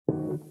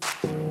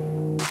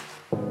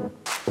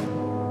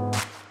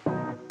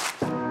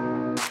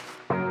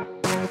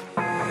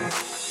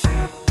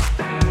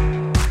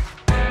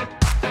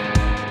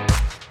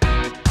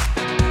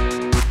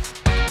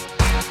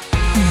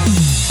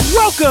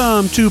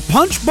Welcome to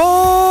Punchboard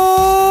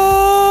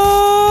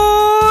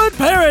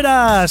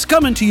Paradise,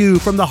 coming to you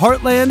from the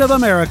heartland of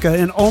America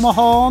in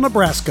Omaha,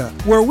 Nebraska,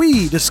 where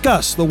we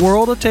discuss the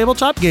world of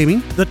tabletop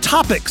gaming, the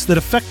topics that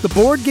affect the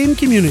board game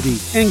community,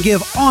 and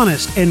give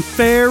honest and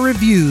fair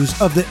reviews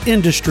of the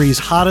industry's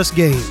hottest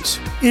games.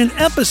 In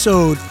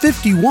episode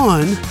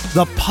 51,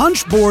 the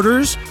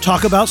Punchboarders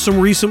talk about some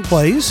recent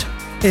plays,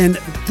 and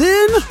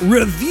then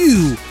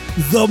review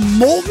the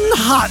molten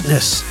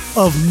hotness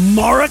of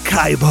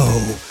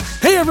Maracaibo.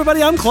 Hey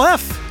everybody, I'm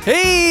Clef.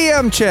 Hey,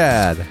 I'm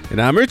Chad. And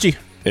I'm Richie.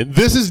 And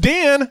this is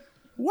Dan.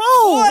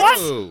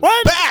 Whoa!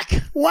 What?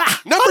 Back! Wow.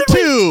 Number 2!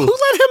 Who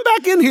let him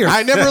back in here?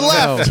 I never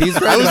left. He's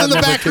right I was about in the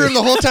number back 2. room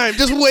the whole time,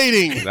 just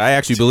waiting. I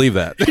actually believe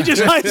that. He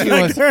just hides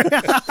back there.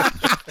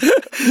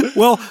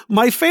 Well,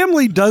 my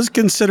family does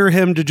consider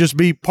him to just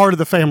be part of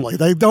the family.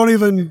 They don't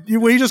even,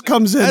 he just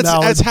comes in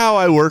now. That's how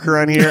I work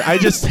around here. I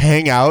just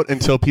hang out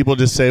until people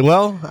just say,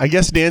 well, I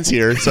guess Dan's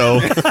here, so.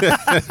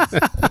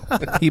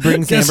 He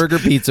brings hamburger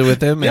pizza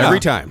with him. Every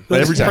time.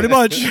 Every time. Pretty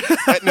much.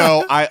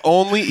 No, I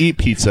only eat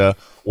pizza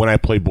when I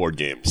play board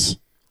games.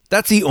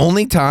 That's the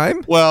only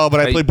time? Well, but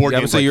I play board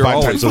games like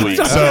 5 times a week.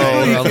 So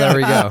Well, there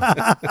we go.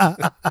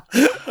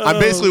 I'm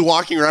basically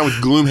walking around with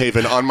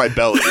Gloomhaven on my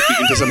belly. If you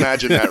can just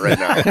imagine that right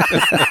now.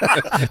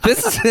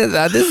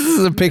 This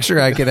is a picture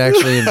I can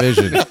actually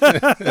envision.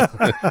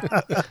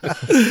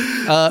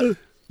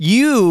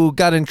 You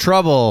got in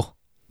trouble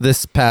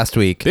this past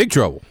week. Big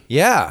trouble.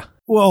 Yeah.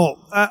 Well,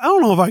 I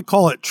don't know if I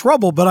call it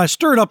trouble, but I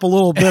stirred up a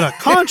little bit of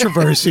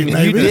controversy,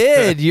 maybe. You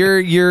did.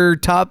 Your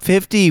top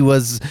 50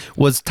 was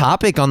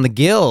topic on the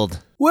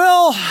guild.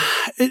 Well,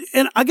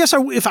 and I guess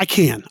if I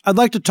can, I'd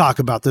like to talk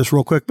about this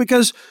real quick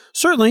because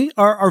certainly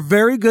our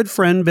very good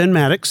friend Ben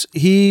Maddox,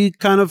 he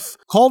kind of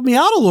called me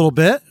out a little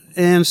bit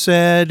and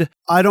said,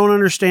 I don't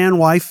understand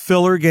why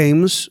filler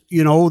games,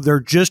 they're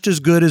just as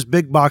good as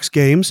big box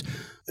games.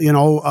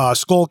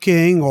 Skull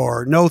King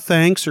or No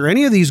Thanks or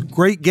any of these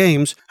great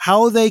games,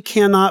 how they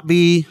cannot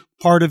be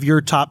part of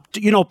your top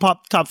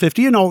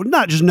 50,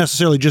 not just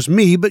necessarily just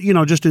me, but,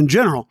 just in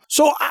general.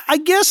 So I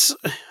guess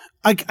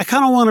I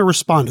kind of want to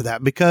respond to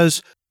that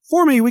because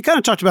for me, we kind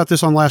of talked about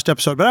this on last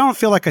episode, but I don't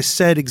feel like I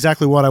said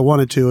exactly what I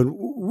wanted to. And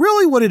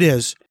really what it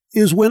is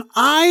when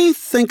I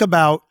think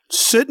about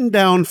sitting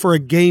down for a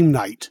game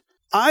night,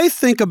 I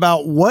think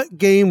about what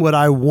game would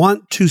I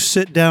want to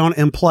sit down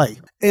and play.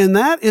 And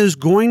that is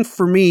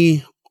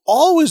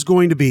always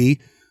going to be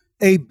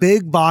a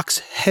big box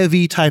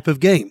heavy type of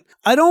game.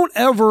 I don't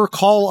ever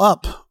call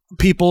up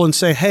people and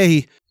say,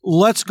 hey,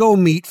 let's go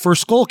meet for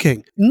Skull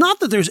King.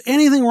 Not that there's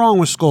anything wrong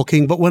with Skull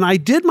King, but when I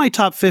did my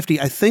top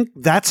 50, I think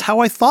that's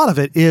how I thought of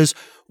it is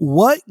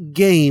what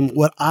game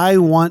would I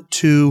want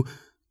to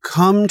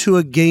come to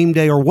a game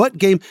day or what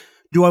game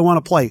do I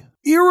want to play?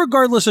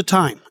 Irregardless of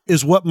time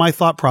is what my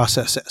thought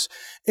process is.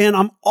 And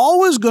I'm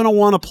always going to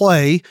want to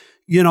play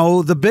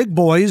the big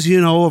boys,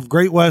 of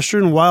Great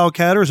Western,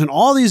 Wildcatters, and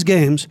all these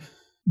games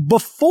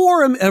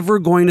before I'm ever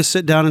going to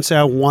sit down and say,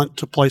 I want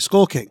to play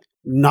Skull King.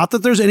 Not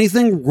that there's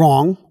anything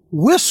wrong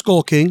with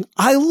Skull King.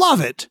 I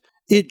love it.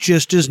 It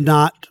just is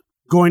not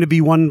going to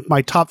be one of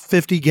my top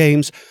 50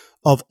 games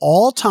of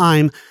all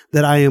time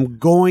that I am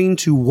going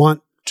to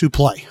want to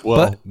play.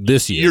 Well, but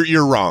this year.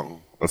 You're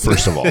wrong,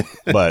 first of all.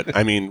 But,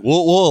 I mean,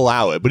 we'll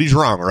allow it. But he's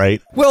wrong,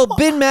 right? Well,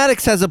 Ben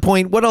Maddox has a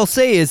point. What I'll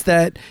say is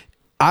that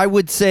I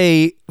would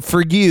say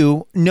for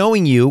you,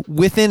 knowing you,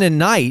 within a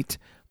night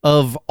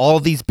of all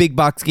these big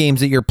box games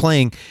that you're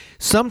playing,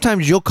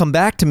 sometimes you'll come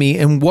back to me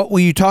and what will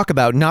you talk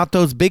about? Not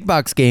those big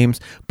box games,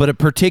 but a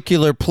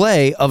particular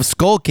play of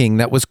Skull King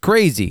that was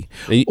crazy.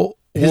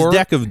 His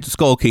deck of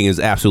Skull King is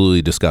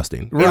absolutely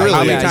disgusting. Right.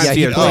 How many times do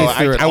you plays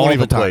play? through it I all won't the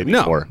even play time. it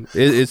anymore. No,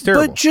 it's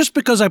terrible. But just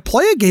because I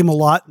play a game a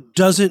lot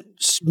doesn't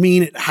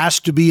mean it has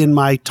to be in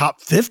my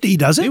top 50,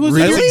 does it?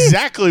 That's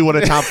exactly what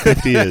a top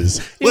 50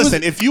 is.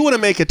 Listen, if you want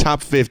to make a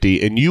top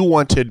 50 and you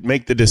want to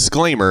make the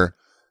disclaimer,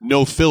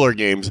 no filler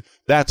games,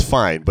 that's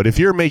fine. But if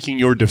you're making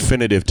your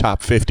definitive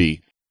top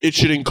 50, it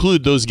should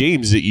include those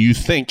games that you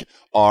think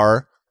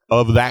are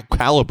of that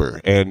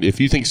caliber. And if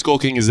you think Skull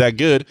King is that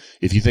good,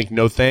 if you think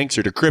No Thanks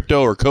or Decrypto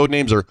or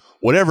Codenames or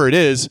whatever it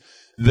is,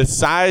 the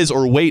size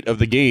or weight of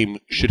the game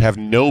should have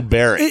no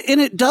bearing. And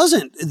it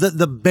doesn't.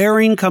 The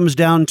bearing comes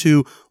down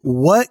to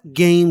what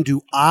game do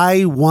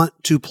I want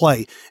to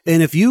play?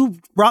 And if you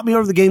brought me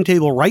over to the game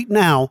table right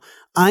now,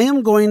 I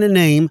am going to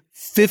name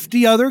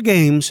 50 other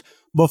games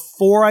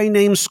before I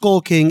name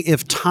Skull King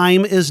if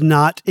time is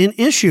not an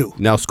issue.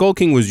 Now, Skull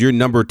King was your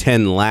number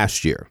 10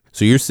 last year.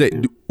 So you're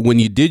saying when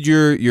you did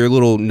your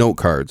little note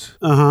cards,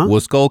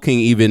 was Skull King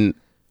even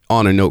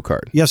on a note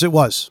card? Yes, it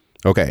was.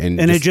 Okay.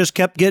 And it just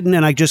kept getting,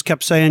 and I just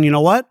kept saying, you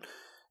know what?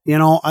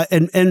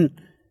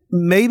 And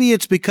maybe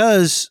it's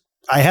because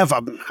I have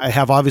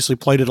obviously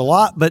played it a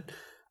lot, but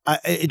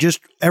it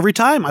just every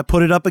time I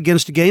put it up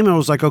against a game, I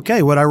was like,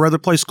 okay, would I rather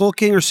play Skull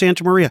King or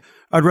Santa Maria?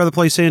 I'd rather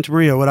play Santa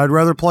Maria. Would I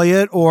rather play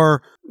it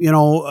or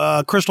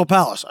Crystal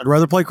Palace? I'd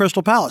rather play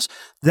Crystal Palace.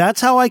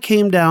 That's how I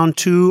came down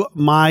to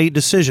my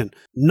decision.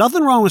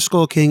 Nothing wrong with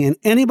Skull King, and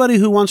anybody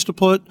who wants to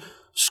put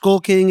Skull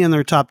King in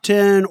their top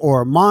 10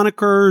 or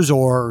monikers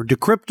or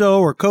Decrypto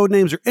or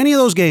Codenames or any of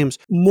those games,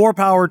 more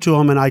power to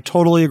them. And I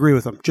totally agree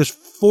with them. Just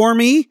for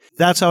me,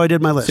 that's how I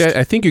did my list. See,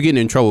 I think you're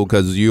getting in trouble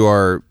because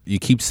you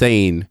keep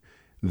saying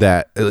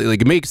that,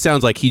 like, it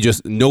sounds like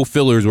no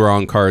fillers were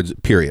on cards,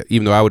 period.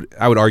 Even though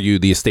I would argue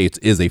the Estates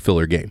is a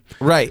filler game.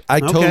 Right. I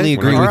totally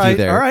agree with you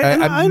there. All right.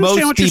 I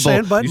understand what you're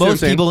saying, but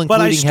most people,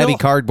 including Heavy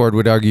Cardboard,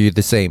 would argue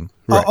the same.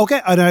 Right.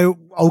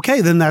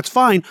 Okay, then that's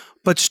fine.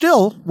 But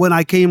still, when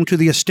I came to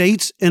the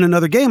Estates in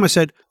another game, I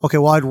said, okay,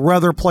 well, I'd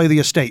rather play the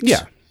Estates.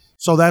 Yeah.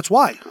 So that's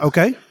why.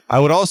 Okay. I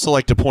would also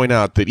like to point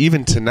out that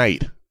even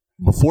tonight,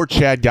 before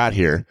Chad got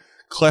here,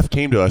 Clef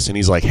came to us and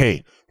he's like,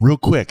 hey, real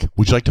quick,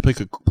 would you like to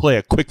play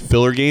a quick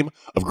filler game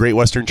of Great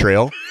Western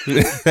Trail?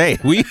 Hey,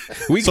 we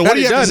so got what do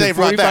it you have done to say in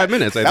about 45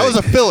 minutes. That was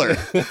a filler.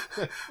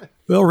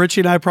 Well,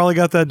 Richie and I probably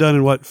got that done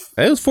in what?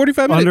 It was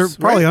 45 minutes.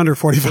 Probably under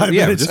 45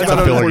 Yeah, minutes. just It's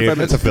about a filler 45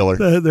 game. It's a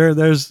filler.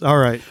 There's all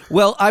right.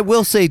 Well, I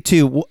will say,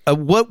 too,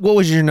 what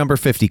was your number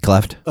 50,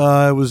 Cleft?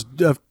 It was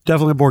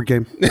definitely a board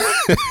game.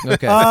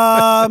 Okay.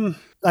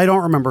 I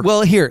don't remember.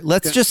 Well, here,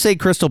 let's just say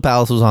Crystal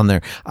Palace was on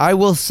there. I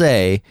will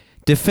say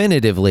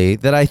definitively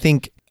that I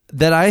think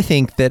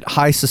that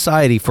High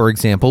Society, for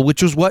example,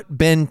 which was what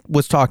Ben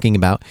was talking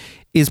about,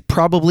 is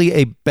probably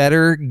a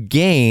better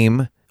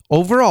game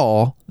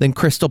overall than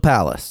Crystal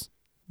Palace.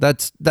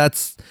 That's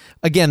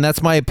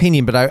my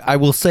opinion, but I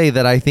will say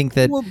that I think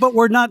that... Well, but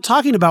we're not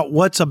talking about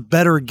what's a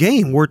better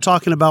game. We're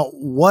talking about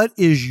what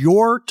is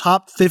your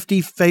top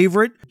 50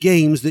 favorite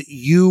games that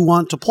you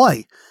want to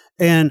play.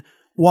 And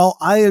while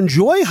I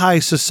enjoy High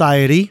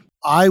Society,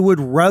 I would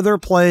rather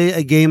play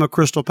a game of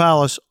Crystal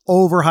Palace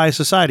over High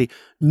Society.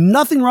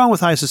 Nothing wrong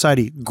with High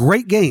Society.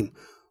 Great game.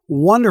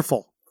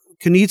 Wonderful.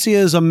 Knizia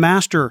is a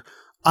master.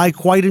 I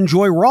quite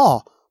enjoy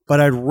Raw,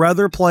 but I'd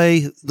rather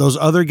play those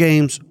other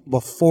games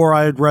before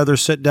I'd rather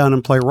sit down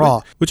and play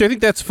Raw. Which I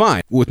think that's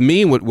fine. With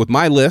me, with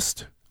my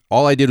list,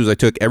 all I did was I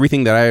took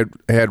everything that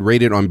I had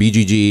rated on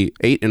BGG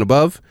 8 and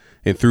above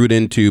and threw it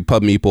into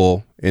Pub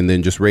Meeple and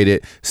then just rated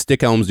it.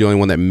 Stick Elm's the only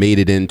one that made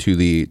it into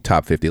the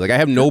top 50. Like, I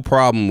have no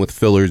problem with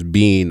fillers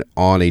being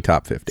on a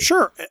top 50.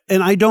 Sure,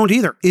 and I don't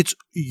either. It's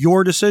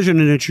your decision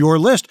and it's your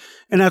list,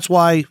 and that's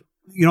why,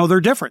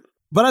 they're different.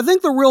 But I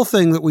think the real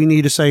thing that we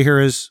need to say here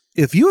is,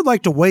 if you would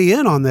like to weigh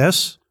in on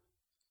this,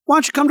 why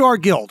don't you come to our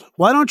guild?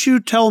 Why don't you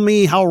tell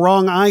me how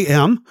wrong I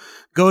am?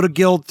 Go to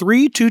Guild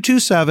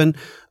 3227.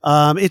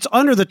 It's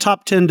under the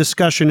top 10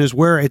 discussion is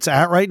where it's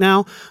at right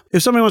now.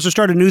 If somebody wants to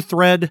start a new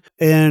thread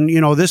and,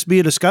 this be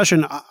a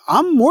discussion,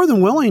 I'm more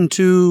than willing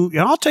to,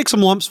 I'll take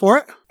some lumps for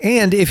it.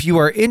 And if you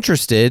are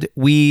interested,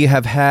 we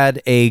have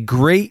had a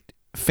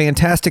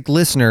fantastic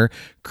listener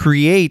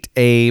create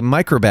a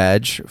micro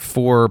badge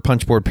for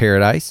Punchboard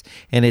Paradise,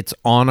 and it's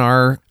on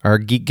our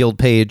Geek Guild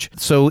page.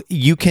 So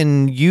you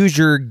can use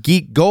your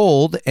Geek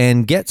Gold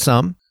and get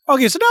some.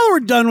 Okay, so now that we're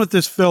done with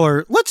this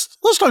filler, let's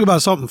talk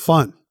about something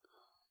fun.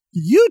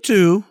 You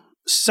two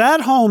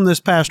sat home this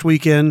past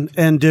weekend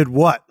and did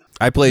what?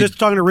 I played... Just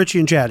talking to Richie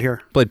and Chad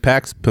here. Played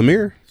PAX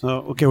Premier.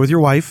 Okay, with your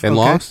wife. And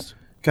lost.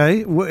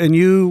 Okay, and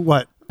you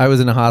what? I was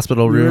in a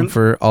hospital room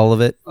for all of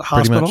it,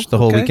 pretty much the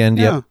whole weekend.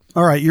 Yeah. Yep.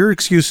 All right, your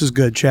excuse is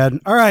good, Chad.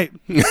 All right,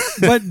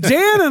 but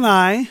Dan and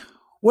I,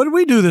 what did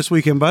we do this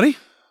weekend, buddy?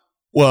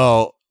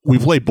 Well, we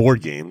played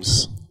board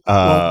games.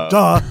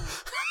 Duh.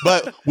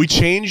 But we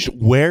changed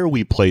where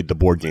we played the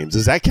board games.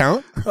 Does that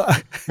count?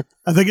 I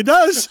think it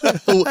does.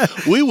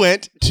 We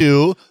went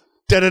to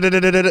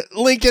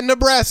Lincoln,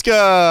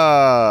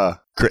 Nebraska.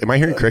 Am I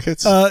hearing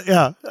crickets?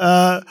 Yeah.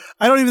 I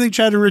don't even think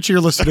Chad and Richie are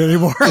listening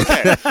anymore.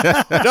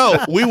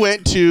 No, we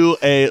went to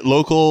a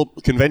local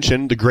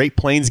convention, the Great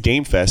Plains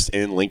Game Fest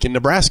in Lincoln,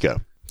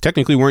 Nebraska.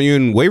 Technically, weren't you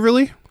in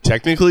Waverly?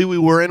 Technically, we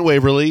were in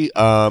Waverly.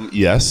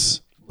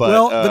 Yes. But,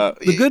 well,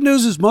 the good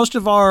news is most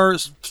of our,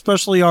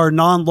 especially our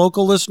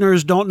non-local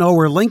listeners, don't know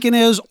where Lincoln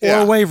is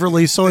or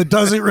Waverly, so it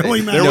doesn't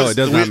really matter. it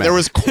does not matter. There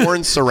was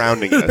corn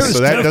surrounding us, so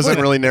that doesn't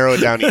really narrow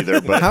it down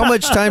either. But how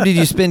much time did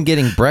you spend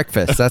getting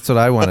breakfast? That's what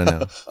I want to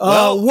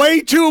know.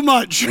 Way too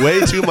much.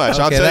 Way too much.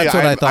 I'll tell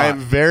you, I am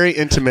very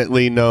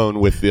intimately known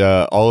with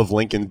all of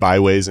Lincoln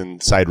byways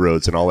and side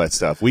roads and all that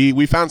stuff.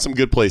 We found some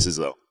good places,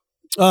 though.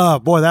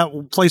 Boy,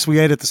 that place we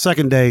ate at the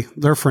second day,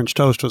 their French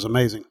toast was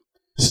amazing.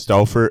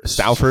 Stauffer's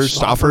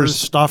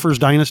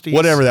Dynasty,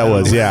 whatever that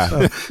was.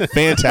 Yeah,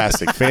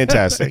 fantastic.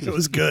 It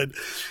was good.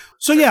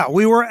 So yeah,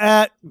 we were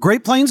at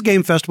Great Plains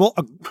Game Festival,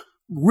 a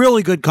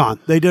really good con.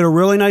 They did a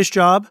really nice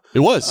job. It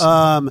was.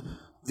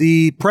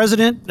 The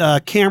president,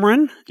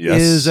 Cameron,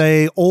 is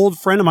a old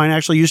friend of mine.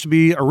 Actually, used to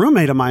be a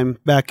roommate of mine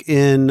back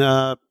in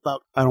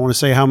about, I don't want to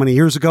say how many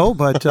years ago,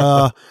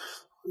 but.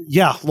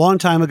 Yeah, long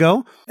time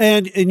ago.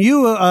 And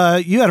you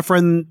had a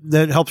friend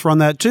that helps run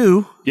that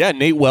too. Yeah,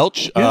 Nate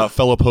Welch,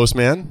 fellow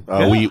postman.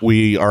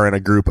 We are in a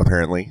group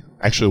apparently.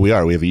 Actually, we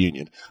are. We have a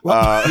union.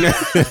 But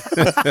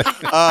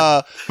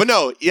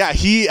no, yeah,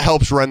 he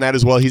helps run that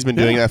as well. He's been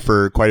doing that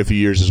for quite a few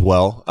years as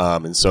well.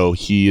 And so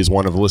he is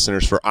one of the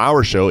listeners for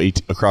our show,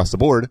 Across the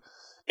Board.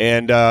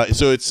 And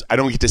so I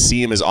don't get to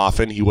see him as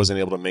often. He wasn't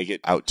able to make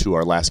it out to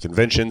our last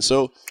convention.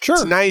 So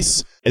It's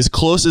nice. As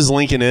close as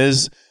Lincoln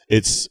is,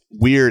 it's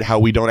weird how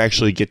we don't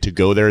actually get to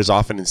go there as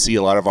often and see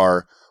a lot of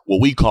our, what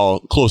we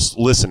call close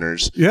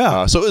listeners.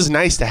 Yeah. So it was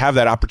nice to have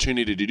that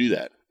opportunity to do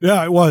that.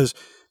 Yeah, it was.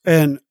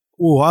 And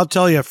I'll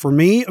tell you, for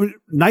me,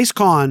 nice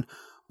con,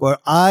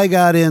 but I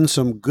got in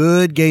some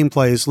good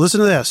gameplays. Listen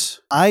to this.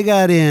 I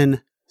got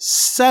in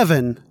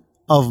 7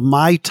 of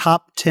my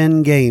top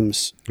 10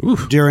 games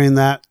during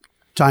that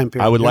time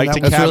period. I would like to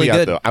really caveat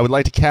good. though. I would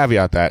like to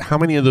caveat that. How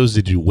many of those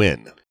did you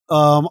win?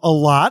 A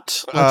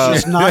lot.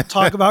 Let's just not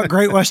talk about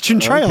Great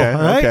Western Trail. Okay,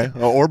 all right.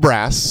 okay. Or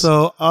brass.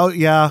 So,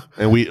 yeah.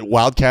 And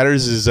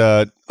Wildcatters is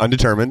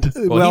undetermined.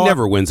 Well, he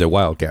never wins at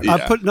Wildcat.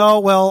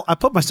 I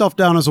put myself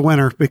down as a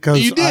winner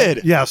because You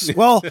did? yes.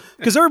 Well,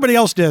 because everybody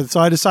else did.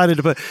 So I decided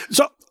to put.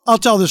 So I'll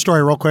tell this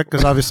story real quick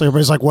because obviously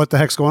everybody's like, what the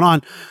heck's going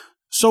on?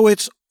 So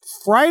it's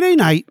Friday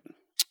night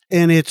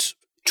and it's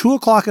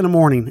 2:00 in the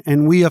morning,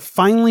 and we have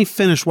finally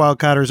finished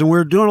Wildcatters, and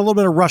we're doing a little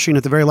bit of rushing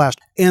at the very last.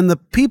 And the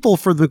people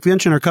for the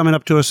convention are coming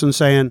up to us and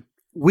saying,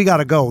 we got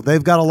to go.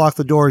 They've got to lock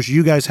the doors.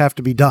 You guys have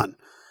to be done.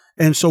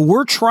 And so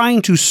we're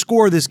trying to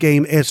score this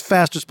game as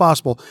fast as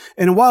possible.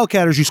 And in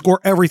Wildcatters, you score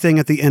everything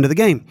at the end of the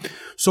game.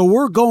 So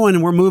we're going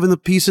and we're moving the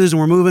pieces and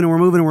we're moving and we're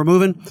moving and we're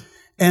moving.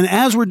 And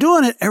as we're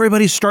doing it,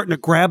 everybody's starting to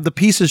grab the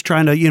pieces,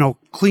 trying to,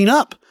 clean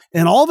up.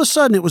 And all of a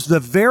sudden, it was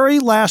the very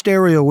last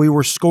area we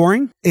were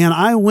scoring. And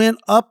I went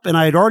up, and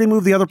I had already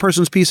moved the other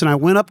person's piece, and I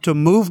went up to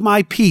move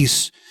my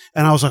piece.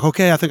 And I was like,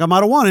 okay, I think I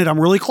might have won it. I'm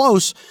really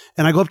close.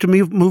 And I go up to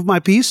move my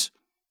piece,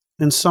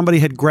 and somebody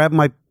had grabbed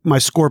my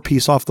score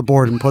piece off the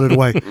board and put it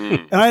away.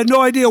 And I had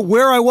no idea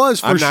where I was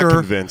for sure. I'm not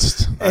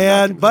convinced.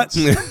 But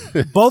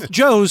both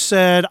Joes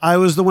said I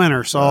was the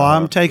winner. So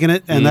I'm taking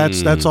it, and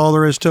that's all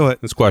there is to it.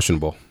 It's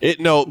questionable.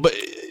 But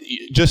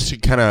just to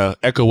kind of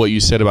echo what you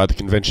said about the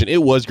convention,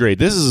 it was great.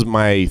 This is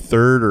my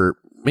 3rd or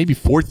maybe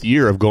 4th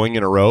year of going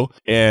in a row,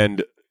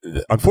 and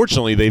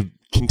unfortunately, they've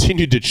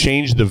continued to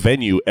change the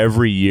venue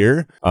every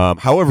year.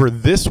 However,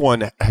 this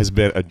one has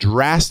been a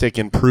drastic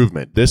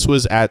improvement. This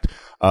was at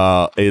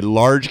a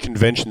large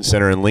convention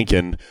center in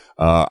Lincoln.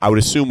 I would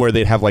assume where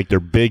they'd have like their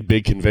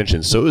big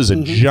conventions. So it was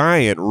a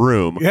giant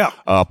room. Yeah.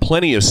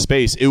 Plenty of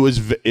space. There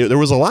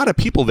was a lot of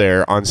people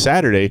there on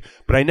Saturday,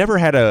 but I never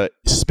had a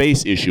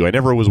space issue. I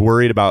never was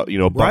worried about,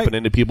 bumping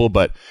into people,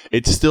 but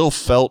it still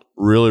felt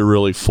really,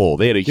 really full.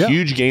 They had a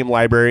huge game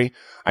library.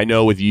 I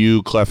know with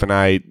you, Clef, and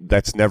I,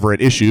 that's never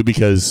an issue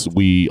because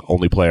we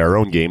only play our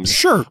own games.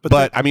 Sure.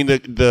 But I mean,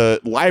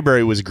 the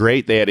library was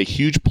great. They had a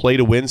huge play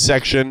to win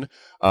section.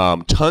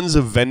 Tons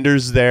of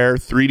vendors there.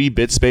 3D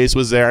BitSpace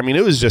was there. I mean,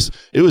 it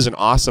was an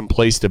awesome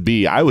place to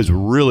be. I was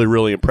really,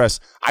 really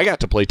impressed. I got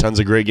to play tons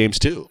of great games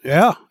too.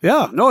 Yeah.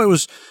 No, it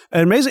was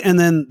amazing. And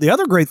then the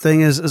other great thing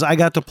is I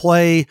got to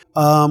play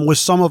with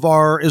some of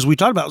our, as we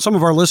talked about, some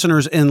of our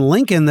listeners in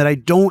Lincoln that I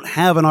don't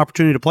have an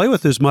opportunity to play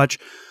with as much.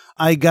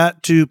 I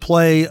got to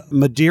play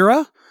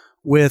Madeira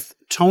with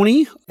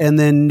Tony and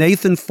then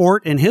Nathan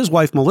Fort and his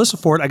wife, Melissa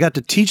Fort. I got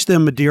to teach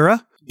them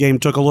Madeira. Game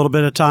took a little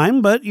bit of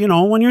time, but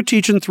when you're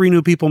teaching 3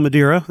 new people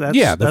Madeira,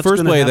 the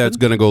first play that's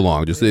going to go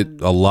long. Just a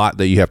lot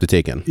that you have to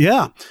take in.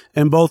 Yeah,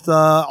 and both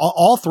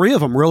all 3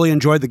 of them really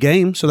enjoyed the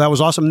game, so that was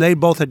awesome. They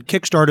both had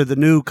kickstarted the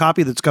new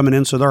copy that's coming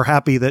in, so they're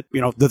happy that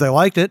that they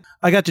liked it.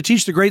 I got to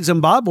teach the Great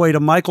Zimbabwe to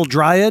Michael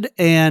Dryad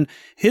and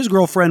his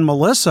girlfriend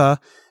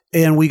Melissa.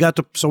 And we got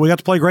to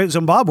play Great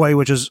Zimbabwe,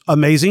 which is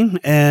amazing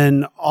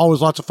and always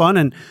lots of fun.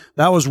 And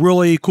that was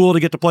really cool to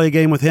get to play a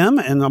game with him.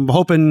 And I'm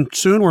hoping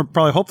soon,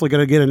 hopefully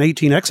going to get an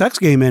 18XX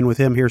game in with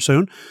him here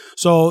soon.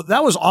 So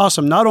that was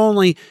awesome. Not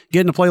only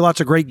getting to play lots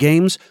of great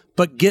games,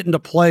 but getting to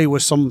play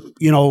with some,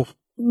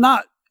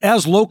 not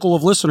as local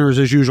of listeners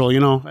as usual.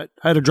 I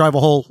had to drive a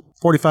whole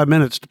 45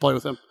 minutes to play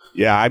with him.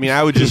 Yeah, I mean,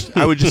 I would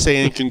just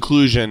say in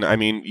conclusion, I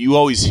mean, you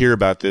always hear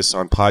about this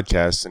on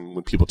podcasts and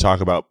when people talk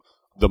about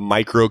the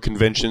micro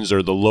conventions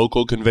or the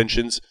local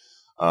conventions.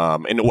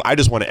 And I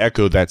just want to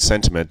echo that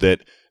sentiment that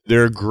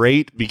they're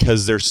great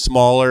because they're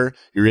smaller.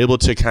 You're able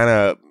to kind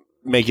of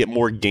make it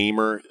more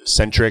gamer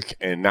centric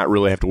and not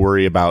really have to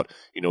worry about,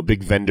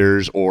 big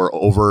vendors or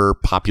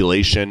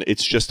overpopulation.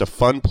 It's just a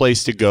fun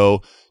place to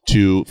go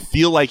to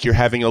feel like you're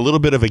having a little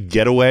bit of a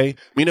getaway. I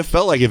mean, it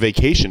felt like a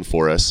vacation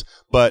for us,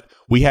 but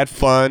we had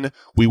fun.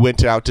 We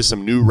went out to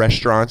some new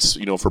restaurants,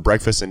 for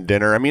breakfast and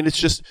dinner. I mean,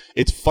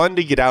 it's fun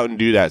to get out and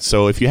do that.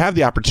 So if you have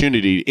the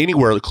opportunity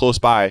anywhere close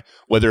by,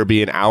 whether it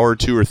be an hour,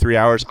 2 or 3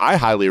 hours, I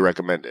highly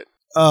recommend it.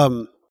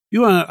 I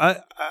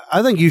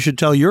think you should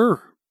tell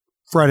your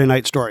Friday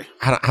night story.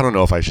 I don't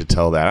know if I should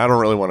tell that. I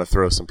don't really want to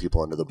throw some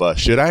people under the bus.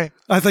 Should I?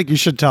 I think you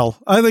should tell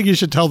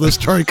this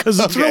story because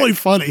it's really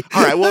funny.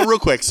 All right. Well, real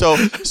quick. So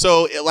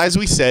as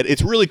we said,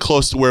 it's really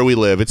close to where we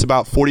live. It's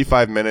about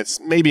 45 minutes,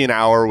 maybe an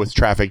hour with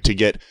traffic to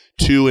get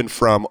to and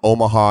from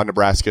Omaha,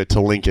 Nebraska to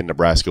Lincoln,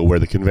 Nebraska, where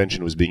the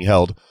convention was being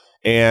held.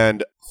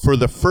 And for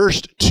the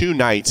first 2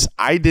 nights,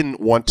 I didn't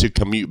want to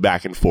commute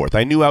back and forth.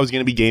 I knew I was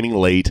going to be gaming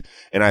late,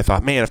 and I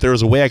thought, man, if there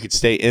was a way I could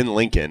stay in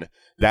Lincoln,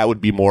 that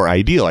would be more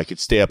ideal. I could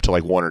stay up to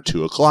like 1 or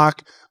 2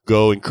 o'clock,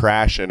 go and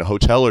crash in a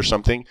hotel or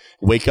something,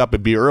 wake up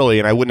and be early,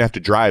 and I wouldn't have to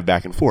drive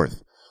back and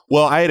forth.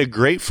 Well, I had a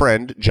great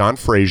friend, John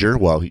Frazier.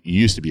 Well, he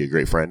used to be a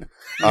great friend.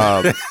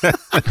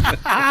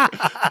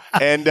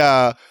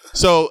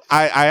 So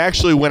I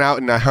actually went out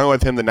and I hung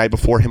with him the night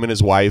before, him and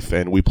his wife,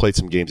 and we played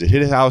some games at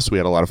his house. We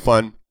had a lot of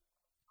fun.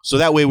 So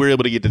that way we were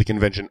able to get to the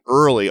convention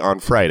early on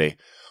Friday.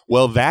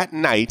 Well, that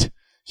night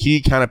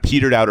he kind of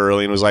petered out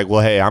early and was like,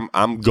 well, hey,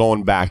 I'm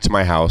going back to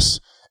my house.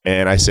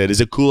 And I said,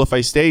 is it cool if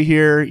I stay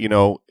here? You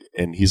know,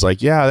 and he's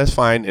like, yeah, that's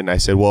fine. And I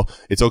said, well,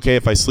 it's okay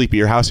if I sleep at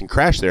your house and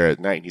crash there at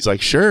night. And he's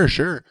like, sure.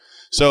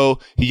 So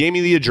he gave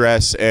me the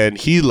address and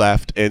he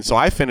left. And so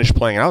I finished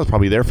playing. I was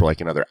probably there for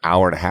like another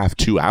hour and a half,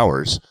 2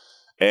 hours.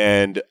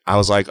 And I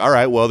was like, all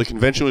right, well, the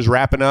convention was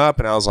wrapping up.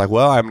 And I was like,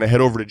 well, I'm going to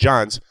head over to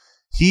John's.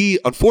 He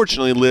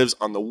unfortunately lives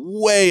on the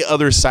way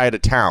other side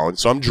of town.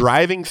 So I'm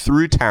driving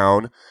through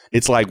town.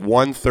 It's like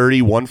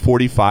 1:30,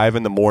 1:45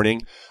 in the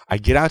morning. I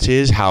get out to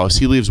his house.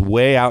 He lives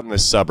way out in the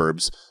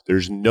suburbs.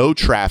 There's no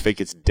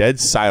traffic. It's dead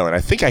silent.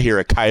 I think I hear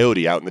a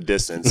coyote out in the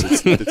distance.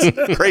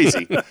 It's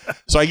crazy.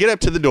 So I get up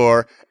to the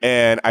door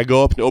and I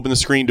go up and open the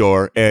screen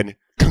door and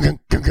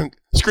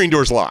screen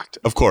door's locked,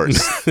 of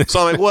course.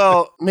 So I'm like,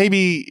 well,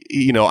 maybe,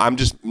 I'm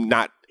just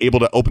not able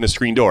to open a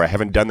screen door. I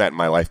haven't done that in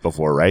my life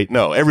before, right?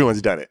 No,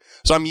 everyone's done it.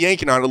 So I'm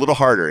yanking on it a little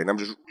harder and I'm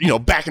just,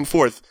 back and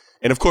forth.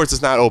 And of course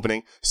it's not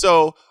opening.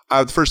 So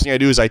the first thing I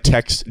do is I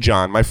text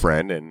John, my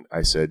friend, and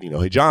I said,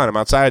 hey, John, I'm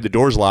outside. The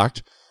door's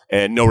locked,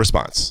 and no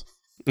response.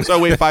 So I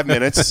wait 5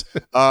 minutes.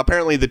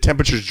 Apparently the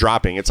temperature's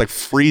dropping. It's like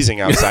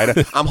freezing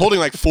outside. I'm holding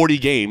like 40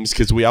 games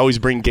because we always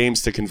bring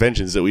games to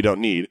conventions that we don't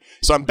need.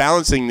 So I'm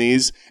balancing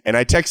these, and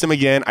I text him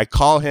again. I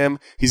call him.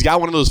 He's got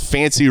one of those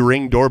fancy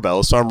Ring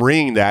doorbells, so I'm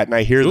ringing that, and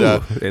I hear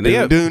the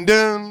dun, dun,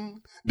 dun.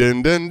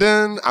 Dun, dun,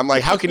 dun. I'm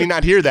like, how can you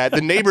not hear that?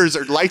 The neighbors'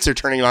 lights are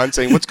turning on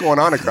saying, what's going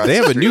on across the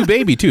street? They have a new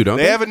baby too, don't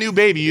they? They have a new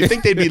baby. You'd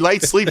think they'd be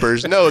light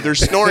sleepers. No, they're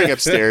snoring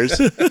upstairs.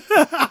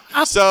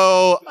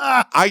 So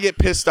I get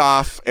pissed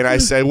off and I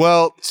say,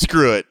 well,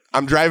 screw it.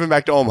 I'm driving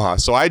back to Omaha.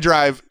 So I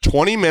drive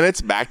 20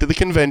 minutes back to the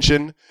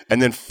convention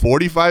and then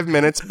 45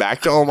 minutes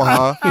back to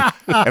Omaha.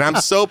 And I'm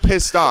so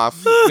pissed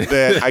off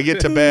that I get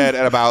to bed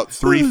at about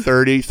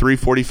 3:30,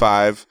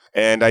 3:45.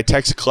 And I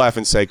text Clef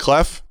and say,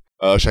 Clef,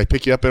 should I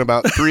pick you up in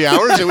about 3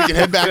 hours and we can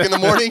head back in the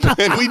morning?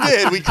 And we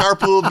did. We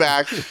carpooled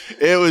back.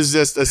 It was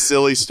just a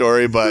silly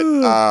story, but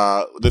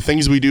the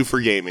things we do for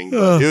gaming.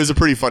 It was a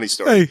pretty funny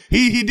story.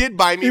 Hey, he did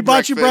buy me breakfast. He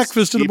bought you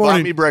breakfast in the morning.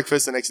 He bought me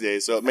breakfast the next day,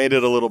 so it made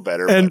it a little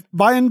better. And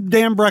buying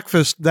damn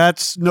breakfast,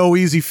 that's no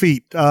easy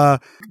feat.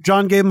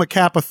 John gave him a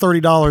cap of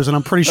 $30, and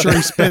I'm pretty sure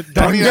he spent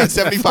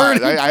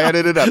 $29.75. I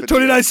added it up.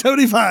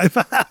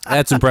 $29.75.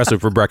 That's impressive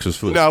for breakfast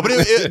food. No, but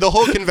the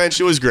whole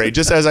convention was great.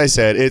 Just as I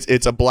said,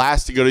 it's a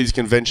blast to go to these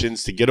conventions,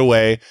 to get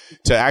away,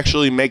 to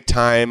actually make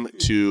time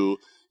to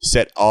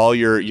set all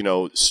your,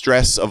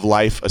 stress of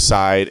life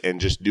aside and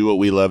just do what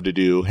we love to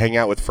do, hang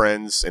out with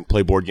friends and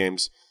play board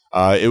games.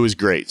 It was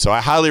great. So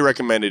I highly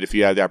recommend it if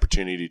you have the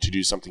opportunity to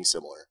do something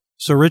similar.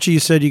 So Richie, you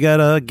said you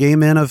got a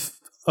game in of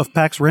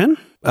PAX Ren?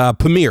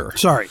 Premier.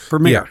 Sorry,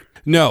 Premier. Yeah.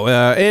 No,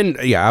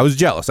 I was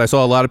jealous. I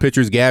saw a lot of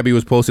pictures. Gabby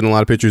was posting a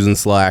lot of pictures in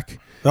Slack.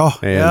 Oh,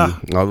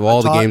 and yeah. Of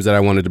all the games that I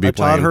wanted to be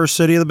playing. I taught her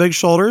City of the Big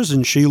Shoulders,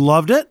 and she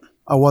loved it.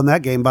 I won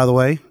that game, by the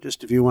way,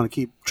 just if you want to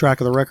keep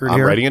track of the record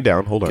here. I'm writing it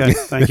down. Hold on. Okay,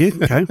 thank you.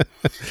 Okay.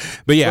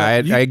 But yeah,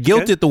 I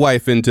guilted the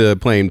wife into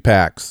playing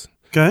PAX.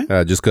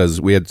 Okay. Just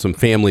because we had some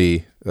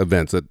family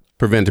events that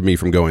prevented me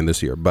from going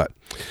this year. But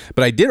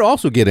I did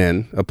also get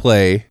in a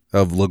play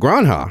of La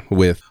Granja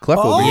with Clef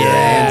over here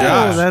and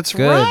Josh. That's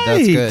Good, right.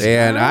 that's good.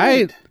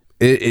 And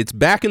it's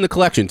back in the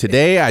collection.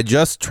 Today, I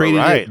just traded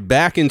it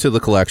back into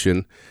the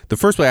collection. The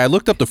first play, I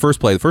looked up the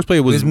first play. The first play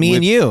was me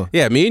and you.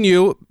 Yeah, me and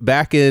you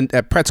back at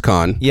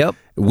PretzCon. Yep.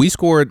 We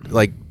scored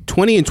like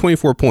 20 and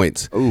 24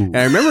 points. Ooh. And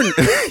I remember...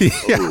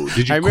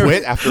 Did you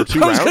quit after 2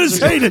 rounds? I was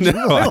going to say,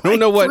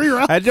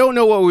 I don't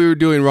know what we were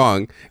doing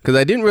wrong because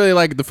I didn't really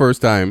like it the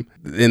first time,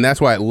 and that's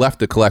why I left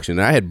the collection.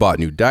 And I had bought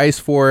new dice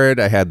for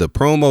it. I had the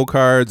promo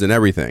cards and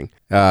everything.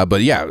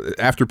 But yeah,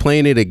 after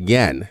playing it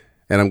again,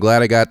 and I'm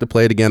glad I got to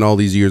play it again all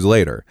these years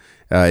later.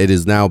 It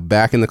is now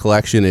back in the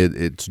collection.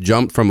 It's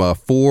jumped from a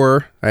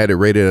 4. I had it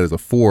rated as a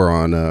 4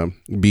 on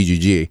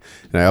BGG,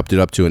 and I upped it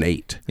up to an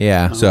 8.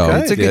 Yeah, so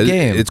it's a good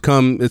game. It's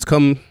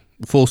come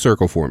full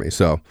circle for me.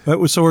 So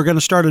we're going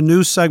to start a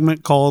new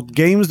segment called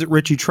Games That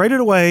Richie Traded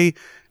Away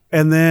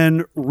and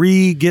then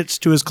gets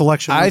to his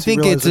collection. I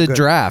think it's a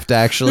draft,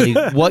 actually.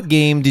 What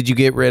game did you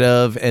get rid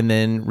of and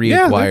then reacquire?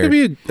 Yeah, that could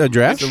be a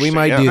draft. So we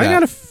might do that. I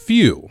got a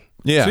few.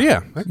 Yeah. So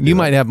yeah. You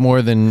might have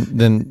more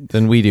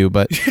than we do,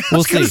 but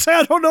we'll see.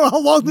 I don't know how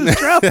long this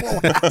draft will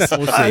last.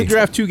 We'll see. I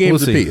draft 2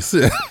 games apiece.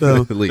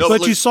 At least.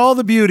 But you saw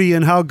the beauty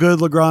in how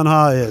good La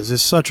Granja is.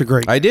 It's such a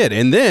great game. I did.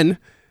 And then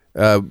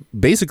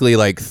basically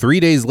like 3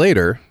 days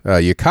later,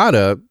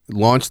 Yucata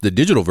launched the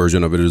digital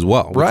version of it as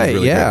well. Right,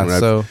 really yeah. great.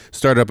 So I've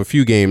started up a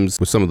few games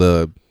with some of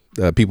the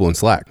people in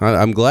Slack.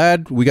 I'm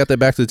glad we got that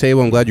back to the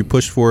table. I'm glad you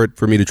pushed for it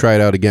for me to try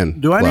it out again.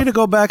 Do I need to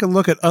go back and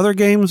look at other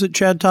games that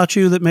Chad taught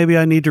you that maybe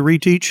I need to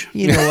reteach?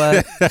 You know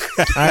what?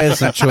 I have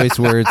some choice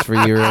words for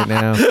you right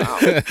now.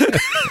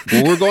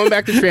 Well, we're going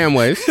back to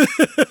Tramways.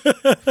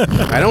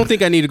 I don't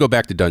think I need to go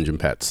back to Dungeon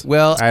Pets.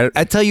 Well,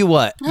 I tell you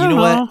what. You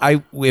know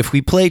what? If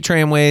we play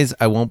Tramways,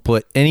 I won't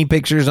put any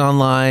pictures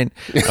online.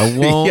 I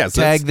won't Yes,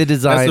 tag the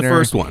designer. That's the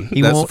first one.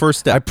 He That's the won't- first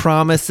step. I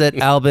promise that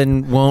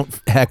Albin won't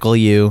heckle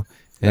you.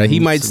 He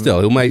might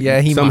still.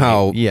 He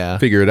somehow might. Yeah.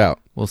 figure it out.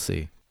 We'll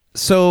see.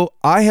 So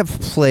I have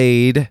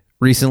played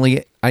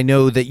recently. I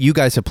know that you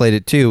guys have played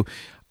it too.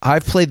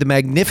 I've played The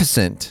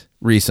Magnificent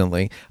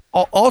recently.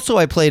 Also,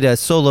 I played a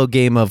solo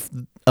game of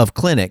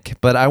Clinic,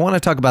 but I want to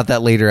talk about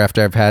that later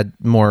after I've had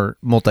more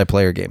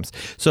multiplayer games.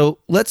 So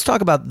let's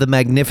talk about The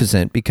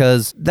Magnificent,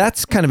 because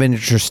that's kind of an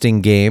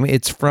interesting game.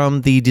 It's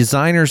from the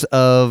designers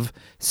of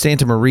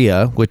Santa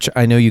Maria, which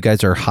I know you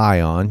guys are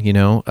high on, you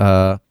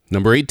know.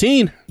 Number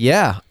 18.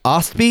 Yeah,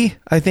 Ostby,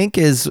 I think,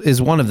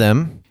 is one of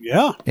them.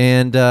 Yeah.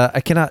 And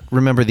I cannot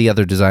remember the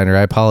other designer.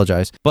 I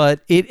apologize. But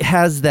it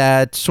has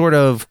that sort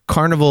of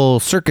carnival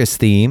circus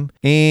theme,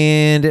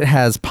 and it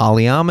has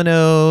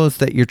polyominoes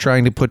that you're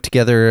trying to put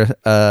together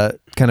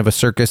kind of a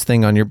circus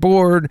thing on your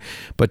board,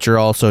 but you're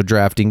also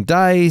drafting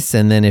dice.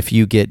 And then if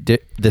you get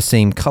the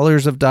same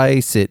colors of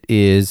dice, it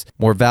is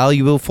more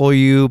valuable for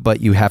you, but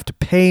you have to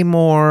pay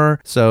more.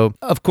 So,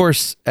 of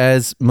course,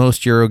 as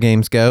most Euro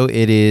games go,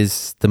 it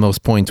is the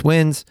most points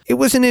wins. It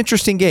was an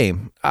interesting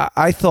game.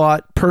 I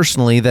thought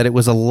personally that it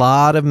was a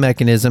lot of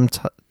mechanism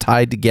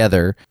tied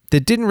together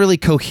that didn't really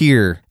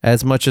cohere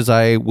as much as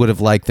I would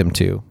have liked them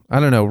to. I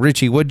don't know,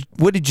 Richie, what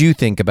did you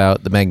think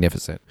about The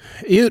Magnificent?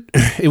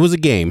 It was a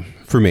game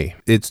for me.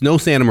 It's no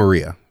Santa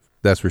Maria,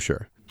 that's for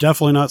sure.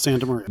 Definitely not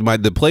Santa Maria.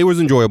 The play was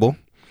enjoyable,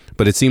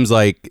 but it seems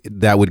like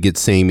that would get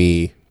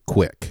samey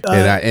quick.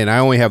 And I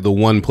only have the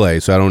one play,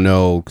 so I don't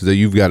know, because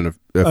you've gotten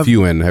a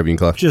few in, have you,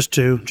 Cliff? Just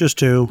two.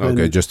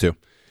 Okay, just two.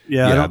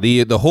 Yeah.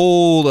 The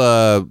whole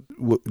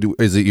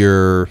is it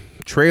your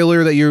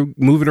trailer that you're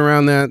moving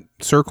around that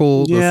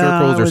circle, those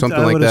circles, or something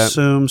like that? I would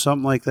assume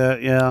something like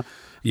that. Yeah.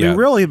 Yeah.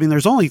 I mean,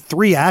 there's only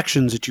 3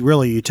 actions that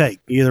you take.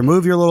 You either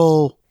move your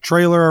little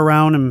trailer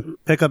around and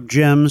pick up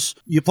gems.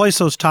 You place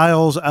those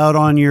tiles out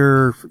on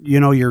your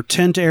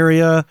tent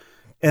area,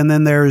 and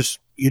then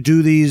you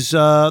do these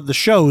the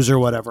shows or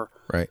whatever.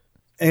 Right.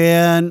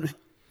 And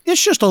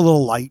it's just a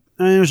little light.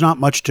 I mean, there's not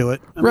much to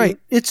it. I mean,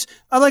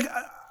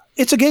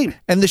 it's a game.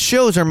 And the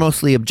shows are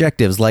mostly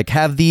objectives, like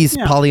have these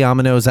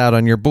polyominoes out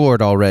on your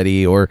board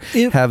already, or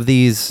have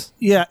these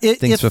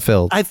things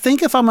fulfilled. I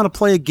think if I'm going to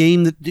play a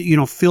game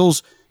that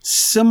feels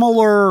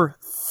similar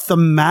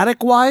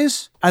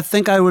thematic-wise, I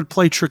think I would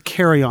play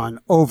Trickerion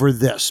over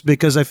this,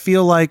 because I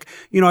feel like,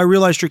 I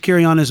realize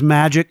Trickerion is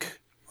magic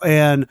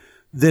and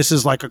this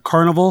is like a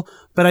carnival,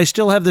 but I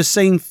still have the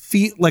same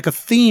like a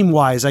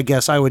theme-wise, I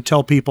guess I would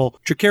tell people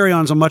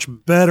Trickerion's a much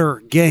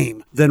better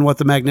game than what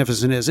The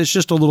Magnificent is. It's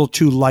just a little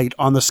too light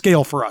on the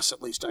scale for us,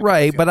 at least.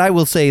 Right, but I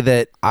will say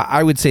that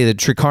I would say that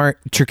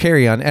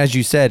Trickerion, as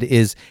you said,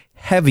 is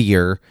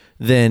heavier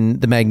than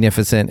The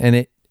Magnificent, and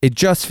it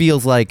just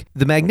feels like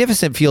The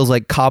Magnificent feels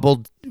like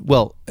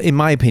in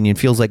my opinion,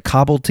 feels like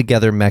cobbled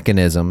together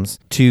mechanisms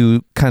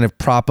to kind of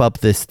prop up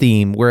this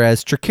theme,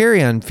 whereas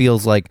Trickerion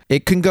feels like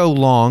it can go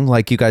long,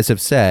 like you guys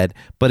have said,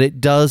 but it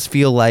does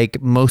feel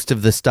like most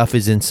of the stuff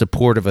is in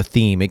support of a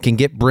theme. It can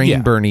get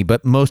brain-burny,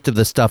 but most of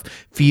the stuff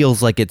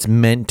feels like it's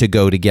meant to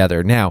go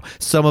together. Now,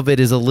 some of it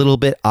is a little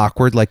bit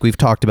awkward, like we've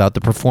talked about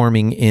the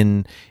performing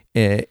in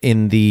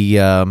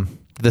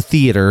the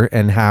theater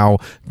and how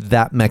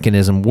that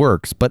mechanism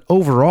works. But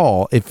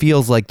overall, it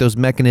feels like those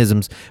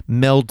mechanisms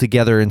meld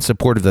together in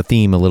support of the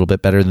theme a little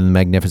bit better than The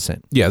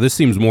Magnificent. Yeah, this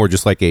seems more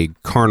just like a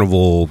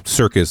carnival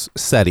circus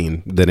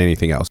setting than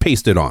anything else.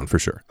 Pasted on, for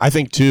sure. I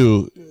think,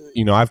 too,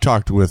 I've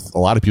talked with a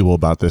lot of people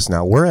about this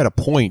now. We're at a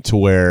point to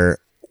where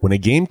when a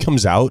game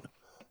comes out,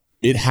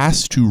 it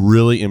has to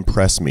really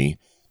impress me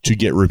to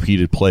get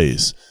repeated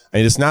plays.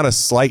 And it's not a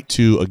slight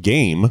to a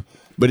game,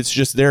 but it's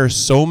just there are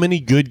so many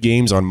good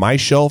games on my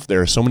shelf.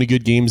 There are so many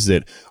good games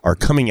that are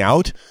coming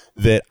out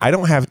that I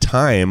don't have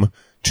time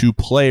to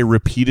play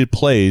repeated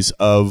plays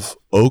of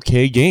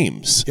okay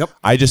games. Yep.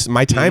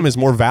 My time is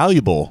more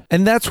valuable.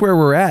 And that's where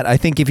we're at. I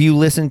think if you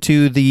listen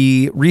to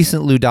the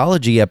recent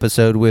Ludology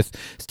episode with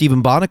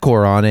Stephen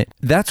Bonacore on it,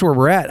 that's where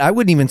we're at. I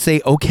wouldn't even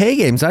say okay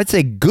games. I'd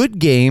say good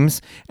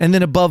games. And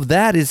then above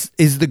that is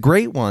the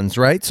great ones,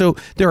 right? So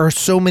there are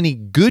so many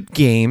good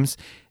games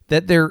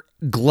that they're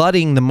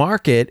glutting the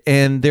market,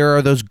 and there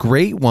are those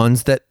great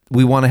ones that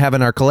we want to have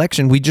in our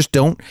collection. We just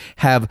don't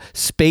have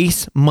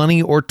space,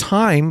 money, or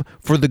time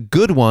for the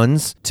good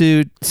ones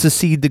to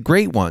succeed the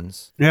great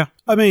ones. Yeah.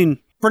 I mean,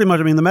 pretty much.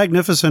 I mean, The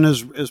Magnificent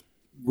is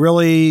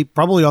really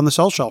probably on the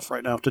sell shelf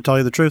right now, to tell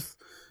you the truth.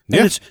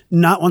 And it's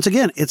not, once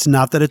again, it's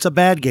not that it's a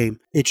bad game.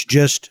 It's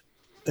just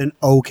an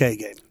okay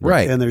game.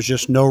 Right. And there's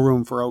just no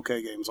room for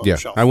okay games on the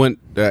shelf.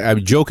 I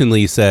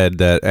jokingly said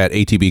that at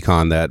ATB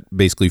Con that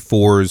basically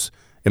 4s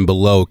and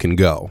below can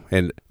go.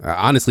 And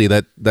honestly,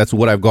 that's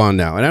what I've gone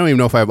now. And I don't even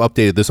know if I've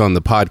updated this on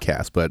the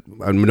podcast, but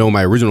I know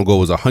my original goal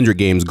was 100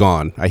 games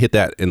gone. I hit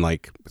that in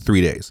like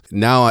 3 days.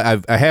 Now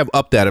I have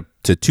upped that up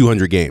to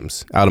 200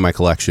 games out of my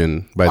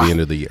collection by the end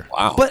of the year.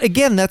 Wow. But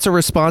again, that's a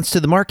response to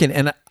the market.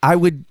 And I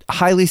would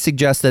highly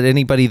suggest that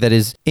anybody that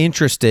is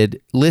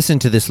interested listen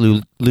to this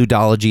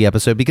Ludology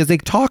episode, because they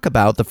talk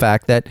about the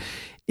fact that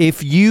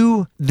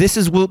this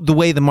is the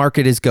way the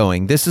market is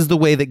going. This is the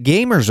way that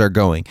gamers are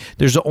going.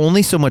 There's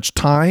only so much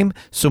time,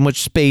 so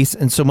much space,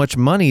 and so much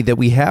money that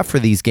we have for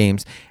these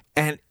games.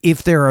 And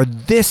if there are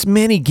this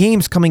many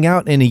games coming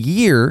out in a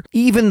year,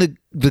 even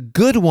the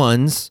good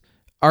ones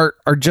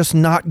are just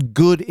not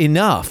good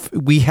enough.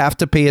 We have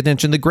to pay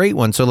attention to the great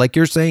ones. So like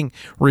you're saying,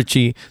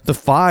 Richie, the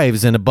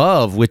 5s and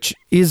above, which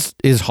is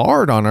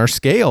hard on our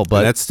scale, but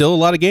and that's still a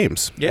lot of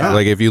games. Yeah.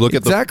 Like if you look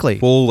at the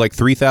full like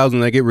 3,000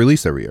 that get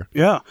released every year.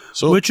 Yeah.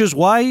 So, which is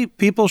why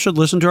people should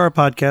listen to our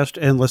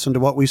podcast and listen to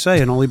what we say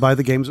and only buy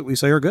the games that we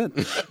say are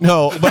good.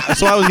 No, but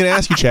so I was going to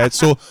ask you, Chad.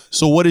 So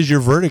what is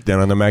your verdict then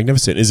on the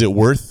Magnificent? Is it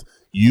worth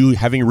you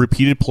having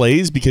repeated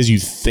plays because you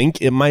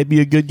think it might be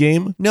a good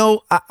game?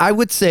 No, I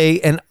would say,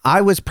 and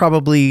I was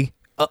probably,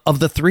 of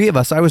the three of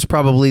us, I was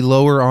probably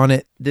lower on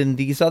it than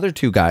these other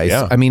two guys.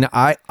 Yeah. I mean,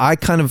 I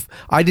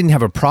didn't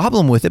have a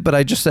problem with it, but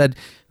I just said,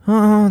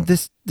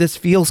 this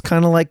feels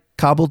kind of like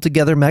cobbled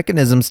together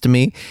mechanisms to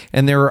me.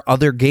 And there are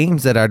other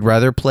games that I'd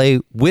rather play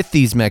with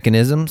these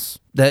mechanisms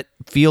that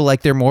feel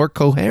like they're more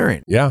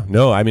coherent. Yeah,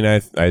 no, I mean,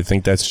 I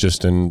think that's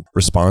just in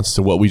response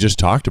to what we just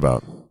talked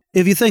about.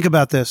 If you think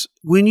about this,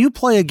 when you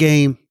play a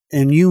game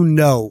and you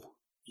know,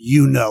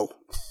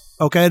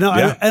 okay? No,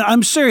 Yeah.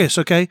 I'm serious,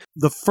 okay?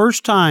 The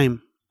first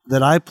time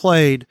that I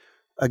played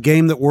a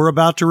game that we're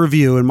about to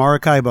review in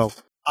Maracaibo,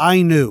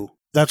 I knew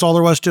that's all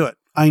there was to it.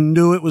 I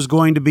knew it was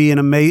going to be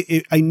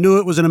I knew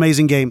it was an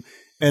amazing game,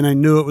 and I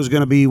knew it was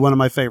going to be one of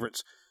my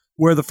favorites.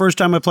 Where the first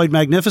time I played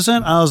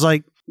Magnificent, I was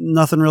like,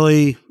 nothing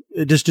really,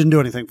 it just didn't do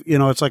anything. You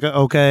know, it's like,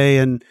 okay,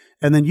 and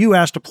then you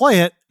asked to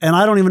play it, and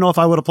I don't even know if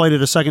I would have played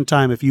it a second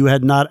time if you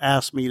had not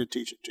asked me to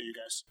teach it to you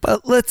guys.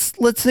 But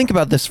let's think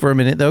about this for a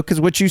minute, though,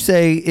 because what you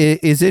say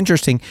is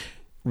interesting.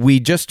 We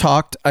just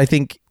talked, I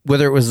think,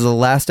 whether it was the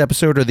last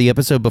episode or the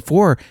episode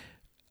before,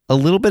 a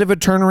little bit of a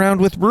turnaround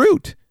with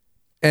Root.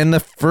 And the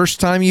first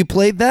time you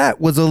played that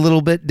was a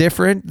little bit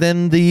different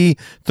than the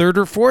third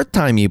or fourth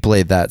time you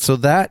played that. So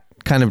that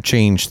kind of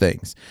changed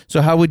things.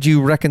 So how would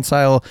you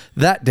reconcile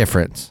that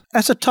difference?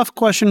 That's a tough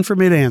question for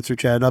me to answer,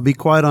 Chad. I'll be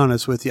quite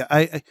honest with you.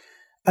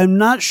 I'm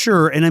not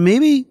sure. And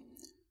maybe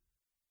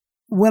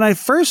when I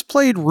first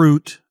played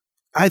Root,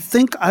 I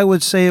think I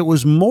would say it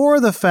was more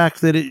the fact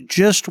that it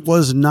just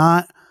was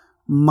not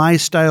my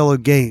style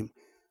of game.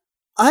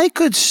 I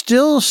could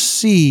still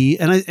see,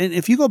 and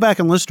if you go back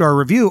and listen to our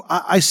review,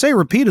 I say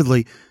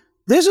repeatedly,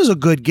 this is a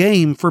good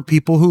game for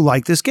people who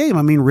like this game.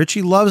 I mean,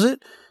 Richie loves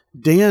it.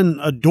 Dan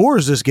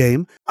adores this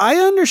game. I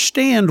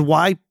understand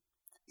why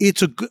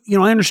it's a good,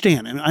 I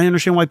understand. And I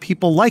understand why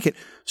people like it.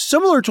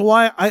 Similar to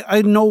why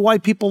I know why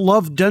people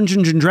love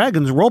Dungeons and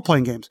Dragons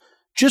role-playing games.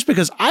 Just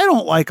because I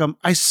don't like them,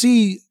 I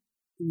see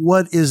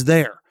what is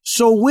there.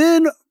 So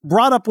when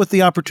brought up with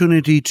the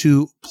opportunity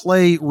to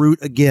play Root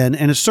again,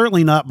 and it's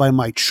certainly not by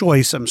my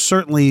choice, I'm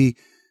certainly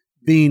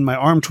being my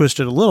arm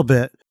twisted a little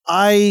bit,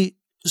 I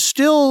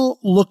still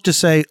look to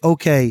say,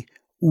 okay,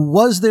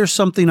 was there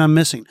something I'm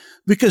missing?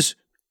 Because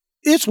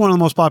it's one of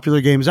the most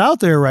popular games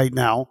out there right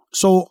now.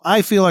 So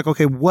I feel like,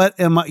 okay, what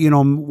am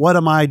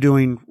I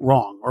doing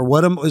wrong?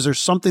 Or is there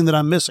something that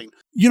I'm missing?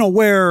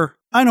 Where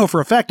I know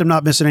for a fact I'm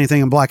not missing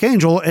anything in Black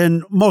Angel,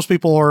 and most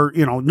people are,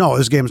 no,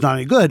 this game's not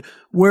any good.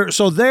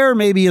 So there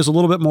maybe is a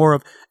little bit more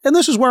of, and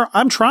this is where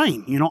I'm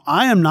trying.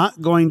 I am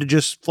not going to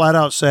just flat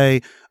out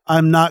say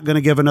I'm not going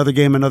to give another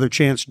game another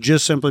chance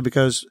just simply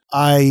because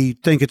I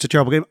think it's a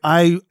terrible game.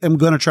 I am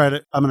going to try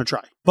it. I'm going to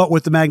try. But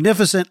with the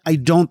Magnificent, I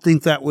don't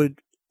think that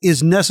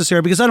is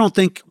necessary, because I don't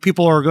think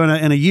people are going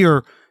to in a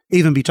year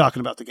even be talking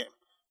about the game.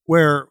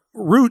 Where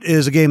Root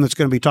is a game that's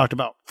going to be talked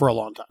about for a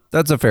long time.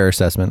 That's a fair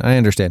assessment. I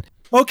understand.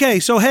 Okay,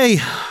 so hey,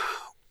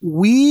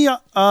 we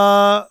had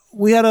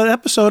an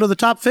episode of the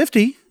top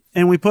 50,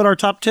 and we put our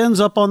top 10s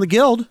up on the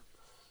Guild.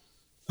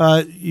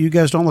 You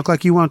guys don't look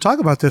like you want to talk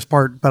about this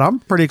part, but I'm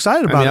pretty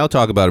excited about it. I'll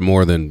talk about it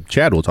more than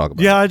Chad will talk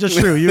about it. Yeah, that's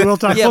true. You will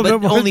talk a little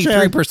bit more. Only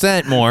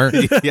 3% more.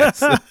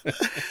 Yes.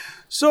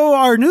 So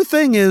our new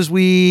thing is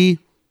we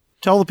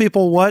tell the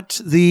people what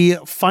the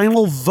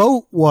final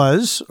vote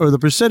was, or the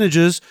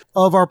percentages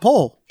of our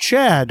poll.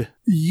 Chad,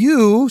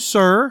 you,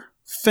 sir,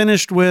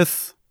 finished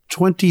with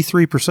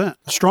 23%.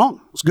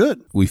 Strong. It's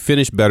good. We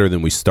finished better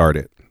than we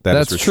started.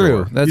 That's for true.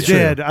 Sure. That's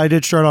true. I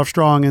did start off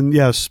strong, and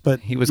yes, but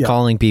He was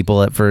calling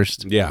people at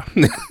first. Yeah.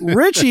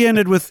 Richie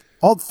ended with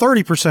all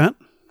 30%.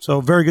 So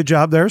very good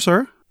job there,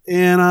 sir.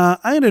 And I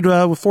ended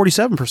with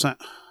 47%.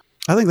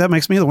 I think that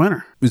makes me the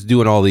winner. was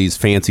doing all these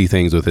fancy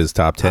things with his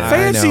top 10.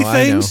 Fancy I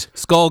things.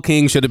 Skull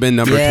King should have been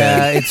number 10.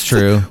 Yeah, it's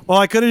true. Well,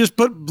 I could have just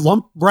put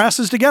lump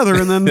brasses together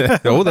and then.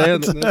 Oh,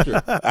 that's true.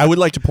 I would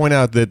like to point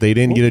out that they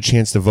didn't get a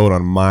chance to vote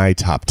on my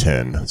top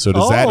 10. So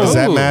does that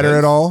Oh. matter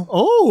at all?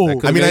 Oh,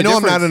 That I mean, made I a know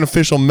I'm not difference. an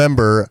official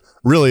member,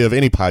 really, of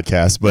any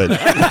podcast, but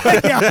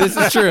This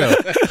is true.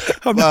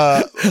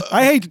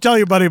 I hate to tell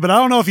you, buddy, but I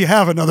don't know if you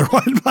have another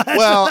one. But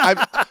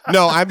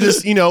I'm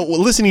just,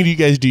 listening to you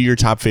guys do your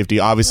top 50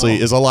 obviously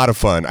is a lot of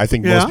fun. I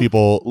think Yeah. most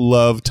people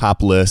love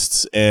top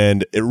lists,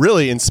 and it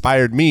really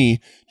inspired me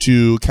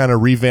to kind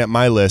of revamp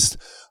my list.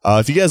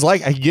 If you guys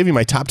like, I can give you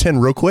my top 10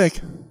 real quick.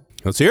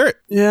 Let's hear it.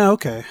 yeah,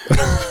 okay.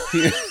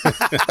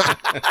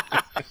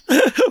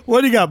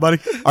 What do you got, buddy?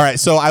 All right,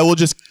 so I will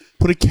just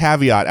put a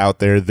caveat out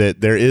there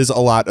that there is a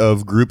lot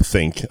of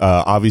groupthink.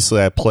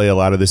 Obviously, I play a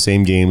lot of the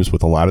same games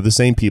with a lot of the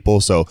same people,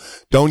 so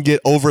don't get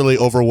overly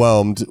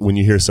overwhelmed when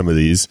you hear some of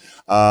these.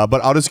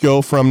 But I'll just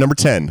go from number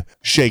 10,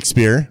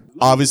 Shakespeare.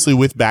 Obviously,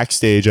 with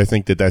Backstage, I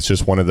think that's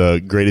just one of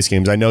the greatest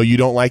games. I know you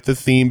don't like the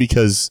theme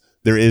because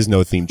there is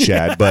no theme,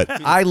 Chad, but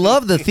I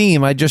love the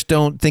theme. I just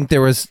don't think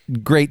there was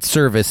great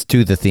service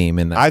to the theme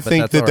in that. I but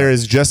think that's that all there right.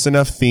 is just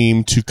enough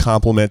theme to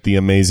complement the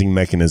amazing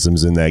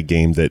mechanisms in that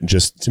game that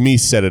just, to me,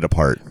 set it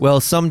apart. Well,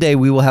 someday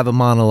we will have a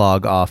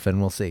monologue off, and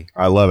we'll see.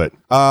 I love it.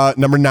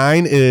 Number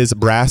 9 is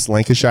Brass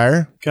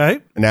Lancashire.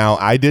 Okay. Now,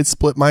 I did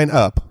split mine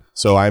up,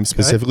 so I'm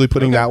specifically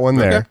putting that one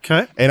there.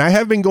 Okay. And I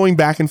have been going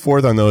back and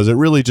forth on those. It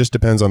really just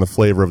depends on the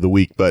flavor of the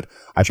week, but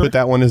I put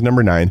that one as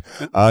number 9.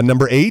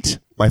 Number 8,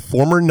 my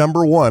former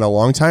number 1 a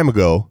long time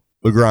ago,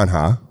 La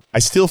Granja. I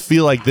still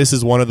feel like this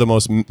is one of the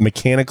most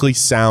mechanically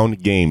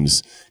sound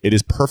games. It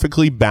is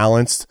perfectly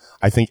balanced.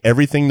 I think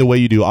everything the way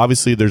you do.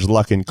 Obviously, there's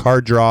luck in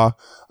card draw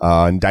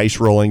and dice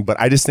rolling, but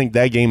I just think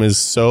that game is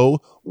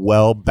so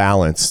well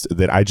balanced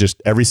that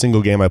every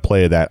single game I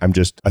play of that, I'm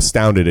just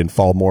astounded and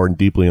fall more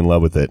deeply in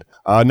love with it.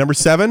 Number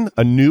 7,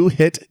 a new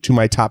hit to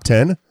my top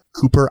 10,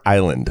 Cooper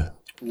Island.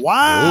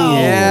 Wow.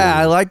 Yeah,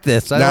 I like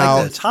this. I Now,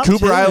 like this. Top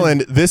Cooper 10.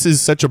 Island, this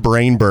is such a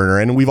brain burner,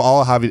 and we've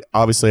all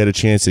obviously had a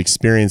chance to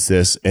experience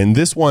this. And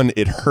this one,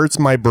 it hurts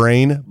my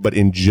brain, but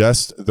in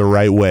just the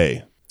right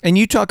way. And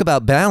you talk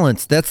about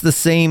balance. That's the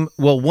same.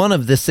 Well, one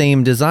of the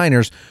same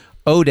designers,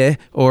 Ode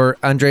or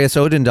Andreas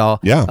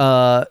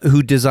Odendahl,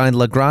 who designed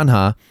La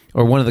Granja,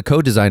 or one of the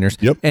co-designers.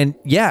 Yep. And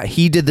yeah,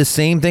 he did the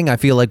same thing. I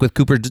feel like with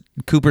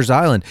Cooper's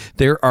Island,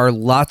 there are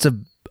lots of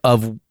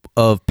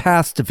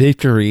paths to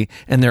victory,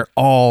 and they're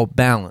all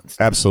balanced.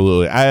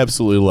 Absolutely. I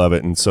absolutely love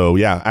it. And so,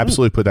 yeah,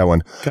 absolutely put that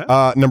one.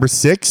 Okay. Number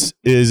 6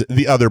 is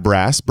the other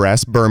Brass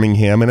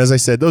Birmingham. And as I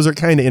said, those are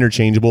kind of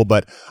interchangeable,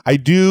 but I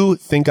do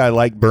think I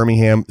like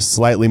Birmingham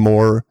slightly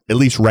more, at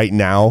least right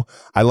now.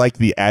 I like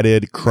the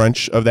added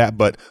crunch of that,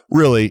 but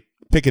really,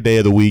 pick a day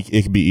of the week.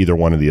 It could be either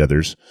one of the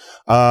others.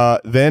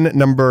 Then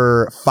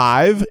number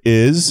 5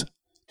 is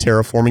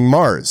Terraforming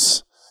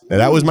Mars. Now,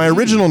 that was my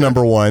original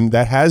number 1.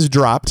 That has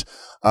dropped.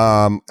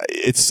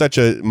 It's such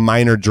a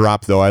minor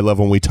drop, though. I love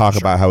when we talk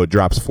about how it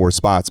drops 4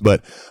 spots,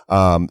 but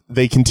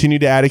they continue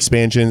to add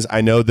expansions. I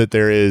know that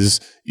there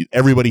is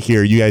everybody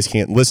here. You guys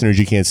can't, listeners,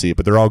 you can't see it,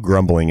 but they're all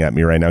grumbling at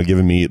me right now,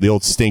 giving me the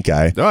old stink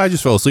eye. Oh, I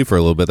just fell asleep for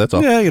a little bit. That's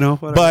all. Yeah,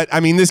 whatever. But I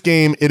mean, this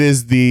game, it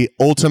is the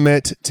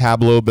ultimate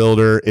tableau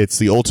builder. It's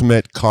the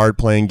ultimate card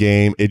playing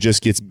game. It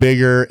just gets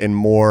bigger and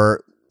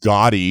more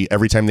gaudy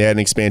every time they add an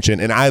expansion,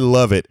 and I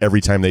love it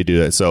every time they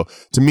do it. So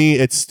to me,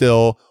 it's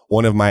still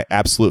one of my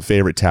absolute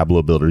favorite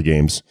tableau builder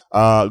games.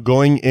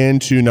 Going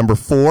into number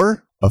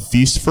 4, A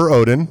Feast for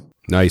Odin.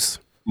 Nice.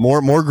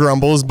 More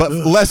grumbles, but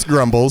less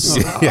grumbles.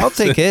 I'll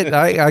take it.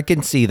 I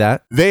can see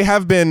that. They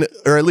have been,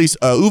 or at least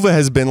Uwe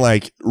has been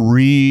like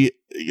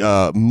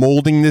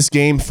molding this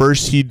game.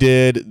 First, he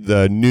did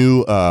the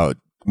new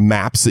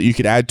maps that you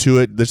could add to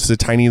it. This is a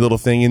tiny little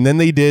thing. And then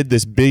they did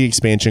this big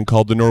expansion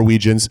called the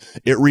Norwegians.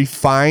 It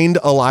refined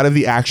a lot of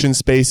the action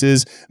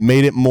spaces,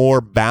 made it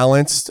more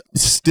balanced.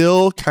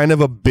 Still kind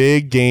of a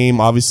big game.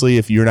 Obviously,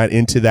 if you're not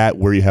into that,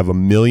 where you have a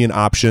million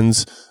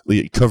options,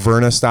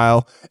 Caverna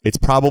style, it's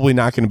probably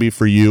not going to be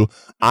for you.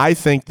 I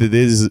think that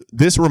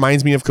this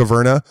reminds me of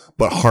Caverna,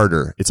 but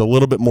harder. It's a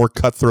little bit more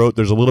cutthroat.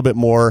 There's a little bit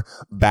more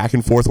back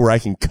and forth where I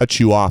can cut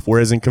you off.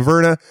 Whereas in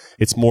Caverna,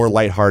 it's more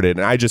lighthearted,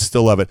 and I just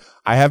still love it.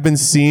 I have been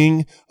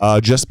seeing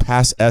just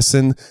past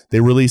Essen,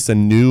 they released a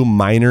new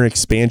minor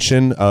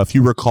expansion. If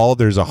you recall,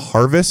 there's a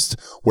harvest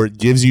where it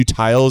gives you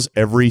tiles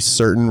every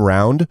certain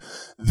round.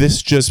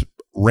 This just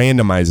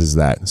randomizes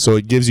that. So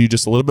it gives you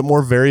just a little bit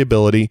more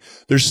variability.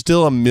 There's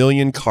still a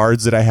million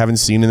cards that I haven't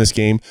seen in this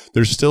game.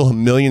 There's still a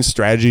million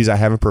strategies I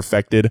haven't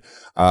perfected.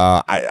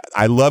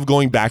 I love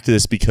going back to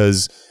this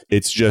because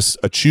it's just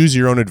a choose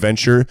your own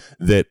adventure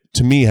that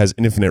to me has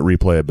infinite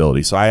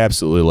replayability. So I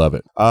absolutely love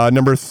it.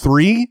 Number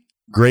 3,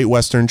 Great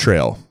Western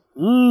Trail.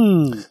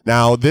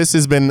 Now, this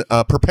has been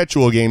a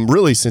perpetual game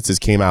really since it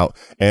came out.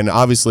 And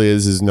obviously,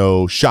 this is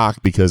no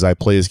shock because I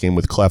play this game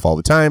with Clef all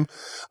the time.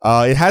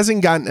 It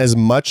hasn't gotten as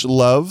much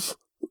love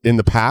in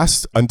the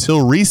past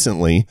until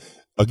recently.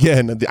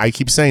 again, I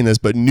keep saying this,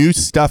 but new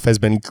stuff has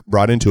been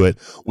brought into it.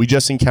 We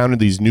just encountered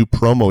these new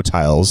promo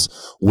tiles,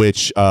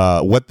 which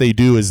what they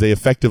do is they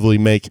effectively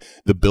make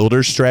the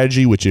builder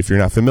strategy, which if you're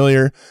not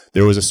familiar,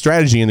 there was a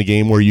strategy in the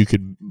game where you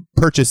could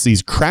purchase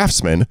these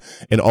craftsmen,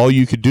 and all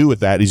you could do with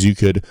that is you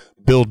could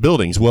build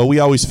buildings. Well, we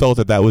always felt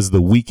that that was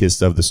the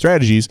weakest of the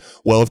strategies.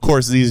 Well, of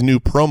course, these new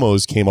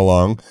promos came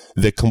along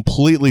that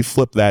completely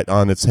flipped that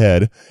on its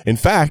head. In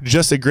fact,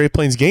 just at Great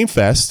Plains Game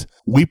Fest,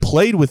 we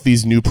played with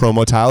these new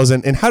promo tiles.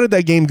 And how did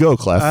that game go,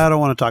 Clef? I don't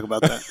want to talk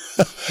about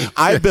that.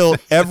 I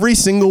built every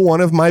single one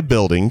of my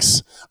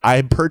buildings.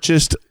 I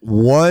purchased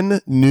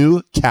one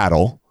new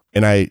cattle,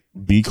 and I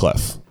beat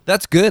Clef.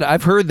 That's good.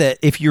 I've heard that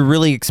if you're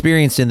really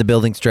experienced in the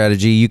building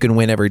strategy, you can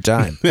win every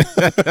time.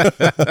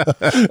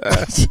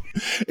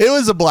 It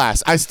was a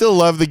blast. I still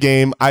love the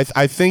game. I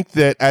think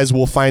that, as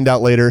we'll find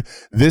out later,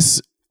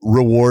 this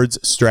rewards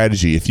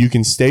strategy. If you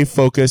can stay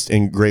focused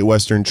in Great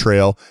Western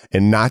Trail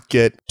and not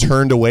get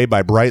turned away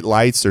by bright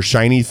lights or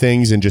shiny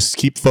things and just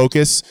keep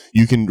focus,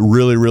 you can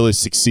really, really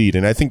succeed.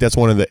 And I think that's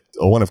one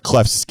of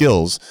Clef's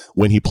skills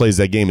when he plays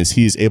that game, is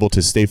he's able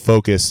to stay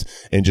focused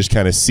and just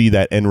kind of see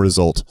that end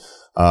result.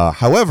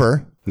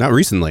 However, not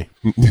recently.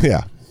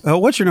 Yeah.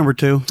 What's your number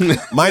 2?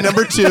 My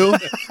number 2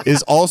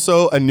 is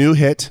also a new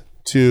hit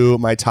to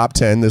my top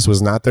 10. This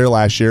was not there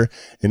last year,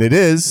 and it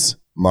is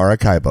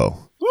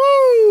Maracaibo.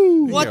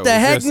 What the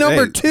heck?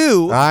 Number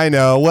 2? I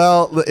know.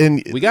 Well,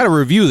 and We got to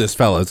review this,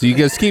 fellas. You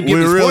guys keep we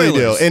giving really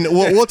do, spoilers. and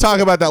we'll talk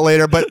about that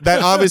later. But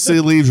that obviously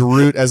leaves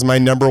Root as my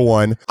number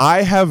 1.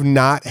 I have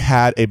not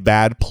had a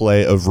bad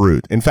play of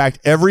Root. In fact,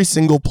 every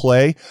single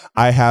play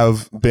I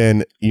have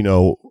been,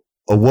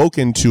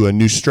 awoken to a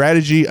new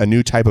strategy, a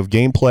new type of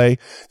gameplay.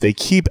 They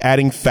keep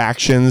adding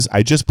factions.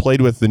 I just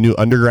played with the new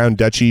Underground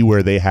Duchy,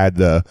 where they had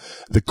the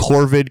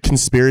Corvid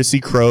conspiracy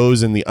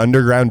crows and the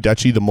Underground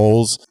Duchy, the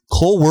moles.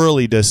 Cole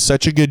Worley does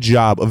such a good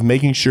job of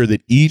making sure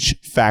that each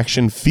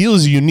faction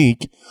feels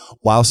unique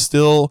while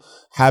still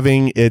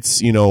having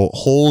its,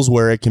 holes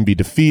where it can be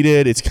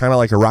defeated. It's kind of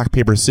like a rock,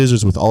 paper,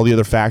 scissors with all the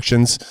other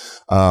factions.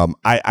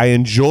 I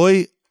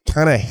enjoy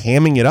kind of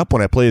hamming it up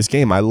when I play this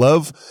game. I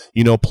love,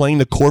 playing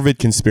the Corvid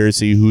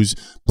conspiracy, who's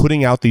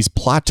putting out these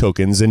plot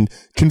tokens and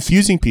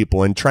confusing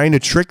people and trying to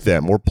trick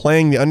them, or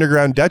playing the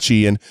Underground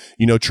Duchy and,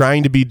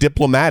 trying to be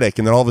diplomatic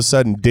and then all of a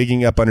sudden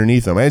digging up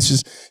underneath them. And it's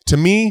just, to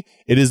me,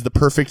 it is the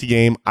perfect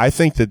game. I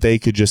think that they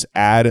could just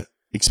add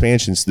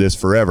expansions to this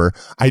forever.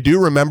 I do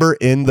remember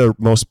in the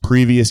most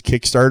previous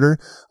Kickstarter,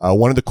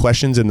 one of the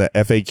questions in the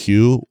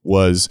FAQ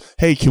was,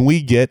 hey, can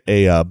we get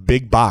a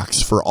big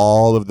box for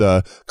all of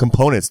the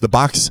components? The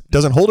box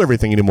doesn't hold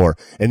everything anymore.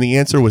 And the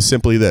answer was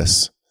simply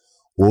this: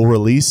 we'll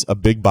release a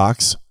big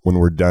box when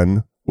we're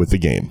done with the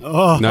game.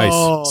 Oh, Nice.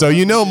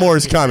 So more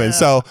is coming.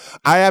 So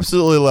I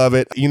absolutely love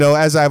it.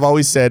 As I've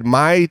always said,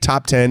 my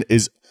top 10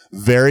 is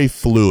very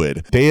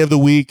fluid. Day of the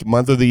week,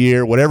 month of the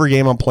year, whatever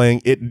game I'm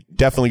playing, it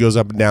definitely goes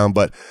up and down.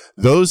 But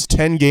those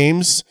 10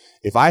 games,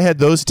 if I had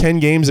those 10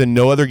 games and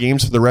no other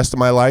games for the rest of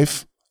my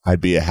life, I'd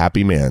be a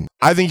happy man.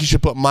 I think you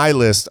should put my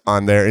list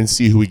on there and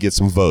see who we get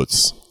some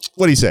votes.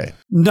 What do you say?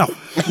 No.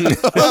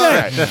 All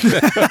right.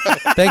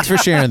 Thanks for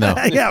sharing, though.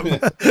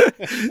 Yeah.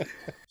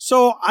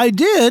 So I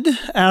did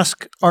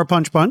ask our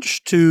Punch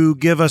Bunch to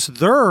give us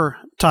their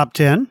top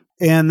 10.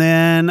 And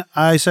then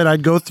I said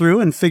I'd go through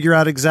and figure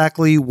out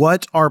exactly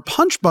what our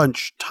Punch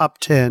Bunch top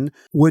 10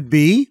 would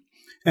be.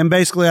 And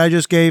basically, I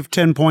just gave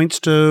 10 points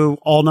to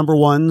all number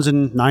 1s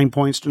and 9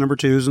 points to number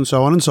 2s and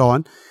so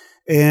on,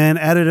 and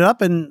added it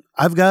up. And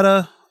I got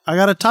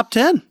a top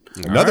 10.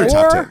 Another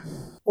top 10.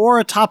 Or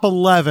a top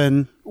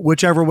 11,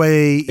 whichever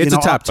way. It's a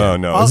top 10. Oh,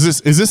 no.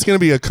 Is this going to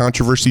be a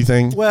controversy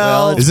thing?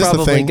 Well, It's is this the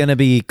probably thing? going to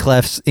be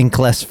in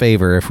Clef's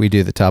favor if we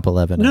do the top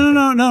 11. No.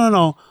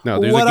 No,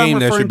 there's What a I'm game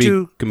that referring should be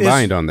to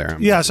combined is- on there.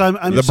 Yes, I'm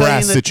The saying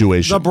brass that-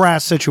 situation. The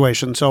brass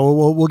situation. So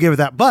we'll give it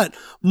that. But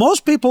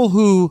most people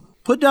who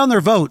put down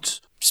their votes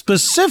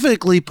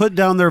specifically put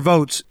down their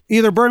votes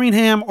either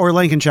Birmingham or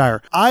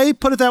Lincolnshire. I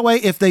put it that way.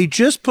 If they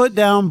just put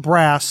down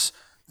brass,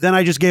 then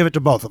I just gave it to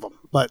both of them.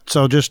 But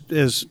so just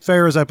as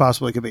fair as I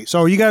possibly could be.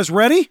 So are you guys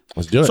ready?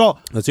 Let's do it. So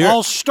Let's hear it.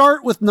 I'll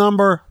start with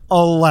number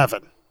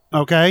 11.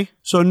 Okay.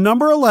 So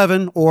number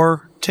 11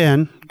 or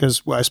 10,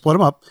 because I split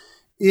them up,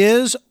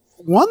 is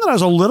one that I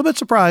was a little bit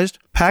surprised.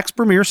 PAX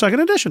Premier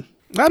 2nd Edition.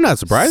 I'm not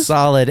surprised.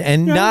 Solid.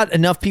 And not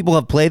enough people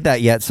have played that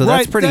yet, so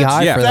that's pretty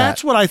high for that.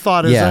 That's what I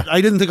thought. Is Yeah. that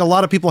I didn't think a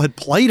lot of people had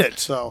played it.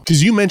 So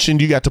Because you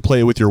mentioned you got to play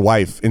it with your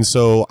wife. And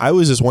so I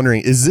was just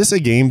wondering, is this a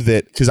game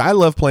that, because I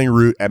love playing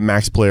Root at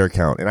max player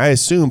count, and I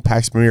assume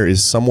PAX Premier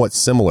is somewhat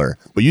similar.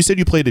 But you said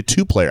you played a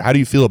 2-player. How do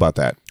you feel about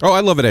that? Oh, I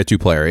love it at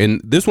 2-player. And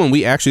this one,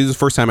 this is the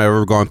first time I've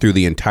ever gone through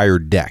the entire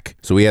deck.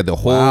 So we had the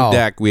whole Wow.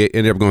 deck. We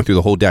ended up going through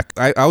the whole deck.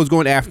 I was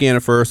going Afghan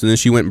at first, and then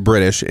she went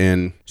British,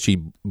 and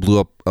she blew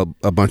up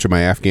a bunch of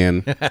my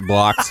Afghan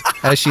blocks.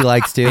 As she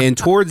likes to. And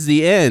towards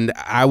the end,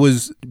 I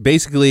was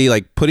basically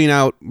like putting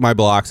out my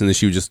blocks, and then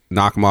she would just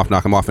knock them off.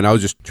 And I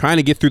was just trying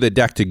to get through the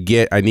deck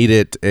I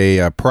needed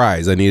a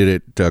prize. I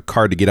needed a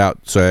card to get out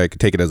so I could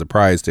take it as a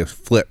prize to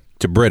flip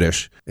to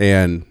British.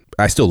 And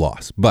I still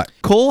lost. But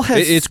Cole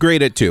has it's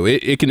great at 2.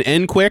 It can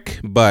end quick,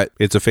 but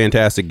it's a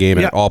fantastic game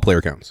at all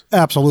player counts.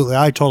 Absolutely.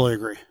 I totally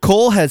agree.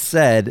 Cole has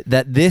said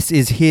that this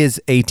is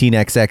his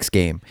 18xx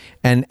game,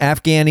 and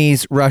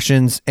Afghanis,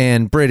 Russians,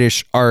 and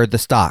British are the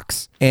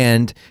stocks.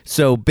 And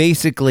so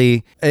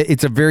basically,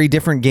 it's a very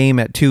different game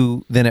at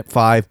 2 than at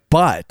 5,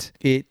 but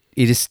it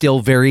is still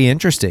very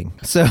interesting.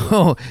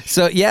 So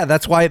yeah,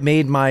 that's why it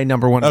made my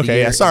number one. Of the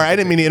year. Yeah, sorry, I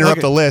didn't mean to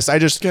interrupt the list. I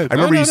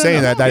remember you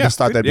saying that. I just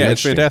thought that'd be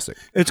it's interesting. fantastic.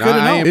 It's good to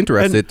know. I am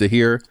interested to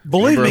hear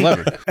Believe number me,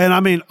 11. and I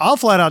mean, I'll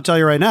flat out tell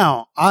you right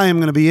now, I am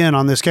going to be in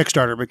on this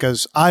Kickstarter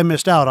because I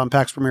missed out on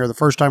PAX Premiere the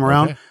first time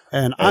around,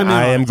 and I'm in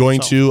I on am it,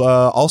 going so. to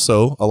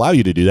also allow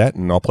you to do that,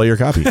 and I'll play your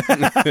copy.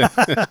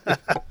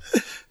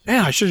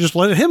 Man, I should have just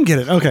let him get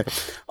it. Okay,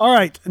 all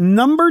right.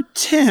 Number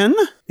 10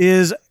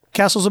 is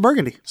Castles of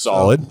Burgundy.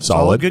 Solid.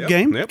 Good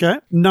game. Yep. Okay.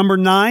 Number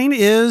 9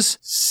 is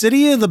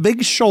City of the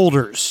Big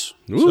Shoulders.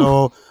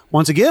 So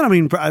once again, I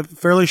mean,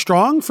 fairly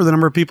strong for the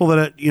number of people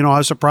that, I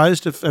was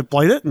surprised if had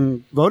played it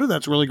and voted.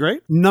 That's really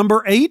great.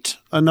 Number 8,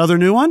 another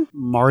new one,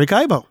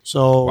 Maracaibo.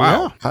 So,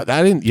 Wow.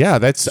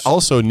 That's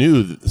also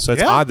new. So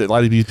it's odd that a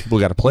lot of these people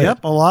got to play Yep,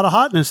 it. a lot of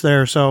hotness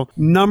there. So,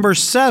 number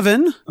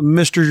 7,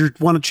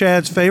 one of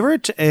Chad's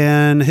favorite,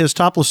 and his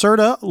top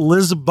Lacerda,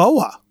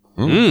 Lisboa.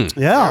 Yeah,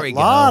 There we a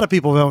lot go. of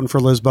people voting for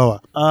Lisboa.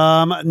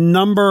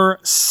 Number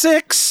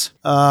 6,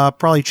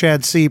 probably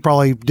Chad C.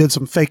 probably did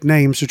some fake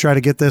names to try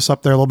to get this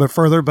up there a little bit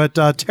further, but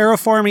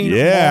Terraforming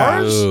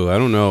Mars. Oh, I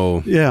don't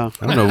know. Yeah,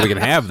 I don't know if we can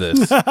have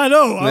this. I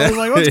know. I was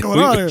like, what's going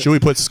on here? Should we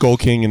put Skull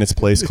King in its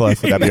place,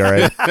 Clef? Would that be all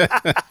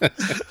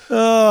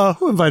right?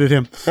 Who invited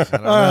him? All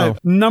right.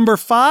 Number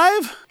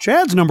 5,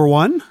 Chad's number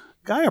 1,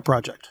 Gaia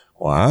Project.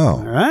 Wow.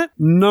 All right.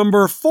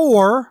 Number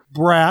 4,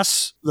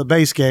 Brass, the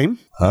base game.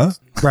 Huh?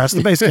 Brass,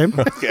 the base game.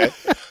 Okay.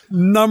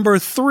 Number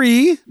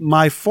 3,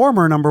 my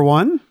former number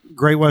 1,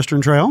 Great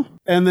Western Trail.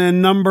 And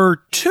then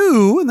number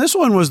 2, and this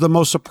one was the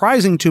most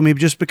surprising to me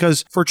just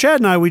because for Chad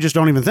and I, we just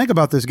don't even think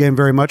about this game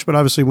very much, but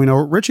obviously we know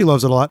Richie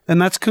loves it a lot,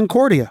 and that's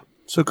Concordia.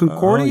 So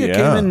Concordia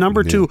came in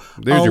number 2.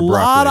 There's a your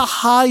lot broccoli. of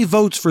high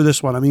votes for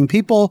this one. I mean,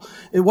 people,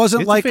 it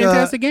wasn't It's like a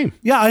fantastic game.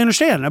 Yeah, I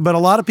understand, but a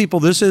lot of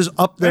people, this is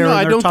up there. No, in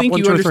I their don't top think 1,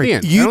 you 2, or 3.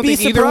 understand. I You'd don't be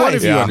think either one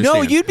of surprised. you No,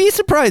 understand. you'd be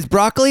surprised.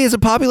 Broccoli is a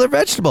popular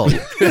vegetable.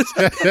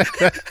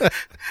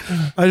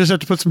 I just have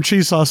to put some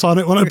cheese sauce on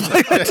it when I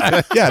play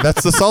it. Yeah,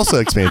 that's the salsa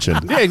expansion.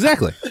 Yeah,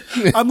 exactly.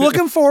 I'm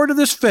looking forward to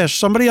this fish.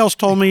 Somebody else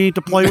told me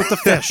to play with the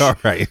fish. All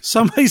right.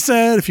 Somebody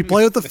said if you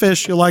play with the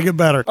fish, you'll like it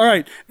better. All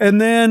right.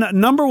 And then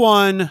number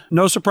 1,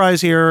 no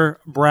surprise here,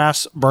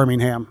 Brass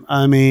Birmingham.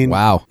 I mean,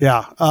 Wow.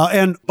 Yeah.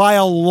 And by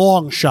a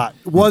long shot,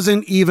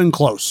 wasn't even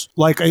close.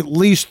 Like at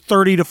least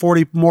 30 to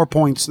 40 more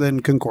points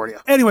than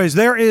Concordia. Anyways,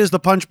 there is the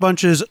Punch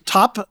Bunch's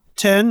top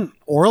 10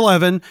 or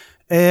 11.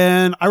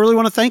 And I really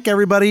want to thank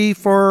everybody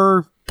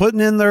for putting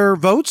in their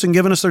votes and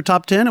giving us their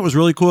top 10. It was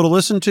really cool to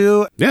listen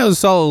to. Yeah, it was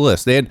a solid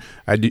list. They had.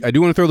 I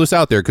do want to throw this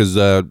out there because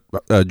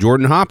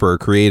Jordan Hopper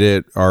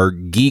created our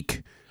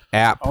Geek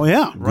app Oh,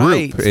 yeah. group,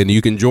 Right. and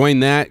you can join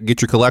that, get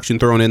your collection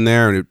thrown in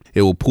there, and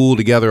it will pool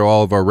together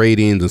all of our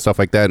ratings and stuff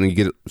like that, and you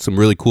get some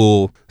really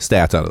cool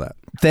stats out of that.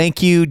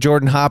 Thank you,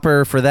 Jordan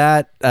Hopper, for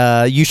that.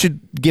 You should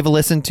give a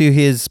listen to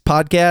his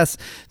podcast,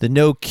 The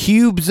No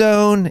Cube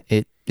Zone.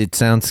 It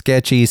sounds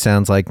sketchy,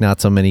 sounds like not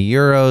so many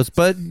euros,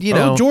 but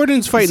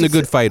Jordan's fighting a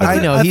good fight. I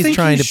know. He's think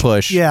trying to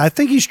push. Yeah, I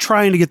think he's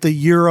trying to get the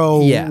Euro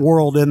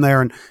world in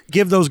there and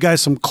give those guys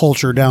some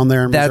culture down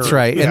there. In That's Missouri.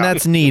 right. Yeah. And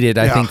that's needed,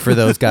 I think, for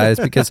those guys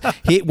because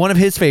one of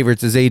his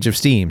favorites is Age of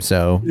Steam.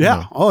 So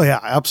Yeah. Oh, yeah.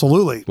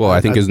 Absolutely. Well, I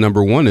think his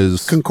number 1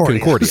 is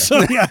Concordia.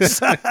 So, yes.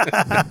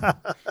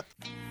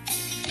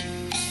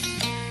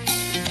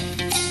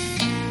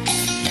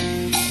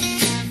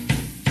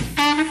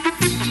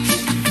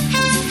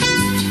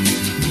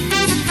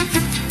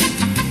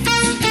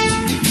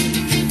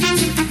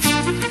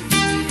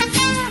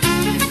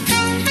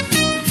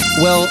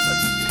 Well,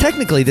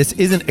 technically, this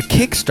isn't a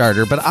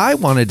Kickstarter, but I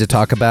wanted to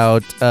talk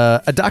about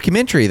a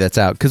documentary that's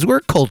out because we're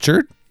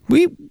cultured.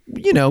 We're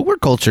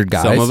cultured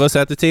guys. Some of us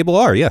at the table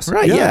are, yes.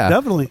 Right, yeah, yeah.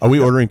 definitely. Are we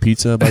ordering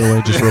pizza, by the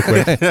way, just real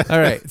quick? All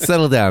right,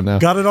 settle down now.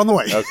 Got it on the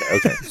way.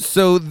 Okay.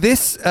 So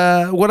this,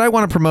 what I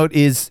want to promote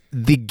is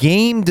the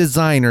Game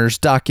Designers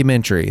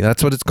documentary.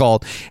 That's what it's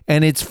called.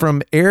 And it's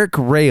from Eric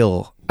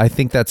Rail. I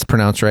think that's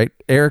pronounced right.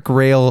 Eric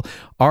Rail,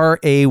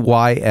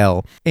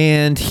 Rayl.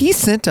 And he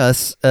sent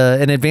us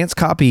an advanced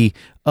copy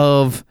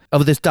of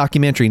this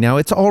documentary. Now,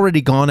 it's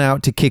already gone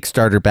out to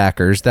Kickstarter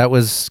backers. That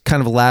was kind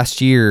of last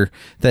year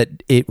that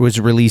it was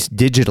released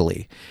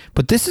digitally.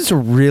 But this is a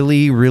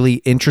really, really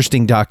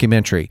interesting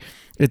documentary.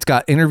 It's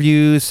got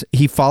interviews.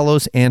 He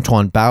follows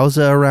Antoine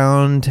Bauza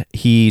around.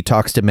 He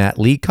talks to Matt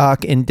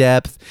Leacock in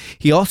depth.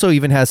 He also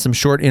even has some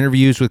short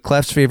interviews with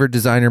Clef's favorite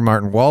designer,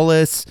 Martin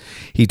Wallace.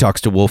 He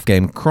talks to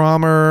Wolfgang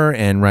Kramer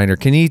and Reiner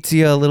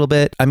Knizia a little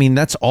bit. I mean,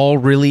 that's all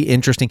really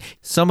interesting.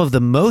 Some of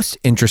the most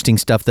interesting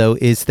stuff, though,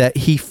 is that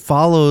he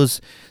follows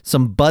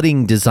some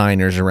budding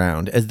designers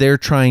around as they're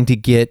trying to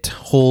get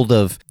hold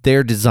of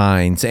their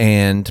designs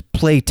and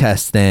play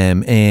test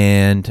them,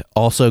 and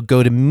also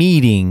go to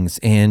meetings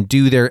and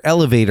do their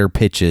elevator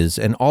pitches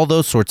and all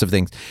those sorts of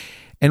things.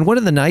 And one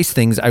of the nice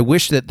things, I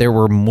wish that there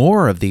were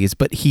more of these,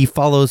 but he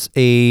follows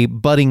a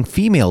budding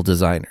female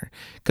designer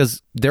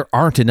because there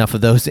aren't enough of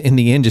those in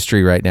the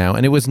industry right now.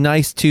 And it was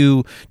nice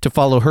to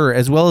follow her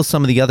as well as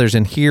some of the others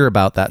and hear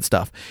about that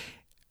stuff.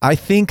 I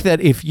think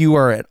that if you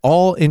are at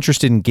all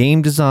interested in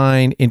game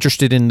design,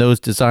 interested in those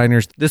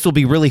designers, this will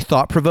be really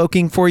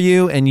thought-provoking for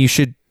you, and you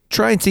should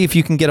try and see if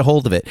you can get a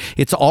hold of it.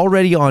 It's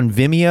already on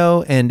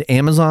Vimeo and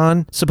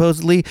Amazon,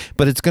 supposedly,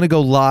 but it's going to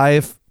go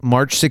live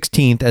March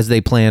 16th as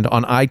they planned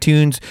on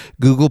iTunes,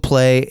 Google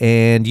Play,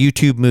 and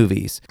YouTube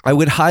Movies. I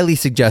would highly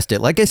suggest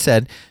it. Like I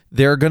said,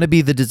 there are going to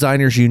be the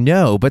designers you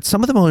know, but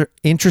some of the more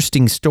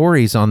interesting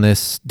stories on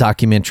this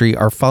documentary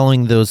are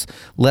following those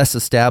less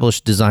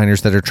established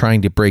designers that are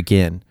trying to break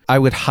in. I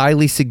would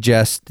highly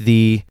suggest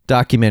the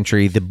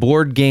documentary, the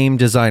Board Game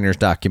Designers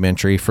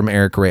documentary from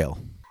Eric Rail.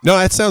 No,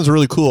 that sounds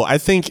really cool. I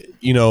think,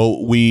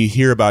 we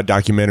hear about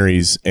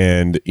documentaries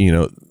and,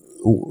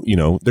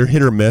 they're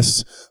hit or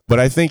miss, but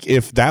I think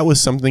if that was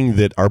something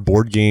that our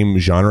board game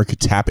genre could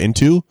tap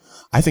into,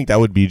 I think that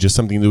would be just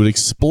something that would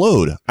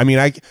explode. I mean,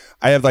 I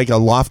have like a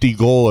lofty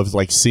goal of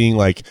like seeing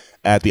like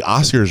at the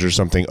Oscars or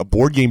something, a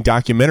board game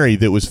documentary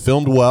that was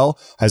filmed well,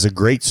 has a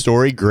great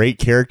story, great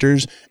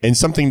characters, and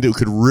something that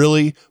could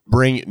really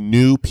bring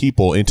new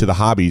people into the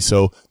hobby.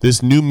 So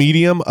this new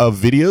medium of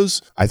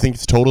videos, I think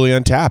it's totally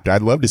untapped.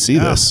 I'd love to see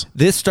this.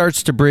 This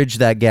starts to bridge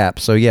that gap.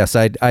 So yes,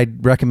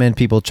 I'd recommend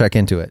people check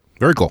into it.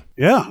 Very cool.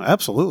 Yeah,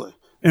 absolutely.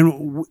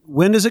 And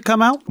when does it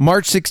come out?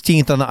 March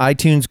 16th on the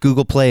iTunes,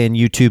 Google Play, and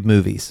YouTube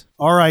Movies.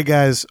 All right,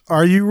 guys,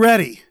 are you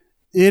ready?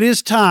 It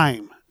is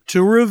time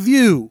to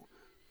review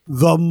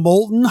The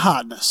Molten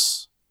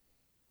Hotness,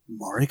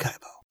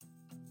 Maracaibo.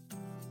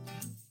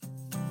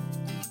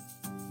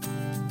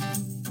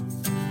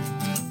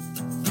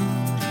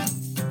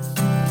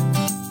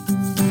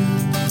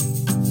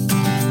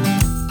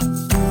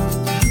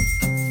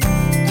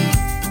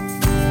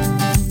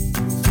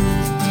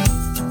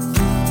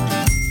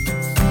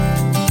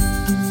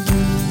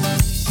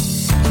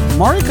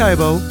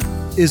 Maracaibo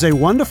is a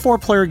 1 to 4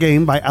 player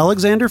game by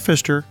Alexander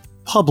Pfister,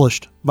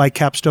 published by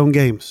Capstone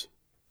Games.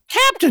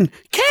 Captain!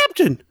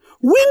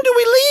 When do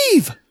we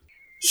leave?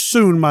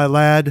 Soon, my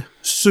lad,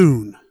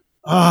 soon.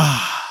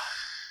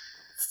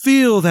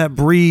 Feel that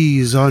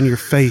breeze on your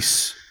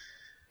face.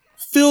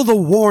 Feel the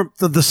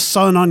warmth of the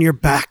sun on your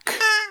back.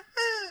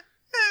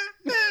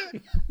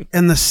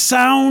 And the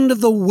sound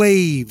of the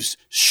waves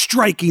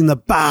striking the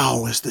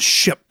bow as the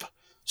ship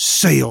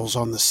sails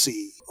on the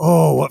sea.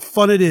 Oh, what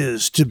fun it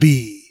is to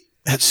be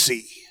at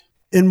sea.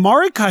 In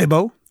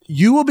Maracaibo,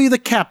 you will be the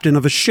captain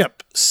of a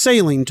ship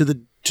sailing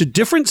to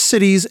different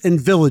cities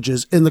and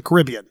villages in the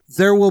Caribbean.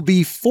 There will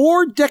be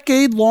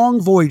 4-decade-long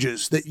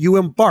voyages that you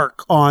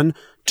embark on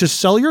to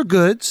sell your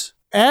goods,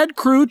 add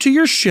crew to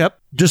your ship,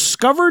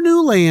 discover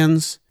new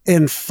lands,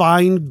 and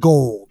find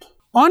gold.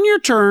 On your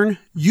turn,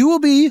 you will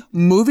be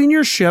moving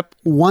your ship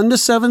 1 to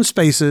 7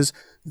 spaces,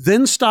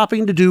 then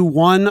stopping to do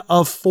one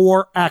of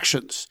 4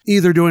 actions,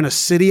 either doing a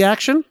city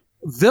action,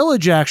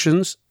 village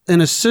actions,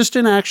 an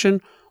assistant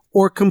action,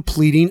 or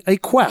completing a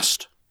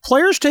quest.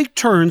 Players take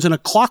turns in a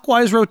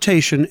clockwise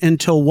rotation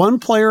until one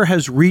player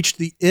has reached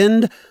the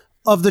end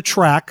of the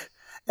track,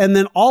 and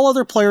then all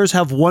other players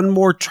have one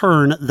more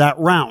turn that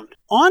round.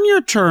 On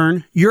your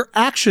turn, your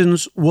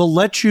actions will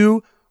let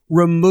you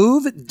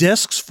remove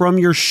discs from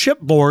your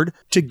shipboard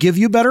to give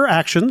you better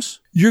actions.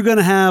 You're going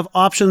to have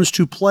options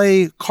to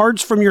play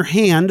cards from your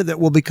hand that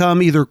will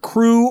become either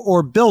crew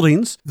or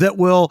buildings that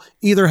will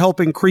either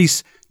help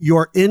increase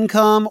your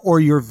income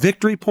or your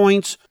victory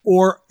points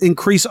or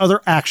increase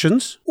other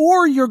actions.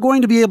 Or you're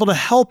going to be able to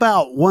help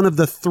out one of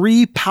the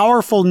 3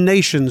 powerful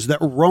nations that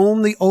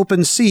roam the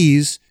open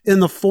seas in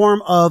the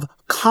form of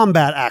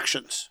combat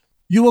actions.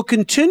 You will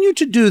continue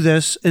to do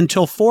this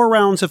until 4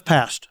 rounds have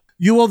passed.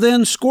 You will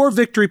then score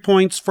victory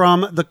points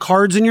from the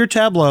cards in your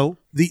tableau,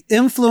 the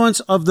influence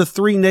of the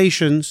 3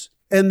 nations,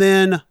 and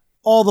then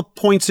all the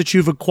points that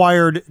you've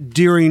acquired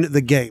during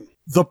the game.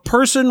 The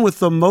person with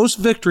the most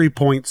victory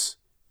points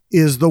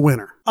is the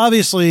winner.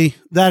 Obviously,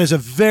 that is a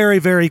very,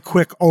 very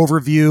quick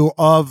overview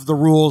of the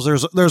rules.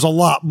 There's a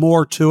lot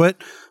more to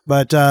it,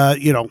 but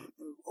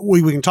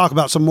we can talk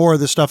about some more of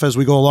this stuff as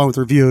we go along with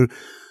the review.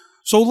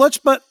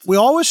 But we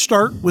always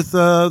start with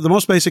the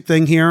most basic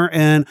thing here,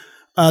 and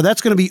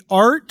that's going to be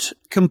art,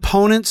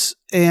 components,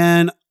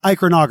 and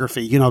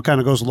iconography, kind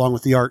of goes along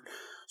with the art.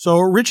 So,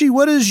 Richie,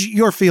 what is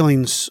your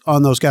feelings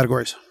on those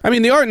categories? I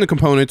mean, the art and the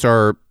components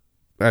are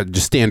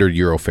just standard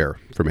Euro fare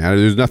for me.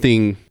 There's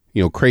nothing,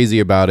 crazy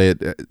about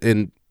it.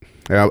 And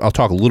I'll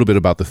talk a little bit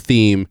about the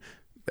theme.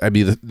 I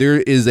mean,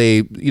 there is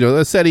a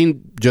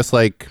setting just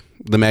like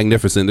the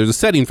Magnificent. There's a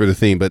setting for the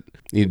theme, but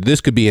this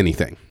could be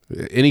anything.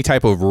 Any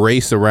type of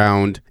race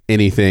around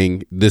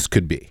anything, this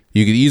could be.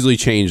 You could easily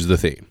change the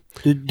theme.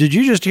 Did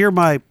you just hear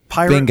my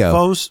pirate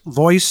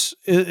voice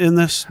in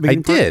this? I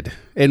did.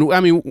 And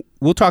I mean,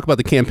 we'll talk about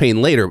the campaign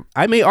later.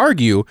 I may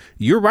argue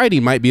your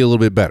writing might be a little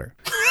bit better.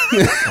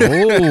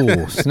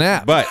 Oh,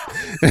 snap. But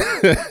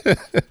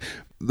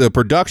the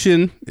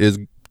production is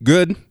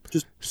good.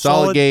 Just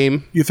solid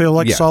game. You feel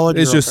like Yeah, solid?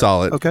 It's Euro just fair.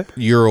 solid. Okay.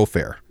 Euro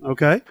fair.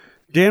 Okay.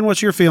 Dan,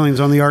 what's your feelings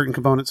on the art and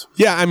components?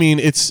 Yeah, I mean,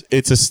 it's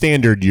a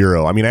standard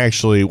Euro. I mean,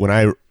 actually, when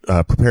I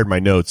prepared my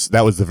notes,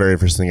 that was the very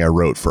first thing I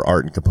wrote for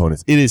art and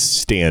components. It is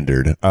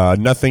standard.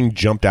 Nothing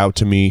jumped out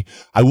to me.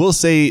 I will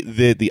say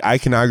that the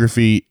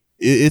iconography,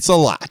 it's a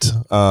lot.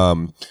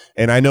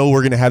 And I know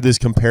we're going to have this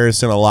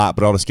comparison a lot,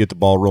 but I'll just get the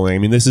ball rolling. I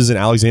mean, this is an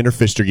Alexander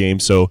Pfister game,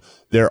 so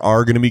there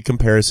are going to be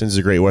comparisons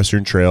to Great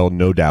Western Trail,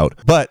 no doubt.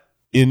 But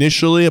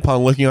initially,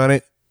 upon looking on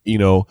it,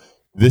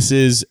 this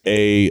is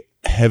a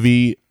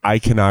heavy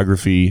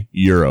iconography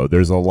Euro.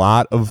 There's a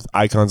lot of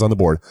icons on the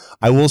board.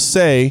 I will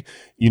say,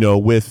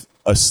 with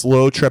a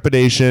slow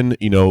trepidation,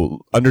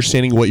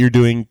 understanding what you're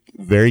doing,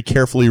 very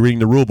carefully reading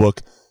the rule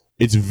book,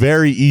 it's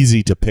very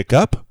easy to pick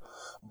up,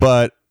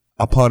 but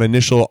upon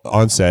initial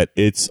onset,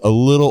 it's a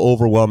little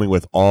overwhelming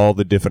with all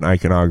the different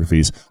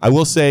iconographies. I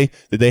will say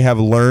that they have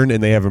learned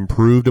and they have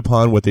improved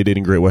upon what they did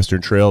in Great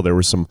Western Trail. There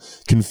were some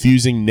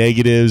confusing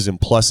negatives and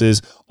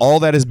pluses. All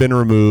that has been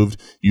removed.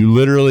 You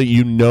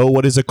literally,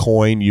 what is a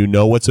coin. You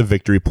know what's a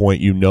victory point.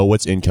 You know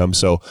what's income.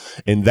 So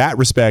in that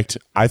respect,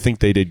 I think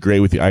they did great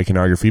with the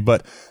iconography.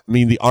 But I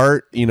mean, the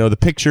art, the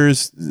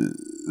pictures,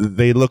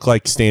 they look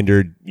like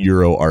standard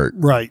Euro art.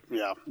 Right.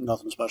 Yeah.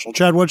 Nothing special.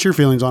 Chad, what's your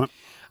feelings on it?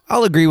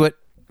 I'll agree with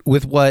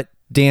what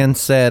Dan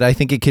said. I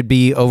think it could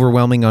be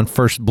overwhelming on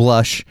first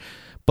blush,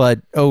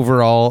 but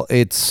overall,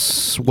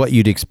 it's what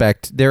you'd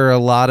expect. There are a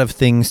lot of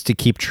things to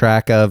keep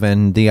track of,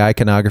 and the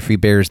iconography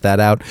bears that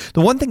out.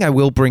 The one thing I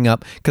will bring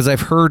up, because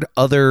I've heard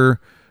other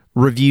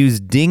reviews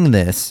ding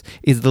this,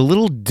 is the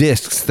little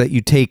discs that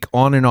you take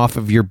on and off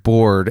of your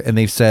board, and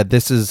they've said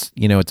this is,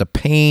 it's a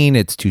pain,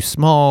 it's too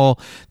small,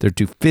 they're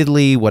too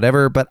fiddly,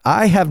 whatever, but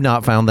I have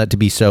not found that to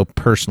be so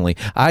personally.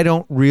 I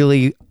don't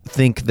really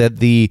think that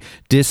the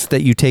discs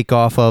that you take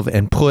off of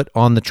and put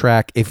on the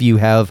track, if you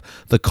have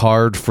the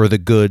card for the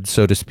good,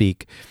 so to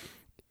speak,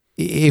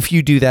 if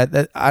you do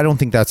that, I don't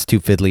think that's too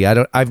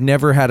fiddly. I've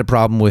never had a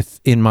problem with,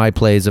 in my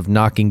plays, of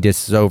knocking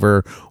discs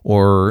over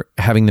or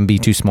having them be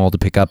too small to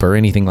pick up or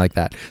anything like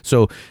that.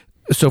 So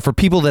for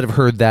people that have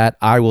heard that,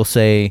 I will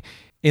say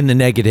in the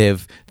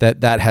negative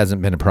that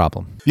hasn't been a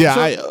problem.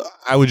 Yeah,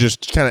 I would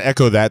just kind of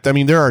echo that. I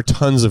mean, there are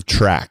tons of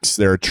tracks.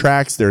 There are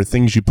tracks. There are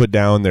things you put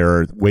down. There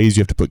are ways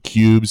you have to put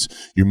cubes.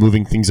 You're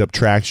moving things up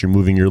tracks. You're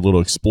moving your little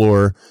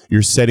explorer.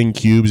 You're setting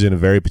cubes in a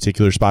very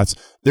particular spots.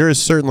 There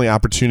is certainly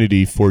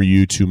opportunity for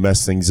you to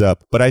mess things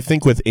up. But I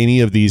think with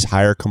any of these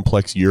higher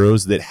complex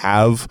Euros that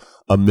have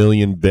a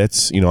million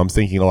bits, I'm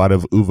thinking a lot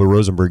of Uwe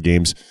Rosenberg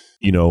games,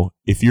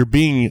 if you're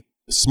being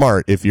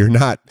smart, if you're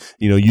not,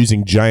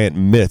 using giant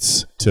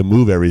mitts to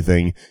move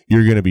everything,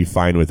 you're going to be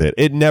fine with it.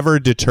 It never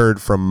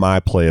deterred from my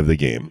play of the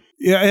game.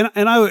 Yeah,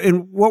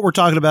 and what we're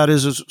talking about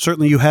is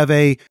certainly you have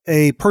a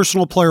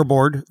personal player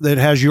board that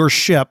has your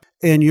ship,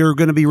 and you're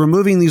going to be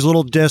removing these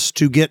little discs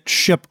to get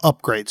ship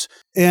upgrades.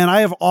 And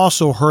I have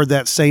also heard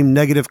that same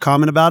negative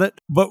comment about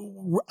it, but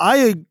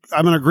I'm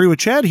going to agree with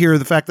Chad here,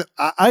 the fact that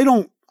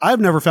I've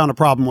never found a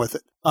problem with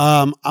it.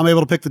 I'm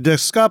able to pick the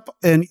discs up,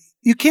 and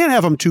you can't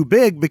have them too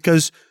big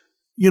because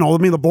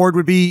the board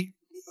would be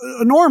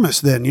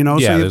enormous then,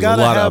 so you've got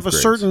to have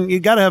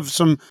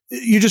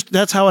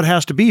that's how it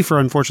has to be for,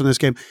 unfortunately, this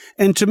game.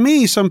 And to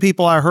me, some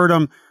people, I heard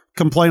them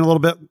complain a little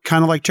bit,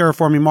 kind of like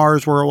Terraforming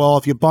Mars, where, well,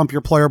 if you bump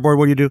your player board,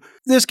 what do you do?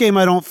 This game,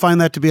 I don't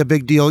find that to be a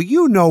big deal.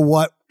 You know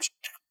what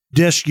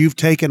disk you've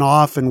taken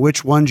off and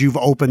which ones you've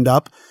opened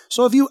up.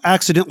 So if you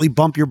accidentally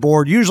bump your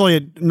board,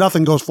 usually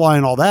nothing goes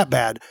flying all that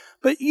bad.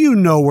 But you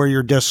know where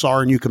your discs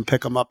are, and you can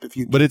pick them up if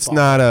you. But it's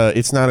not a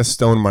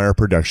Stonemaier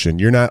production.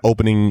 You're not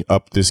opening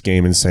up this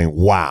game and saying,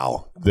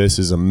 "Wow, this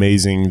is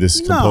amazing.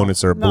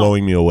 Components are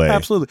blowing me away."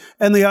 Absolutely.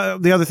 And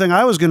the other thing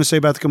I was going to say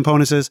about the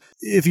components is,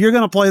 if you're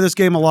going to play this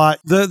game a lot,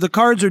 the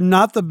cards are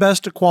not the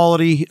best of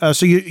quality,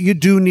 so you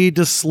do need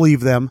to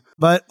sleeve them.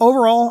 But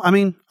overall, I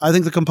mean, I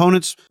think the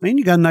components. I mean,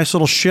 you got a nice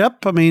little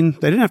ship. I mean,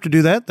 they didn't have to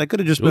do that. They could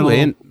have just been.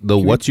 And the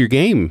 "What's Your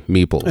Game"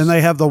 meeples, and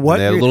they have the what?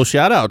 And they have a little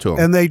shout out to them,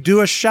 and they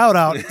do a shout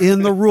out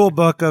in the rule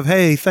book of,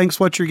 "Hey, thanks,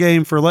 What's Your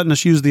Game, for letting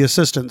us use the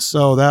assistance."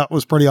 So that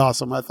was pretty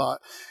awesome, I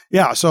thought.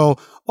 Yeah. So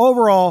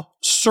overall,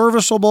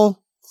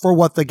 serviceable for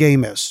what the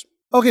game is.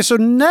 Okay. So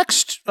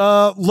next,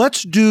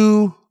 let's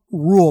do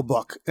rule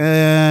book,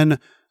 and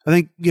I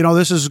think,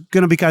 this is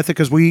going to be, I think,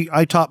 because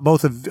I taught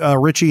both of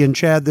Richie and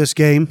Chad this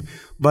game.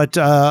 But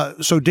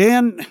so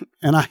Dan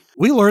and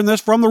we learned this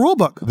from the rule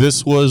book.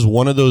 This was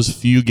one of those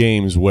few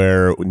games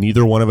where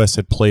neither one of us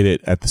had played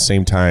it at the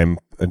same time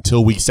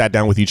until we sat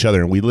down with each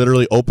other. And we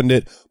literally opened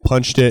it,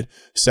 punched it,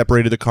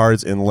 separated the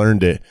cards, and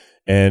learned it.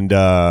 And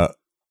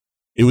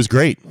it was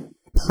great.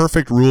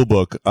 Perfect rule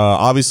book.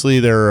 Obviously,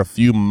 there are a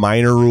few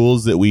minor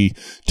rules that we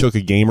took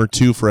a game or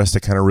two for us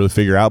to kind of really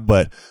figure out.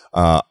 But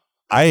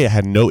I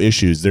had no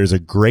issues. There's a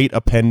great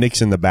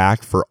appendix in the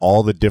back for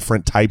all the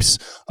different types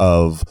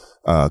of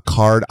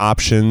card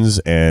options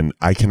and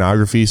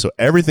iconography. So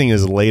everything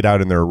is laid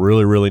out in there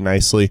really, really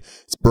nicely.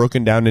 It's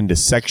broken down into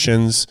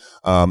sections.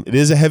 It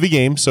is a heavy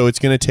game, so it's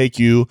going to take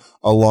you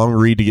a long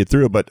read to get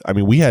through it. But I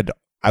mean,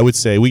 I would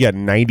say we got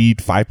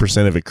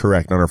 95% of it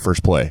correct on our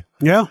first play.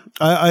 Yeah,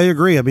 I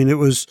agree. I mean, it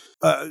was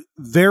a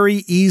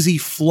very easy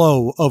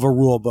flow of a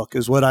rule book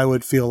is what I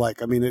would feel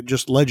like. I mean, it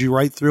just led you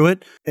right through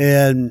it.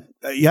 And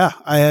yeah,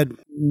 I had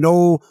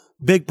no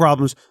big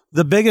problems.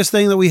 The biggest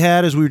thing that we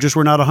had is we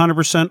were not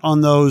 100%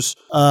 on those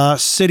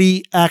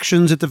city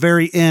actions at the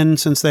very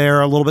end, since they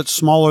are a little bit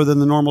smaller than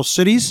the normal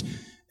cities.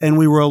 And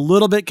we were a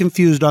little bit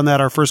confused on that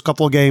our first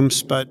couple of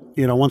games, but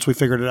once we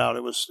figured it out,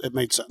 it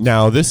made sense.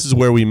 Now, this is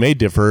where we may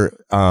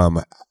differ.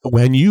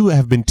 When you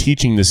have been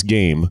teaching this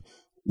game,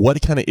 what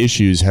kind of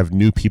issues have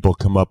new people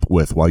come up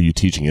with while you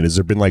teaching it? Has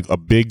there been like a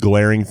big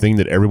glaring thing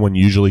that everyone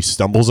usually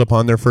stumbles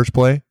upon their first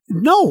play?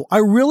 No, I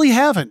really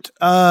haven't.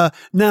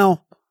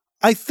 Now,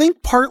 I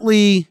think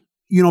partly,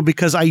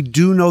 because I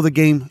do know the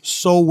game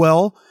so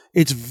well,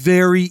 it's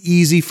very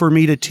easy for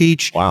me to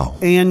teach. Wow.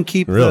 And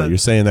keep Really? You're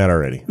saying that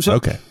already?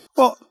 Okay.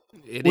 Well,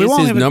 it is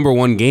his number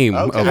one game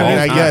of all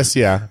I time. guess,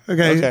 yeah.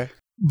 Okay.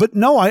 But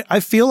no, I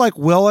feel like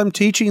while I'm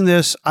teaching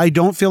this, I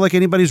don't feel like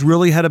anybody's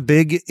really had a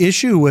big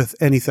issue with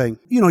anything.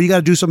 You got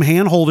to do some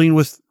hand holding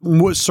with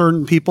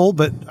certain people,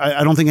 but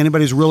I don't think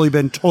anybody's really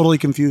been totally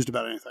confused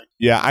about anything.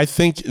 Yeah, I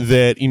think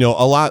that,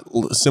 a lot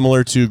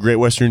similar to Great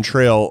Western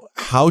Trail,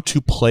 how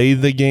to play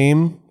the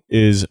game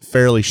is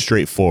fairly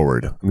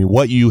straightforward. I mean,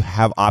 what you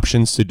have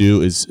options to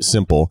do is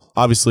simple.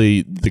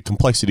 Obviously, the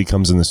complexity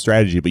comes in the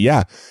strategy, but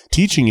yeah,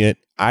 teaching it,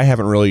 I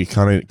haven't really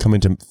kind of come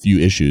into a few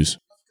issues.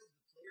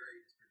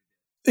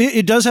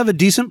 It does have a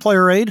decent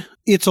player aid.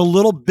 It's a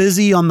little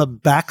busy on the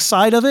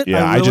backside of it.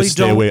 Yeah, I just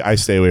stay away. I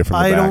stay away from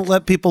the back. I don't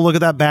let people look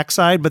at that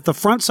backside, but the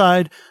front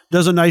side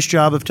does a nice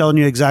job of telling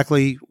you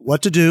exactly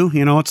what to do.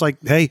 It's like,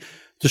 hey,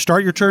 to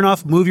start your turn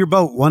off, move your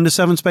boat 1 to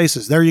 7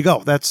 spaces. There you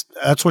go. That's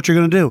what you're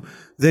going to do.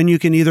 Then you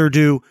can either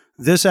do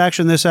this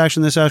action, this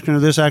action, this action, or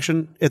this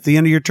action at the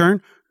end of your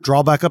turn.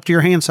 Draw back up to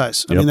your hand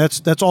size. I mean,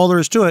 that's all there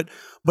is to it.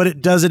 But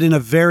it does it in a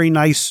very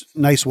nice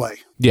way.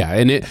 Yeah,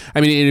 and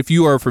if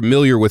you are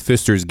familiar with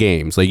Pfister's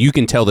games, like you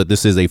can tell that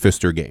this is a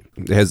Pfister game.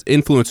 It has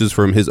influences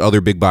from his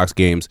other big box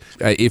games.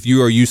 If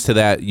you are used to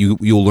that,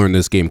 you'll learn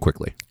this game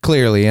quickly.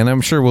 Clearly, and I'm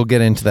sure we'll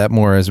get into that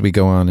more as we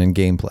go on in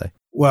gameplay.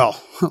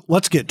 Well,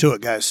 let's get to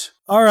it, guys.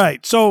 All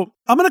right, so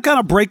I'm going to kind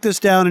of break this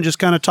down and just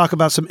kind of talk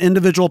about some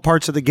individual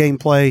parts of the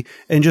gameplay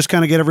and just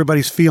kind of get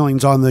everybody's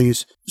feelings on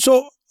these.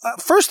 So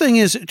first thing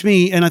is, to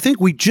me, and I think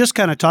we just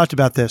kind of talked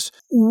about this,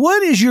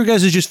 what is your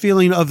guys' just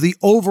feeling of the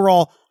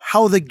overall,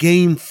 how the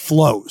game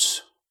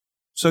flows?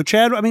 So,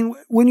 Chad, I mean,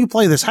 when you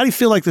play this, how do you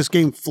feel like this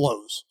game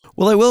flows?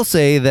 Well, I will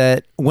say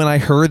that when I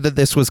heard that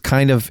this was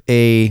kind of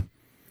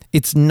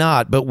it's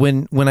not, but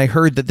when I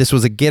heard that this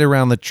was a get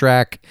around the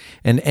track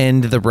and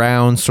end the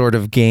round sort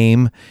of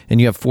game, and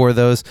you have 4 of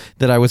those,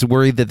 that I was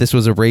worried that this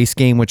was a race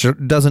game, which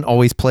doesn't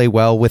always play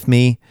well with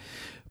me.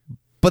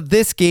 But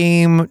this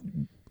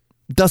game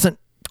doesn't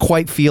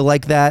quite feel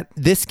like that.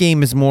 This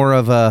game is more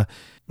of a,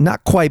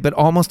 not quite, but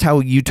almost how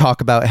you talk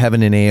about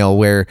Heaven and Ale,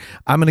 where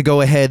I'm going to go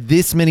ahead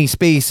this many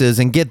spaces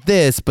and get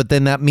this, but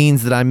then that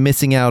means that I'm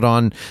missing out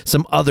on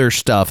some other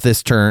stuff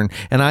this turn,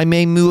 and I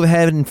may move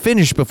ahead and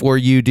finish before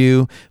you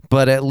do,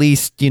 but at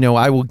least,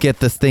 I will get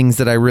the things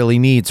that I really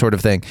need, sort of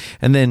thing.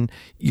 And then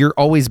you're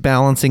always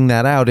balancing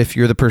that out if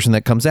you're the person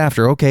that comes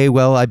after. Okay,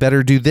 well, I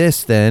better do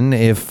this then.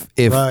 If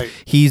right.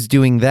 He's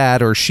doing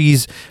that or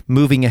she's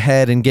moving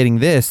ahead and getting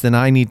this, then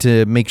I need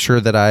to make sure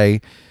that I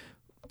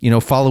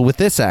follow with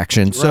this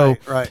action. So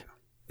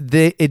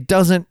it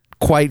doesn't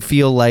quite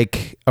feel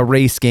like a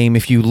race game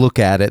if you look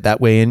at it that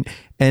way.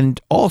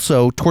 And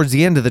also, towards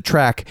the end of the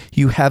track,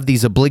 you have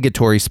these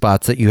obligatory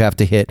spots that you have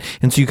to hit.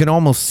 And so you can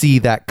almost see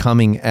that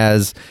coming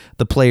as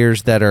the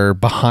players that are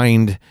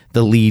behind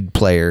the lead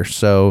player.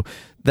 So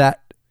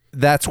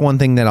that's one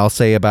thing that I'll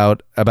say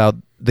about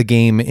the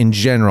game in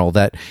general,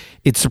 that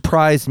it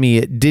surprised me.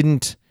 It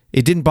didn't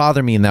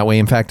bother me in that way.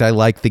 In fact, I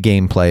like the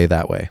gameplay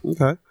that way.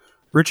 Okay.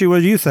 Richie, what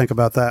do you think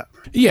about that?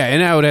 Yeah,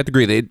 and I would have to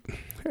agree.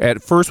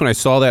 At first, when I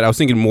saw that, I was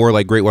thinking more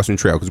like Great Western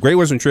Trail, because Great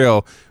Western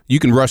Trail, you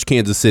can rush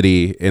Kansas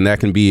City, and that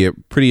can be a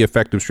pretty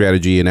effective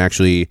strategy and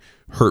actually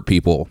hurt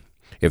people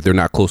if they're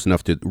not close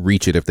enough to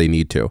reach it if they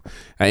need to.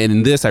 And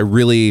in this, I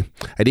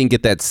didn't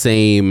get that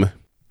same.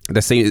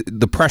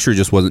 The pressure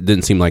just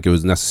didn't seem like it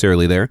was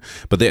necessarily there.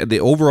 But the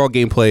overall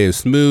gameplay is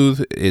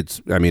smooth. It's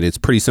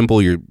pretty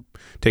simple. You're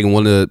taking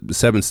 1 to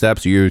 7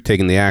 steps, you're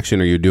taking the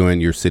action, or you're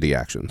doing your city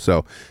action.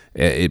 So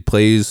it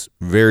plays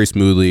very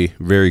smoothly,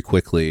 very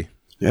quickly.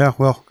 Yeah,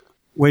 well,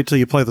 wait till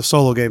you play the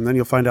solo game, then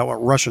you'll find out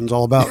what Russian's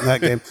all about in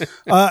that game.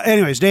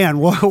 Anyways, Dan,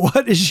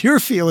 what is your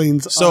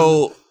feelings?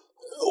 So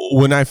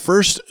when I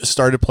first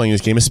started playing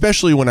this game,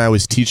 especially when I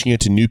was teaching it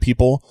to new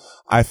people,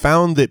 I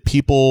found that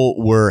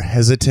people were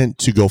hesitant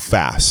to go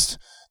fast.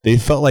 They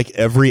felt like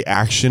every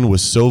action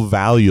was so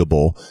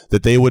valuable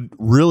that they would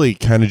really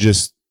kind of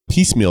just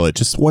piecemeal it,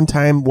 just one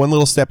time, one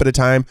little step at a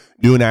time,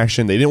 do an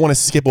action. They didn't want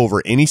to skip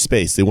over any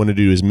space. They wanted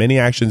to do as many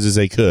actions as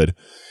they could.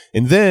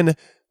 And then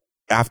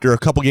after a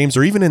couple games,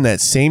 or even in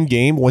that same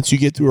game, once you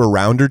get through a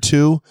round or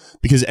two,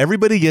 because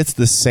everybody gets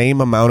the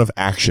same amount of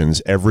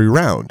actions every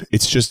round.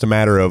 It's just a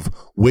matter of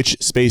which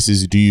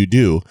spaces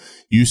do.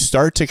 You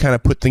start to kind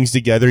of put things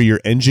together. Your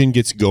engine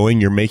gets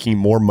going. You're making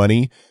more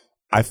money.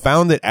 I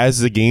found that as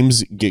the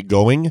games get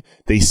going,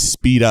 they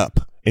speed up.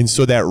 And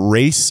so that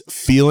race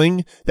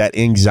feeling, that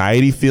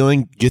anxiety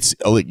feeling gets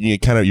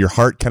your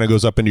heart kind of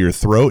goes up into your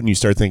throat, and you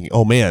start thinking,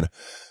 oh man,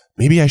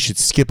 maybe I should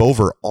skip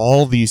over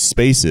all these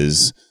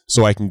spaces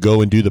so I can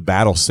go and do the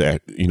battle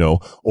set,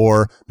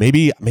 or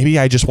maybe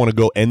I just want to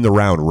go end the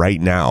round right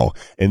now.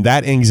 And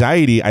that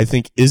anxiety, I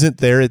think, isn't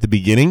there at the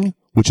beginning,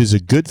 which is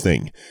a good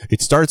thing.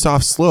 It starts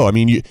off slow. I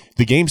mean,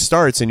 the game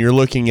starts and you're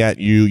looking at,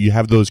 you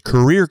have those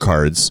career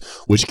cards,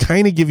 which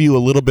kind of give you a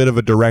little bit of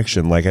a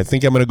direction. Like, I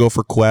think I'm going to go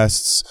for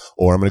quests,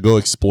 or I'm going to go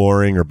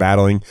exploring or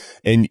battling.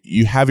 And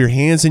you have your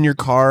hands in your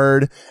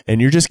card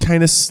and you're just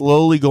kind of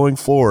slowly going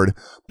forward.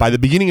 By the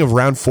beginning of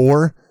round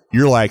 4,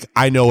 you're like,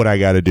 I know what I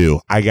got to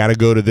do. I got to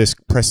go to this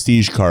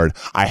prestige card.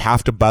 I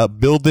have to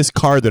build this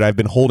card that I've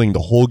been holding the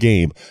whole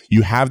game.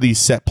 You have these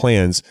set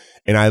plans.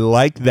 And I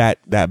like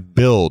that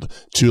build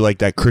to like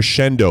that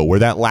crescendo where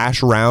that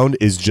last round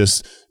is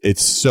just,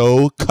 it's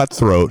so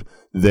cutthroat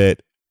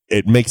that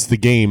it makes the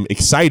game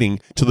exciting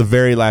to the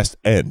very last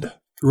end.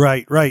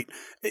 Right.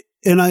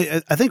 And I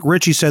think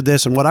Richie said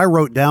this, and what I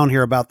wrote down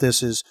here about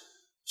this is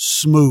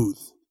smooth.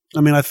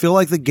 I mean, I feel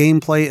like the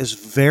gameplay is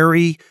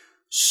very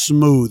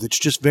smooth. It's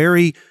just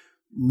very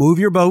move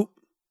your boat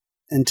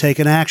and take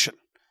an action.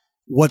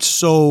 What's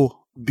so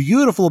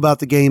beautiful about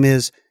the game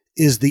is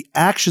the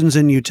actions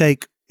you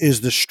take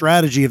is the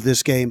strategy of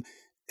this game.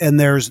 And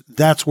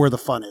that's where the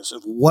fun is,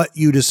 of what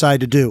you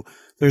decide to do.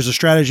 There's a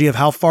strategy of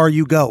how far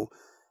you go,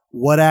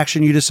 what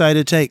action you decide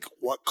to take,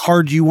 what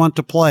card you want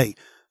to play,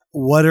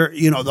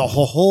 the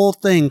whole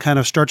thing kind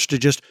of starts to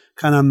just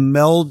kind of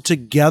meld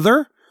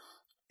together.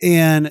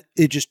 And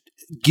it just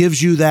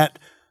gives you that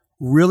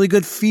really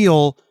good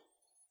feel.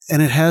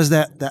 And it has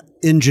that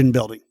engine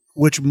building,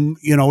 which,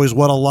 is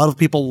what a lot of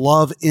people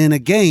love in a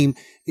game,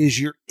 is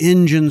your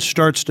engine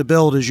starts to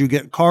build as you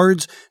get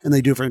cards and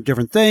they do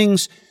different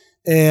things.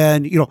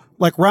 And,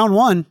 like round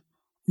 1,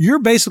 you're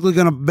basically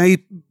going to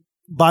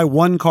buy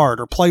one card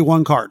or play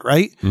one card,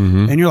 right?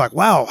 Mm-hmm. And you're like,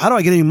 wow, how do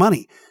I get any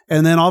money?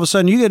 And then all of a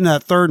sudden you get in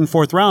that 3rd and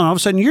 4th round, and all of a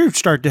sudden you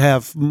start to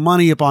have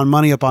money upon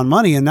money upon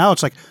money. And now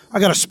it's like, I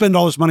got to spend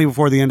all this money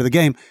before the end of the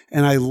game.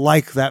 And I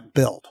like that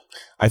build.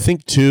 I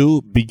think,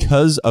 too,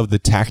 because of the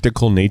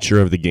tactical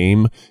nature of the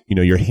game,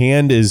 your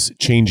hand is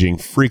changing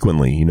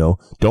frequently.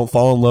 Don't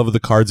fall in love with the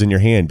cards in your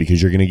hand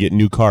because you're going to get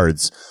new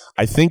cards.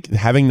 I think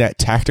having that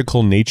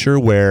tactical nature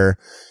where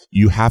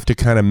you have to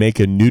kind of make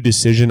a new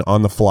decision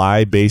on the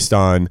fly based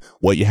on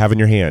what you have in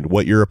your hand,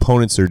 what your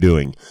opponents are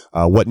doing,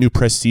 what new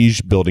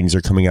prestige buildings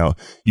are coming out.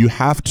 You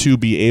have to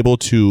be able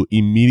to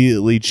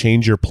immediately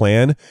change your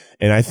plan.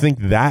 And I think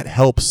that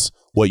helps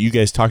what you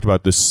guys talked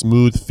about, the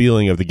smooth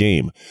feeling of the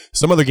game.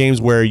 Some other games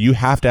where you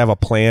have to have a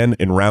plan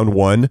in round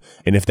 1,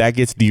 and if that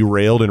gets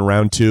derailed in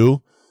round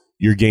 2,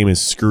 your game is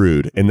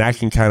screwed. And that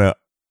can kind of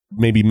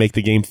maybe make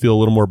the game feel a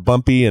little more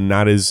bumpy and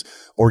not as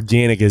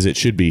organic as it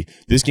should be.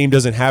 This game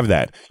doesn't have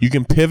that. You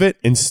can pivot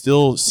and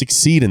still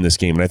succeed in this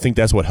game, and I think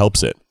that's what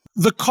helps it.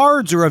 The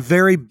cards are a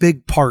very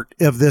big part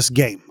of this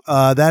game.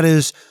 That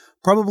is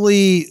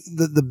probably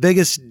the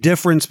biggest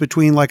difference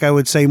between, like I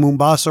would say,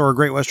 Mombasa or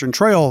Great Western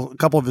Trail, a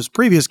couple of his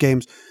previous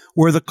games,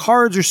 where the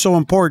cards are so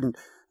important.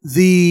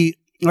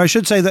 I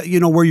should say that,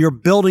 where you're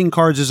building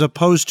cards as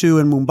opposed to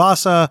in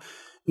Mombasa,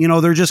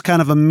 they're just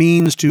kind of a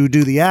means to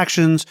do the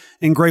actions.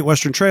 In Great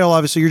Western Trail,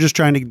 obviously, you're just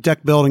trying to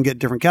deck build and get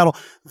different cattle.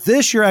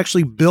 This, you're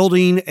actually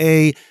building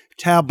a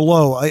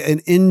tableau, an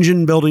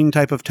engine building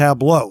type of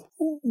tableau.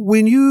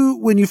 When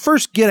you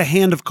first get a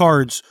hand of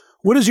cards,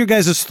 what is your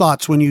guys'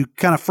 thoughts when you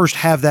kind of first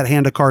have that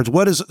hand of cards?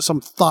 What is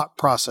some thought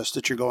process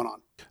that you're going on?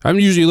 I'm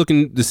usually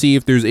looking to see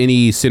if there's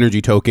any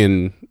synergy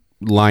token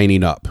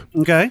lining up.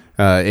 Okay.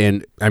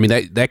 And I mean,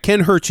 that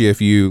can hurt you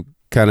if you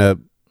kind of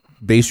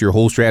base your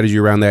whole strategy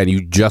around that and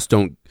you just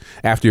don't,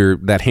 after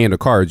that hand of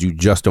cards, you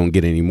just don't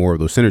get any more of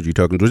those synergy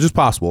tokens, which is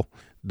possible.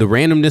 The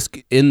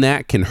randomness in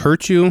that can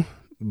hurt you,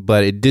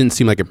 but it didn't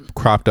seem like it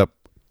cropped up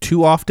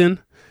too often.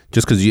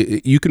 Just because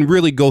you can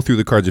really go through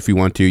the cards if you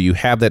want to. You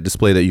have that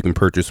display that you can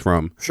purchase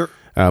from. Sure.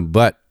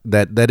 But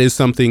that is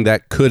something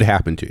that could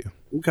happen to you.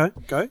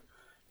 Okay.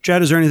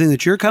 Chad, is there anything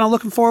that you're kind of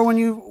looking for when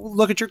you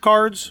look at your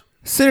cards?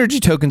 Synergy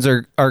tokens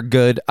are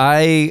good.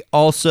 I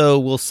also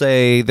will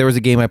say there was a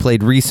game I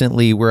played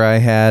recently where I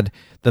had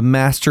the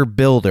Master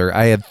Builder.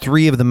 I had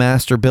 3 of the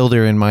Master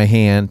Builder in my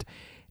hand,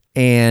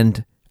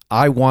 and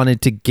I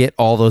wanted to get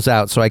all those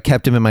out, so I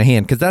kept them in my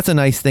hand, because that's a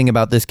nice thing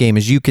about this game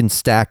is you can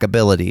stack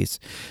abilities.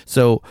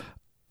 So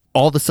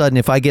all of a sudden,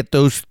 if I get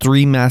those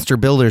 3 Master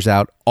Builders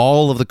out,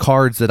 all of the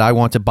cards that I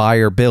want to buy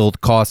or build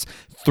cost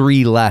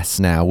 3 less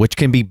now, which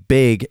can be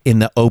big in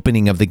the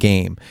opening of the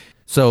game.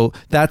 So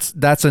that's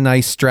a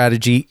nice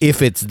strategy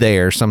if it's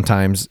there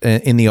sometimes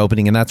in the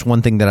opening, and that's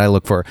one thing that I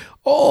look for.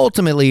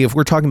 Ultimately, if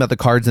we're talking about the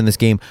cards in this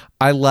game,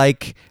 I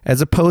like,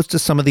 as opposed to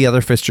some of the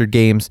other Pfister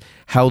games,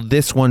 how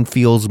this one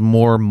feels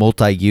more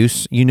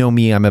multi-use. You know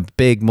me, I'm a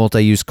big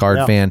multi-use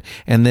card fan,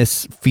 and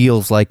this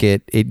feels like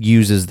it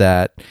uses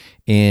that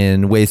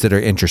in ways that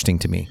are interesting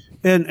to me.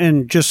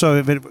 And just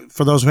so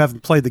for those who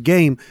haven't played the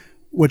game,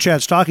 what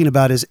Chad's talking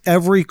about is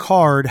every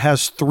card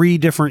has 3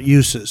 different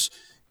uses.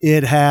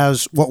 It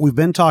has what we've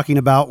been talking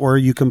about, where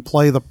you can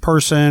play the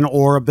person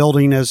or a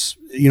building as,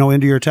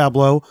 into your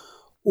tableau,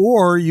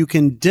 or you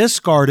can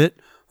discard it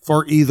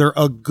for either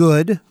a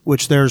good,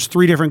 which there's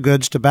 3 different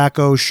goods: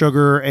 tobacco,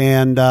 sugar,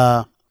 and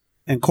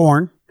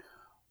corn.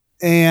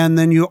 And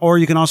then you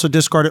can also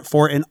discard it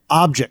for an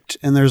object.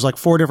 And there's like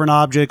 4 different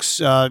objects,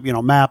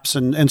 maps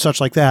and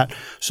such like that.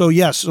 So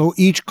yes, so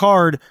each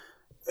card,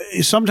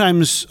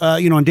 sometimes,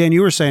 and Dan,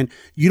 you were saying,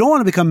 you don't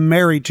want to become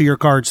married to your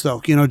cards, though,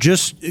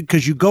 just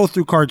because you go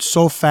through cards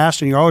so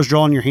fast and you're always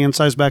drawing your hand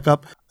size back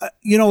up.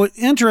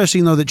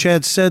 Interesting, though, that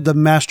Chad said the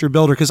Master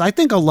Builder, because I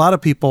think a lot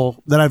of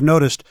people that I've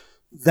noticed,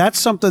 that's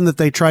something that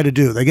they try to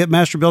do. They get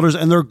Master Builders,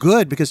 and they're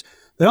good because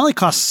they only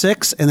cost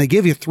 6, and they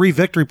give you 3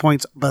 victory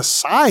points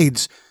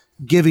besides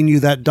giving you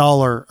that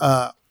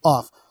 $1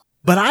 off.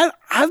 But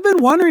I've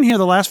been wondering here,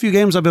 the last few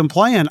games I've been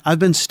playing, I've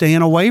been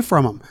staying away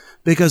from them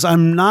because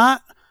I'm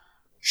not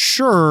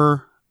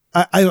sure.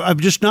 I've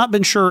just not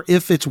been sure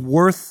if it's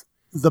worth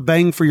the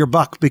bang for your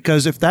buck,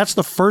 because if that's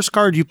the first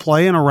card you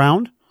play in a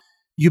round,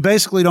 you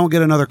basically don't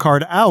get another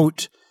card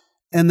out,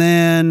 and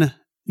then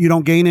you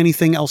don't gain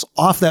anything else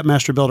off that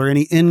Master Builder,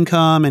 any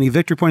income, any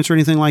victory points or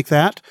anything like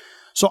that.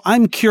 So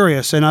I'm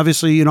curious, and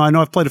obviously, I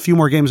know I've played a few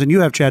more games than you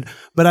have, Chad,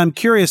 but I'm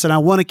curious, and I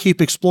want to keep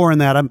exploring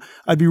that.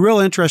 I'd be real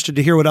interested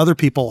to hear what other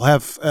people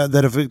have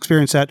that have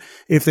experienced that,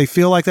 if they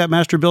feel like that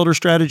Master Builder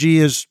strategy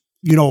is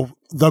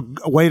the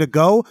way to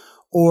go,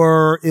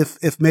 or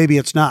if maybe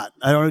it's not.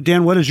 I don't know,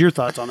 Dan, what is your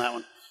thoughts on that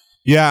one?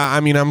 Yeah, I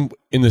mean, I'm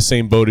in the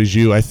same boat as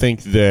you. I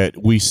think that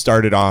we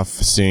started off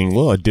seeing,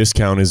 a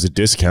discount is a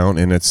discount,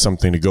 and it's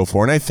something to go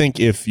for. And I think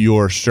if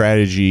your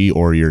strategy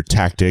or your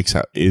tactics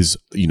is,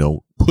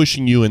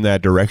 pushing you in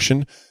that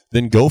direction,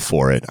 then go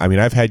for it. I mean,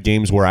 I've had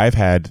games where I've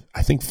had,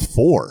 I think,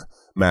 4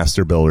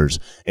 Master Builders,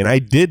 and I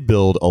did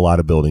build a lot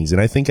of buildings,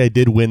 and I think I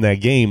did win that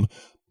game.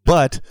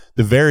 But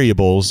the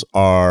variables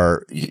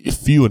are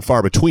few and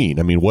far between.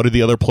 I mean, what are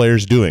the other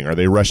players doing? Are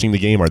they rushing the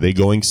game? Are they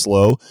going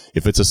slow?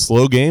 If it's a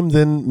slow game,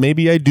 then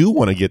maybe I do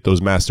want to get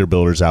those Master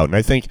Builders out. And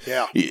I think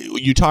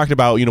you talked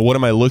about, what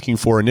am I looking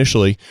for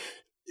initially?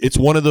 It's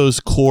one of those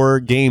core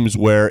games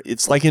where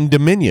it's like in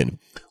Dominion.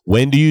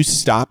 When do you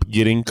stop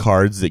getting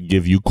cards that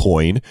give you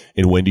coin,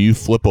 and when do you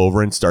flip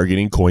over and start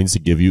getting coins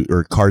that give you,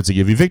 or cards that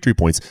give you victory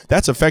points?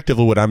 That's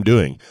effectively what I'm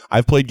doing.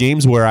 I've played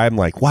games where I'm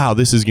like, wow,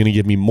 this is going to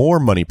give me more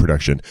money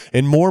production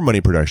and more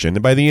money production.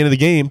 And by the end of the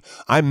game,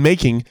 I'm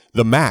making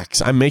the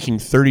max. I'm making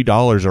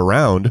 $30 a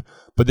round.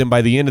 But then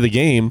by the end of the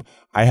game,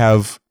 I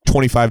have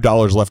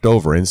 $25 left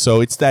over. And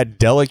so it's that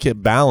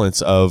delicate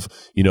balance of,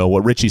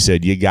 what Richie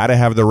said, you got to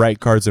have the right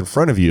cards in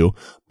front of you,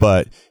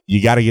 but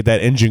you got to get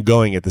that engine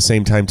going at the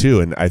same time too.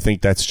 And I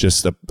think that's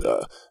just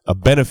a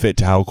benefit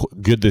to how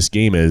good this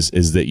game is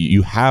that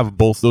you have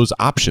both those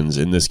options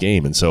in this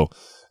game. And so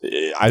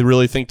I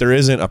really think there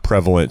isn't a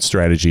prevalent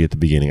strategy at the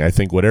beginning. I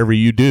think whatever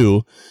you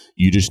do,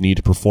 you just need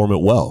to perform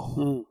it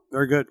well.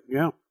 Very good.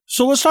 Yeah.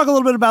 So let's talk a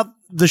little bit about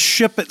the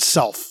ship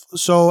itself.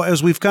 So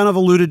as we've kind of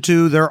alluded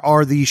to, there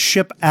are the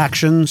ship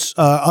actions,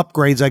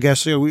 upgrades, I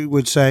guess we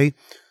would say.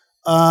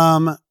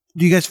 Do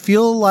you guys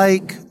feel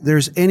like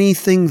there's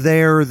anything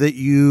there that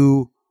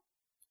you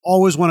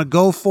always want to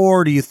go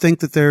for? Do you think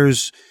that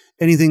there's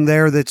anything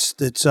there that's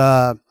just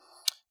kind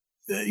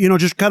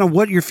of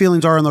what your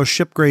feelings are on those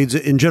ship grades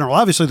in general?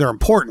 Obviously they're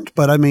important,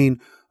 but I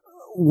mean,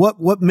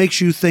 what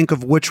makes you think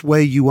of which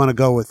way you want to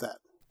go with that?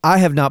 I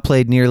have not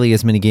played nearly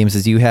as many games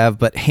as you have,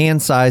 but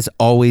hand size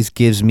always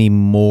gives me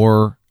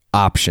more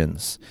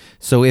options.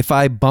 So if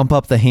I bump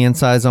up the hand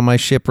size on my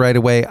ship right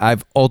away,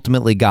 I've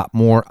ultimately got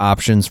more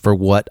options for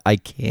what I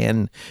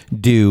can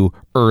do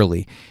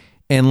early.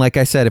 And like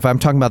I said, if I'm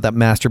talking about that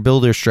Master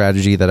Builder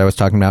strategy that I was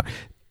talking about,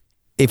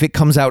 if it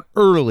comes out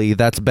early,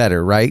 that's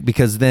better, right?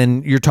 Because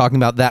then you're talking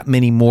about that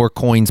many more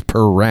coins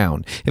per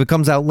round. If it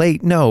comes out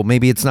late, no,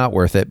 maybe it's not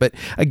worth it. But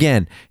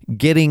again,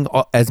 getting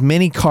as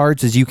many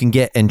cards as you can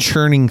get and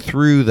churning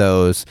through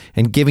those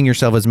and giving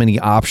yourself as many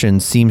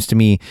options seems to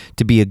me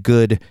to be a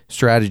good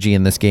strategy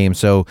in this game.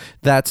 So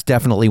that's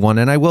definitely one.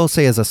 And I will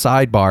say, as a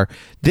sidebar,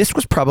 this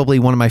was probably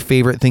one of my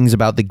favorite things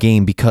about the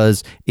game,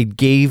 because it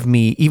gave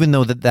me, even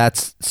though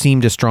that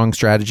seemed a strong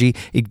strategy,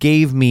 it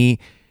gave me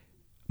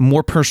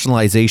more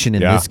personalization in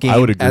this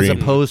game as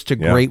opposed to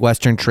Great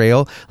Western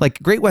Trail. Like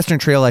Great Western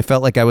Trail, I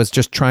felt like I was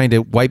just trying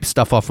to wipe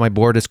stuff off my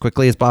board as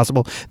quickly as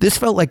possible. This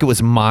felt like it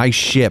was my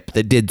ship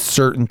that did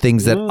certain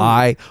things that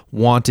I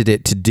wanted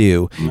it to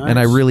do. Nice. And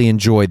I really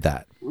enjoyed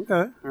that. Okay.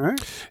 All right.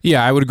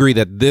 Yeah, I would agree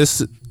that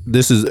this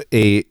this is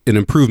an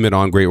improvement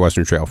on Great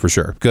Western Trail for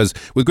sure. Because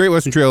with Great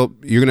Western Trail,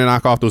 you're going to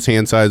knock off those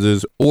hand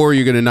sizes, or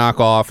you're going to knock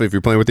off, if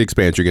you're playing with the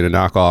expansion, you're going to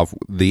knock off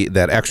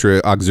that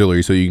extra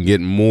auxiliary so you can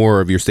get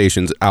more of your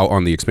stations out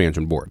on the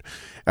expansion board.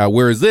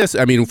 Whereas this,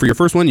 I mean, for your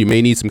first one, you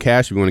may need some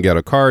cash. If you want to get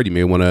a card, you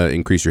may want to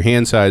increase your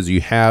hand size.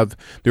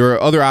 There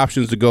are other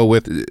options to go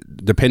with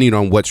depending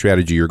on what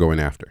strategy you're going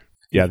after.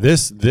 Yeah,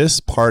 this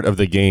part of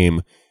the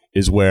game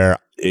is where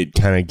it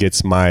kind of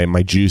gets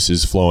my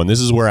juices flowing.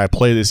 This is where I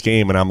play this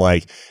game and I'm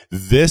like,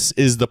 this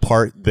is the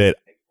part that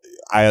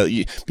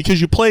because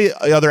you play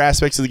other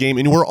aspects of the game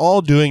and we're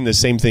all doing the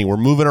same thing. We're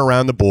moving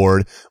around the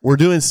board. We're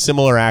doing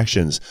similar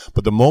actions.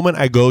 But the moment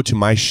I go to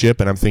my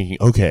ship and I'm thinking,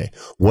 okay,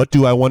 what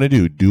do I want to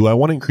do? Do I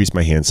want to increase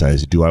my hand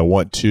size? Do I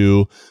want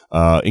to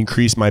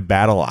increase my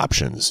battle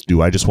options?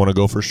 Do I just want to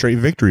go for straight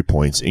victory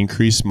points?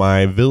 Increase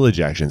my village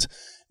actions?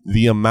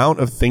 The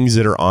amount of things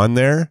that are on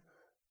there,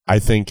 I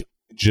think,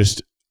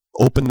 just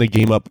open the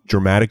game up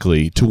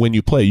dramatically to when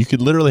you play. You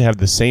could literally have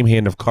the same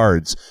hand of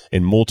cards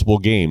in multiple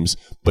games,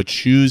 but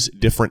choose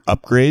different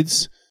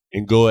upgrades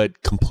and go a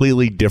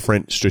completely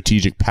different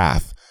strategic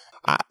path.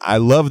 I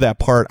love that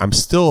part. I'm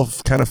still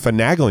kind of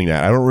finagling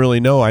that. I don't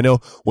really know. I know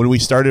when we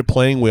started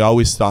playing, we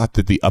always thought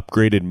that the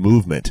upgraded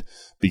movement,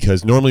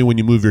 because normally when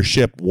you move your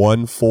ship,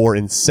 1, 4,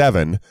 and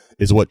 7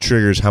 is what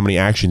triggers how many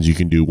actions you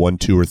can do, 1,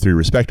 2, or 3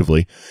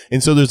 respectively.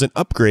 And so there's an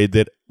upgrade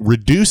that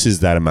reduces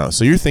that amount.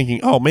 So you're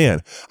thinking, oh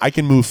man, I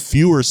can move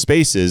fewer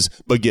spaces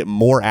but get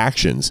more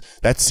actions.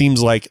 That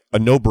seems like a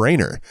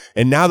no-brainer.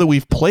 And now that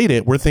we've played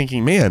it, we're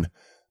thinking, man,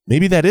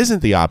 maybe that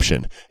isn't the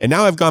option. And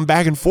now I've gone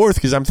back and forth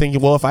because I'm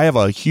thinking, well, if I have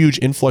a huge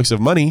influx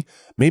of money,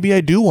 maybe I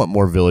do want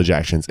more village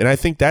actions. And I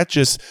think that's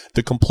just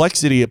the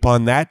complexity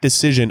upon that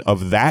decision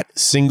of that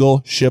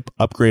single ship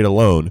upgrade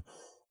alone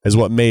is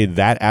what made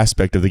that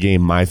aspect of the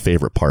game my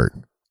favorite part.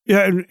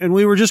 Yeah, and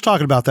we were just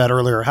talking about that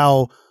earlier,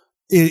 how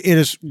it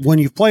is, when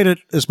you've played it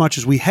as much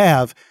as we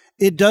have,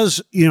 it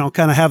does,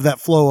 kind of have that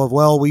flow of,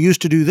 well, we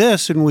used to do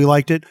this and we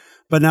liked it,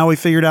 but now we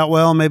figured out,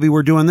 well, maybe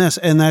we're doing this,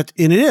 and it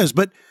is.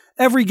 But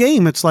every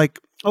game, it's like,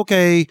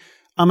 okay,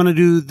 I'm going to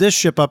do this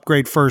ship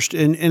upgrade first,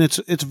 and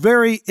it's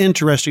very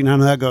interesting how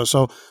that goes.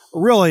 So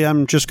really,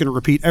 I'm just going to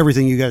repeat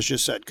everything you guys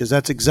just said, because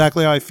that's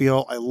exactly how I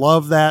feel. I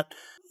love that.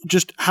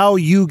 Just how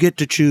you get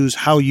to choose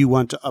how you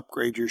want to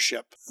upgrade your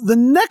ship. The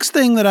next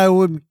thing that I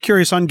would be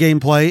curious on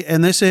gameplay,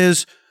 and this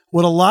is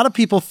what a lot of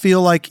people feel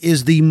like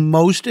is the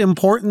most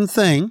important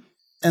thing,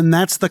 and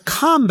that's the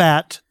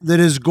combat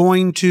that is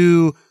going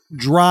to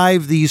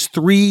drive these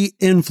 3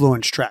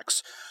 influence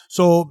tracks.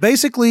 So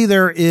basically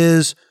there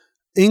is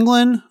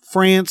England,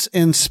 France,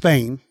 and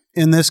Spain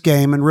in this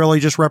game, and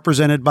really just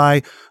represented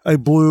by a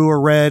blue, a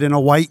red, and a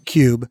white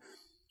cube.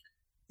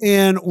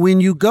 And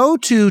when you go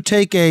to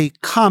take a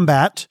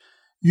combat,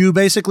 you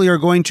basically are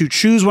going to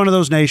choose one of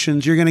those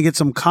nations. You're going to get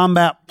some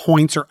combat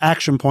points or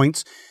action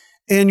points,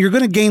 and you're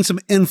going to gain some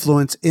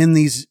influence in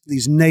these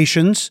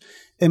nations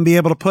and be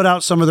able to put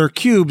out some of their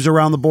cubes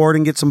around the board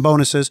and get some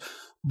bonuses.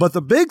 But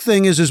the big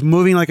thing is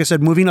moving, like I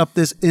said, moving up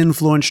this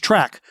influence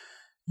track.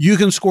 You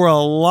can score a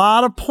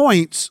lot of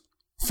points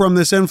from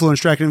this influence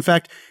track. In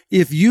fact,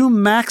 if you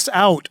max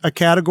out a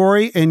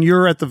category and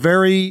you're at the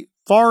very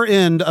far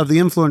end of the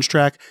influence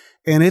track,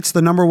 and it's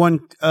the number 1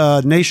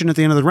 nation at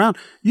the end of the round,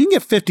 you can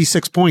get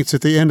 56 points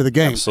at the end of the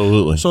game.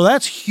 Absolutely. So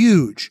that's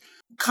huge.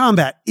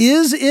 Combat,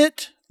 is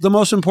it the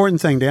most important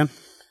thing, Dan?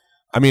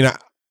 I mean,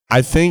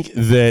 I think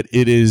that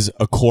it is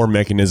a core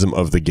mechanism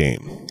of the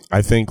game.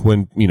 I think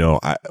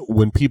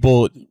when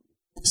people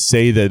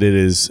say that it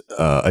is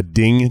a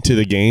ding to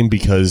the game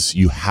because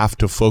you have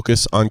to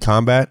focus on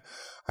combat,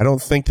 I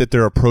don't think that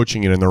they're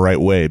approaching it in the right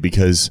way,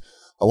 because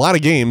a lot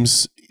of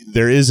games,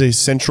 there is a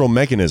central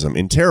mechanism.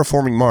 In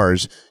Terraforming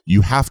Mars,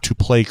 you have to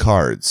play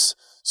cards.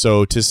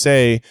 So to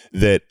say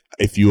that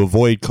if you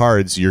avoid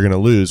cards, you're going to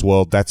lose,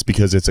 well, that's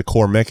because it's a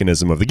core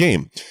mechanism of the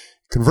game.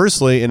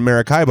 Conversely, in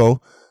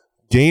Maracaibo,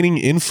 gaining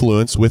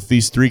influence with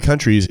these 3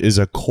 countries is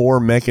a core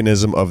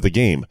mechanism of the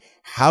game.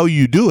 How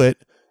you do it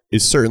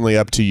is certainly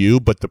up to you,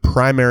 but the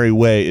primary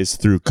way is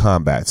through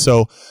combat.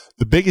 So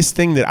the biggest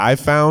thing that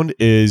I've found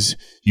is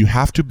you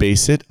have to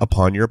base it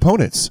upon your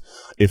opponents.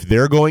 If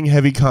they're going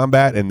heavy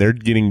combat and they're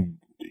getting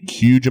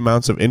huge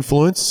amounts of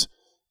influence,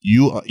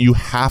 you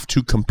have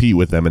to compete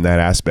with them in that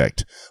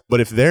aspect.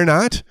 But if they're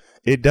not,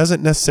 it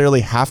doesn't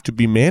necessarily have to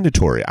be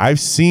mandatory. I've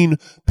seen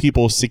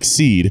people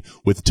succeed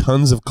with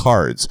tons of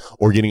cards,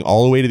 or getting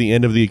all the way to the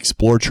end of the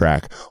explore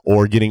track,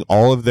 or getting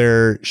all of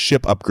their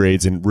ship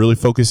upgrades and really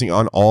focusing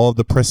on all of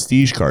the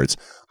prestige cards.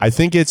 I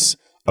think it's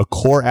a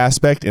core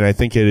aspect, and I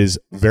think it is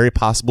very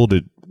possible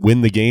to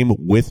win the game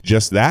with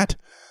just that,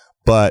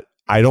 but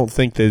I don't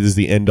think that is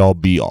the end-all,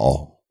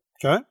 be-all.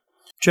 Okay.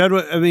 Chad,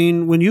 I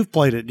mean, when you've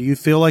played it, do you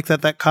feel like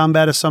that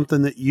combat is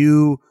something that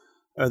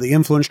the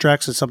influence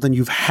tracks is something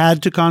you've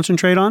had to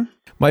concentrate on?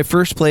 My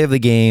first play of the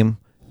game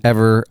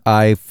ever,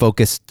 I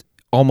focused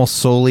almost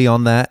solely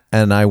on that,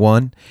 and I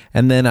won.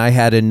 And then I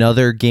had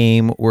another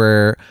game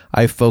where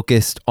I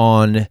focused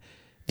on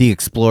the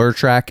Explorer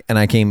track, and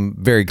I came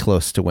very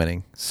close to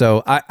winning.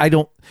 So I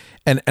don't,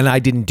 and I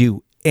didn't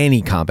do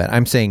any combat.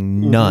 I'm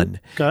saying none.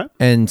 Okay.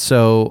 And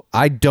so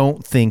I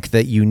don't think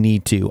that you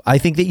need to. I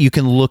think that you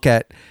can look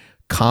at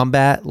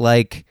combat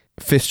like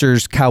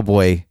Pfister's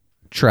Cowboy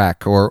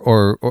track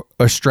or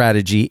a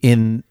strategy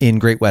in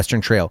Great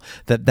Western Trail.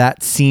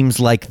 That seems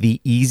like the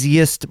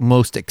easiest,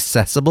 most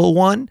accessible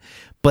one,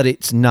 but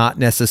it's not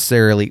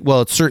necessarily,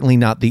 well, it's certainly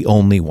not the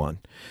only one.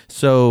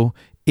 So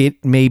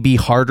it may be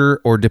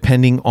harder, or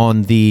depending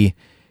on the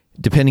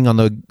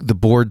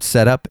board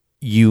setup,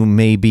 you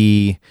may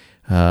be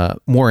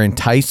more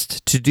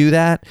enticed to do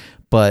that.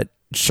 But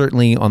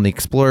certainly on the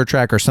Explorer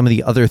track or some of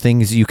the other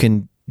things, you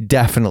can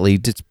definitely,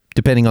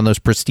 depending on those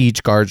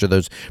prestige cards or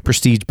those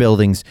prestige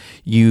buildings,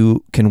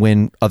 you can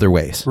win other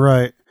ways.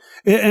 Right.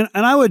 And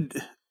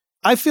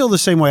I feel the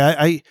same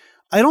way.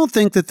 I don't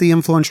think that the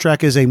influence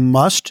track is a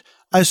must.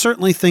 I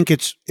certainly think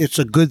it's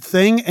a good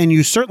thing, and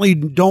you certainly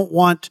don't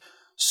want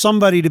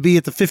somebody to be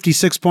at the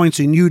 56 points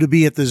and you to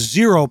be at the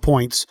 0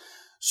 points.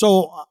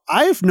 So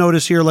I've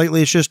noticed here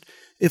lately, it's just,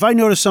 if I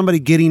notice somebody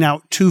getting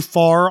out too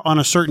far on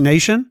a certain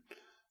nation,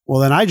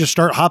 well, then I just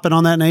start hopping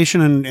on that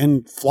nation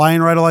and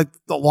flying right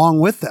along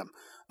with them.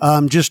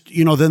 Then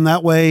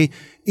that way,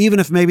 even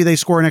if maybe they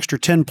score an extra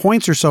 10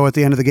 points or so at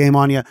the end of the game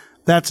on you,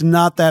 that's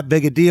not that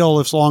big a deal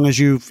as long as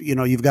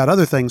you've got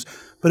other things.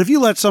 But if you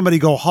let somebody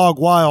go hog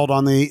wild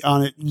on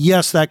it,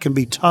 yes, that can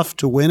be tough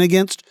to win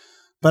against,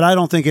 but I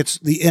don't think it's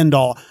the end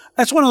all.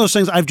 That's one of those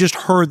things. I've just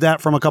heard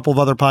that from a couple of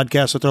other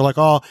podcasts that they're like,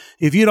 oh,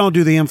 if you don't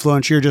do the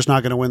influence, you're just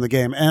not going to win the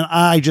game. And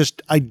I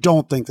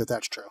don't think that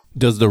that's true.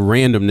 Does the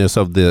randomness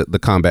of the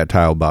combat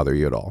tile bother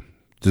you at all?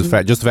 Just the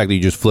fact that you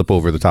just flip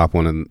over the top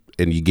one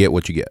and you get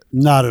what you get.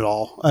 Not at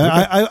all. Okay.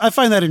 I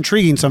find that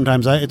intriguing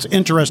sometimes. It's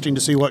interesting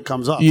to see what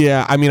comes up.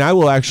 Yeah, I mean, I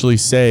will actually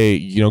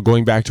say,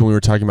 going back to when we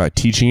were talking about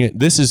teaching it,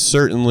 this is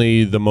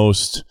certainly the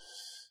most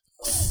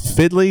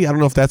fiddly. I don't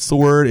know if that's the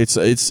word.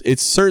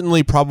 It's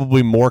certainly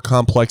probably more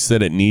complex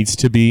than it needs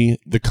to be.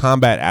 The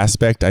combat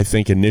aspect, I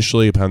think,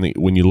 initially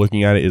when you're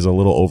looking at it, is a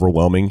little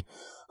overwhelming.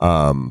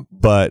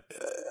 But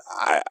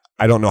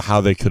I don't know how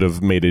they could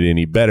have made it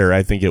any better.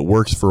 I think it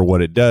works for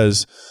what it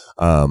does.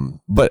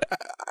 But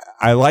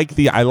I like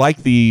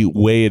the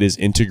way it is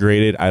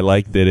integrated. I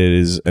like that it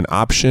is an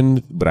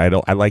option, but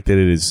I like that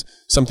it is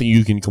something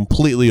you can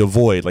completely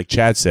avoid, like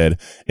Chad said,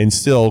 and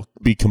still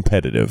be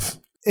competitive.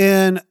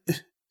 And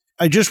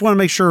I just want to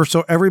make sure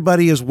so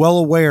everybody is well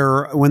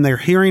aware when they're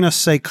hearing us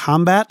say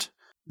combat,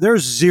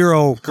 there's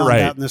zero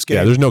combat in this game.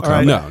 Yeah, there's no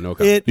combat. No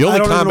combat. The only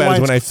combat is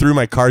when I threw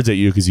my cards at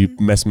you because you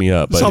messed me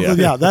up.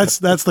 But that's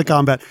the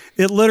combat.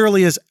 It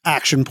literally is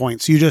action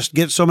points. You just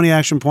get so many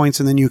action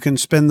points, and then you can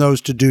spend those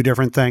to do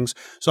different things.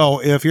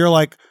 So if you're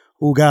like,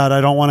 oh God,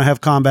 I don't want to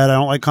have combat, I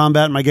don't like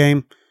combat in my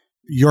game,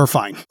 you're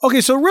fine.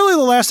 Okay, so really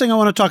the last thing I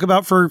want to talk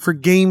about for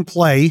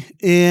gameplay,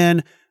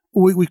 and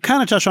we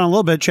kind of touched on a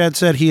little bit. Chad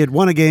said he had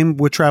won a game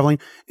with traveling,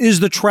 is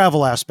the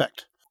travel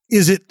aspect.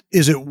 Is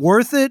it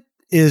worth it?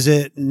 Is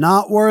it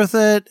not worth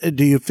it?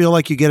 Do you feel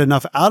like you get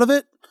enough out of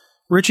it?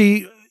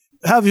 Richie,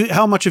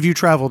 how much have you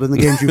traveled in the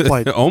games you've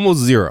played?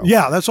 Almost zero.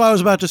 Yeah, that's what I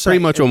was about to say.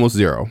 Pretty much almost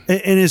zero.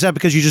 And is that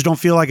because you just don't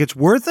feel like it's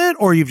worth it,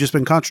 or you've just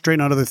been concentrating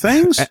on other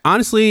things?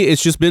 Honestly,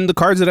 it's just been the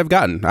cards that I've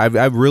gotten.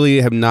 I've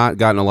really have not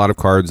gotten a lot of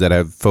cards that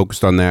have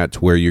focused on that to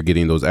where you're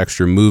getting those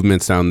extra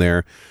movements down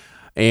there.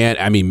 And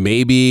I mean,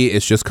 maybe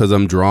it's just because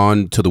I'm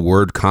drawn to the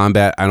word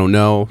combat. I don't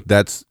know.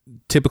 That's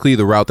typically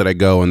the route that I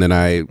go, and then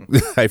I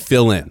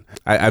fill in.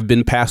 I've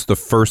been past the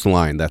first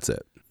line. That's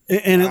it.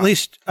 And at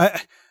least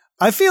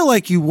I feel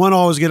like you want to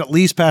always get at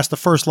least past the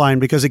first line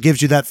because it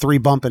gives you that 3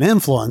 bump in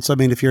influence. I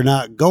mean, if you're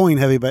not going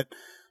heavy, but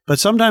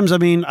sometimes, I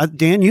mean,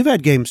 Dan, you've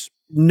had games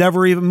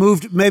never even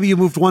moved. Maybe you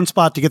moved one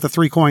spot to get the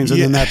 3 coins,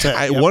 and then that's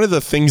it. One of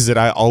the things that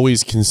I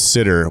always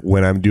consider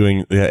when I'm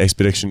doing the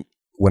expedition,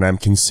 when I'm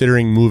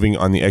considering moving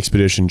on the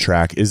expedition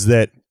track, is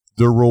that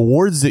the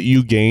rewards that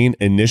you gain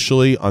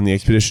initially on the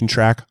expedition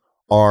track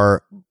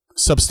are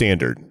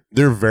substandard.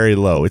 They're very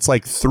low. It's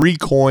like 3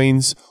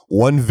 coins,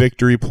 1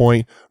 victory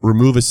point,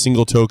 remove a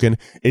single token.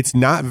 It's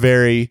not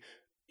very,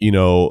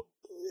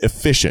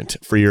 efficient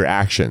for your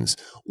actions.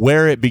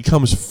 Where it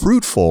becomes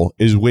fruitful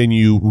is when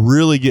you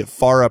really get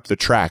far up the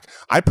track.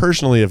 I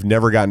personally have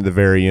never gotten to the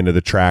very end of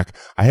the track.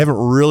 I haven't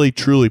really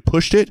truly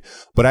pushed it,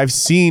 but I've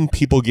seen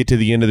people get to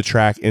the end of the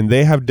track and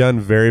they have done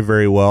very,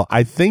 very well.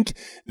 I think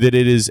that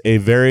it is a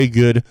very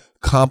good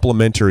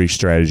complementary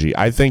strategy.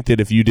 I think that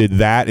if you did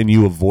that and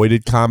you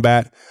avoided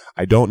combat,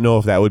 I don't know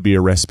if that would be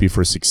a recipe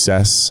for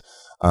success.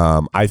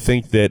 I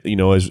think that,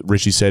 as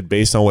Richie said,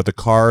 based on what the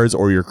cards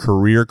or your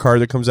career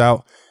card that comes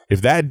out,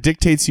 if that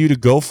dictates you to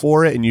go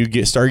for it and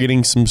you start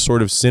getting some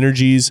sort of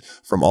synergies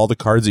from all the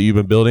cards that you've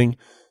been building,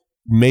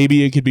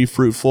 maybe it could be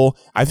fruitful.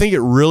 I think it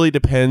really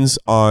depends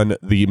on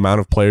the amount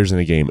of players in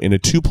the game. In a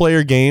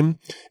 2-player game,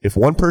 if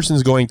one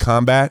person's going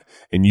combat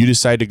and you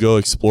decide to go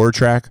explore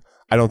track,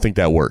 I don't think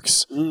that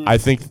works. I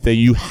think that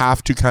you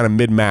have to kind of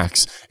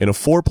min-max. In a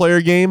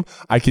 4-player game,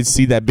 I could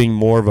see that being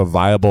more of a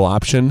viable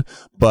option.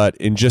 But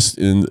in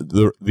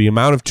the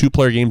amount of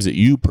 2-player games that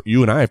you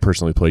and I have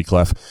personally played,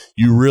 Clef,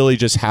 you really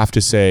just have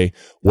to say,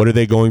 what are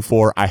they going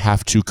for? I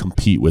have to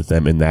compete with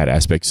them in that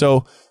aspect.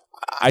 So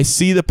I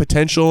see the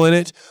potential in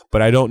it,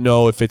 but I don't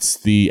know if it's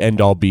the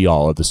end-all,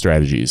 be-all of the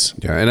strategies.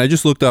 Yeah, and I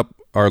just looked up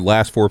our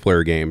last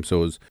 4-player game. So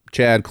it was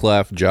Chad,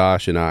 Clef,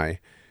 Josh, and I.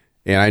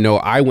 And I know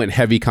I went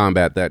heavy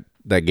combat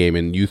that game,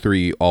 and you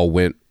three all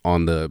went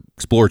on the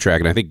Explorer track,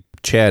 and I think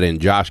Chad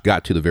and Josh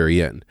got to the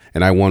very end.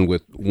 And I won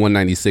with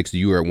 196.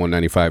 You were at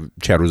 195.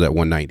 Chad was at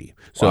 190.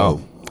 So,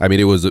 Wow. I mean,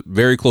 it was a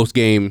very close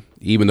game,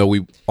 even though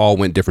we all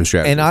went different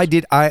strategies. And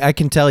I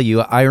can tell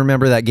you, I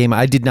remember that game.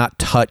 I did not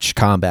touch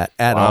combat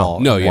at all.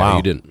 No, yeah, Wow.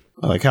 you didn't.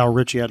 I like how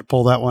Richie had to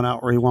pull that one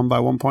out where he won by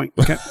 1 point.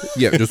 Okay.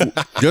 Yeah,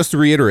 just to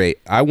reiterate,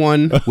 I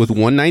won with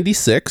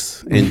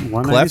 196, and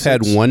Clef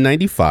had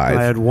 195.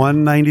 I had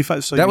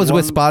 195. So That you was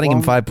with won- spotting him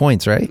won- 5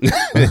 points, right?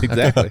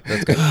 Exactly.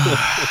 That's good.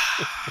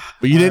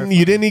 But you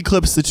didn't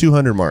eclipse the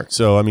 200 mark.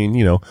 So I mean,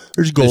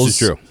 there's goals.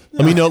 This is true.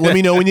 Let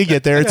me know when you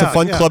get there. It's a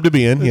fun club to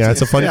be in. Yeah,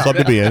 it's a fun club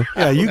to be in.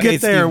 Yeah, you Okay,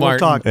 get there, Steve we'll Martin.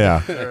 talk.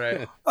 Yeah.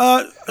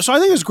 So I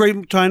think it's a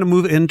great time to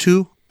move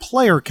into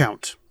player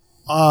count.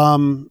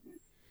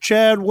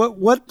 Chad,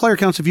 what player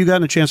counts have you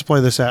gotten a chance to play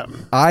this at?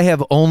 I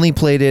have only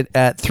played it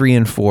at 3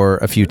 and 4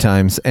 a few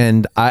times,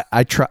 and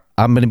I try.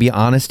 I'm going to be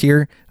honest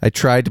here. I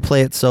tried to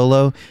play it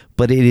solo,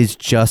 but it is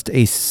just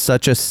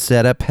such a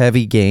setup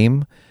heavy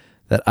game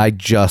that I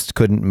just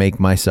couldn't make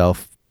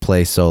myself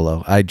play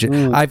solo.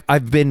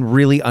 I've been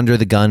really under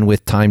the gun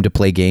with time to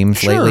play games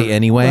Sure. lately.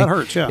 Anyway, That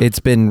hurts, yeah. It's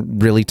been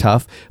really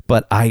tough,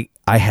 but I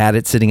had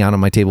it sitting out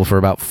on my table for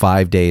about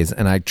 5 days,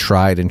 and I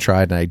tried and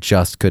I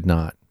just could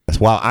not.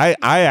 Wow, I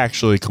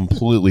actually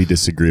completely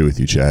disagree with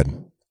you, Chad.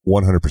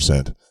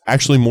 100%.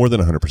 Actually, more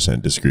than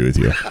 100% disagree with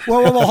you.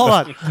 Well, hold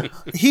on.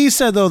 He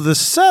said, though, the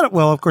setup,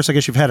 well, of course, I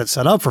guess you've had it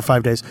set up for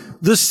 5 days.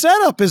 The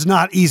setup is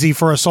not easy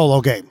for a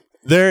solo game.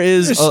 There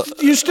is.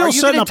 You're still Are you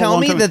setting going up to a tell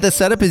long me time. that the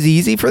setup is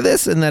easy for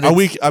this, and that Are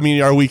it's-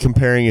 are we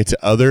comparing it to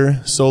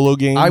other solo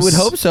games? I would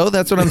hope so.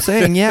 That's what I'm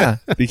saying. Yeah.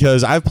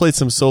 Because I've played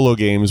some solo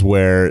games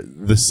where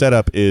the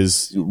setup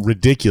is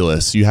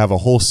ridiculous. You have a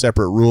whole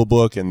separate rule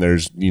book, and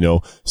there's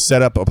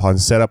setup upon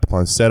setup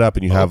upon setup,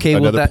 and you have Okay,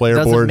 well, another that player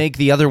doesn't board. make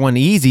the other one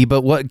easy,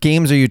 but what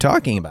games are you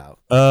talking about?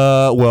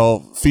 Well,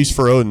 Feast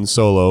for Odin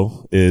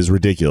solo is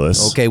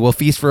ridiculous. Okay, well,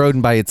 Feast for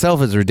Odin by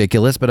itself is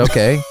ridiculous, but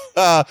okay.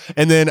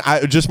 And then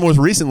just most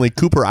recently,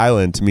 Cooper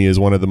Island to me is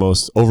one of the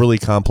most overly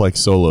complex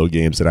solo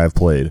games that I've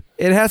played.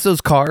 It has those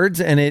cards,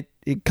 and it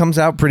comes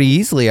out pretty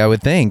easily, I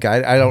would think.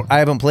 I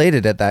haven't played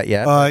it at that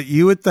yet.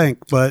 You would think,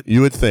 but You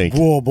would think.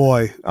 oh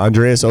boy.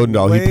 Andreas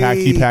Odendahl, he Way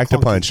packed a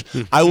clunky. punch.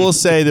 I will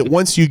say that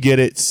once you get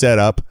it set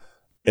up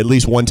at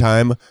least one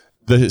time,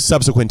 the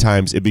subsequent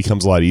times it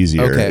becomes a lot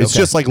easier. Okay, It's okay.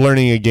 just like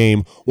learning a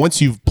game.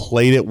 Once you've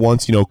played it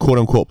once, quote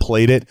unquote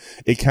played it,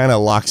 it kind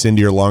of locks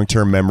into your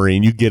long-term memory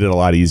and you get it a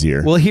lot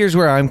easier. Well, here's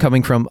where I'm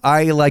coming from.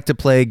 I like to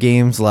play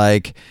games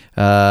like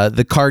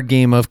the card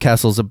game of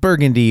Castles of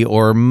Burgundy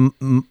or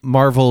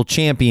Marvel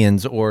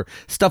Champions or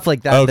stuff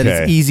like that. That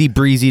Okay. is easy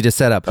breezy to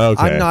set up.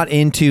 Okay. I'm not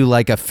into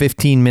like a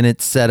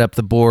 15-minute set up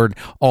the board,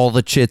 all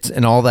the chits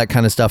and all that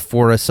kind of stuff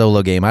for a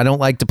solo game. I don't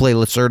like to play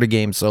Lacerda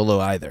games solo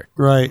either.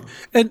 Right.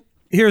 And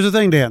here's the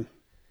thing, Dan.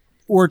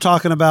 We're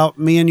talking about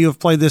me and you have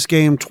played this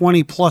game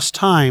 20 plus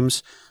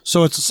times,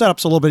 so it's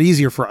setup's a little bit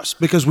easier for us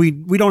because we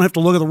don't have to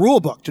look at the rule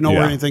book to know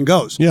where Yeah. anything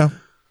goes. Yeah.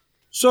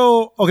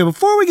 So, okay,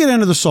 before we get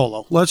into the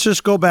solo, let's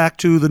just go back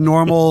to the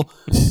normal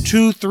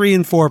 2, 3,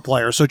 and 4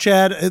 players. So,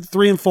 Chad,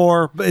 3 and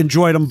 4,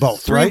 enjoyed them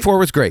both, 3 right? and 4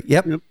 was great.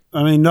 Yep.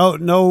 I mean, no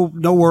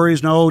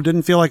worries. No,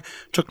 didn't feel like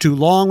took too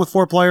long with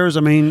 4 players.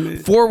 I mean,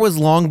 4 was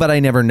long, but I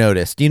never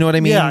noticed. You know what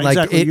I mean? Yeah, like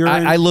exactly. You're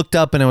in- I looked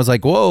up and I was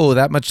like, "Whoa,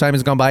 that much time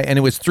has gone by," and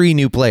it was 3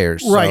 new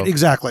players. so- right,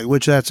 exactly.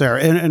 Which that's there.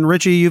 And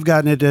Richie, you've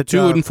gotten it at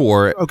 2 and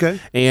 4. Okay.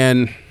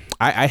 And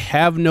I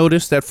have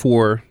noticed that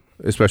 4,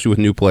 especially with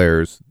new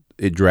players,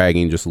 it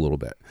dragging just a little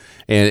bit.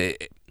 And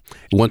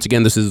once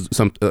again, this is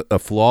a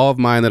flaw of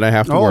mine that I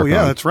have to Oh work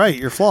yeah, on. that's right.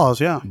 Your flaws,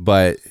 yeah.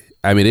 But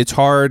I mean, it's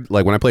hard.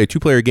 Like when I play a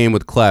 2-player game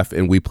with Clef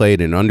and we played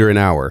in under an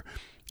hour,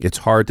 it's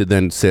hard to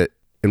then sit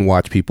and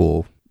watch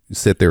people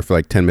sit there for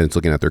like 10 minutes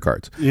looking at their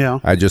cards. Yeah.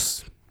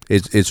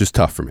 It's just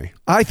tough for me.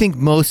 I think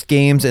most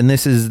games, and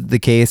this is the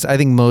case, I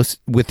think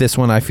with this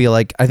one, I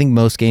think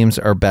most games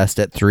are best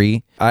at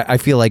 3. I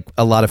feel like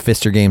a lot of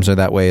Fister games are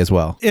that way as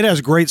well. It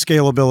has great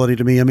scalability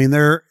to me. I mean,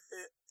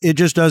 it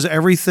just does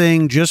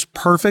everything just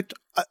perfect.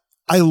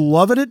 I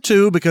love it at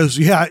 2 because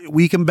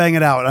we can bang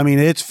it out. I mean,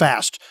 it's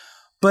fast.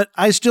 But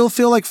I still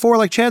feel like 4,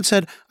 like Chad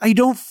said, I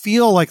don't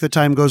feel like the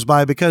time goes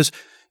by because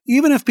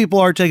even if people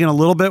are taking a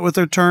little bit with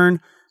their turn,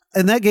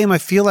 in that game, I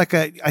feel like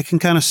I can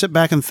kind of sit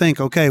back and think,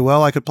 okay,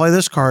 well, I could play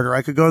this card or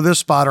I could go to this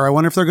spot or I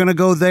wonder if they're going to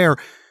go there.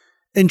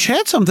 And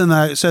Chad, something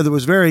that I said that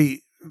was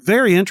very,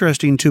 very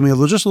interesting to me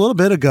just a little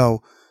bit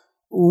ago,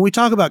 when we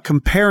talk about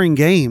comparing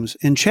games,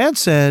 and Chad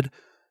said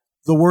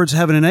the words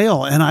heaven and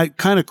ale, and I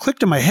kind of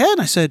clicked in my head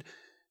and I said,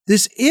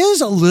 this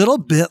is a little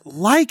bit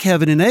like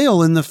Heaven and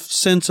Ale in the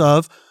sense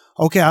of,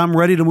 okay, I'm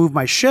ready to move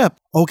my ship.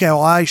 Okay,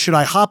 well, should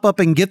I hop up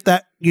and get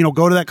that,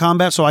 go to that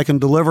combat so I can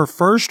deliver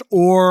first?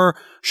 Or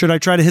should I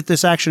try to hit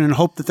this action and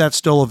hope that that's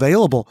still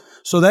available?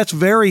 So that's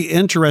very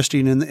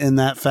interesting in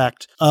that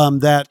fact,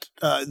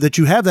 that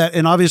you have that.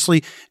 And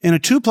obviously in a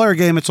 2-player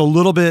game, it's a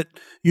little bit,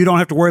 you don't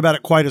have to worry about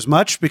it quite as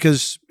much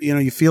because,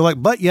 you feel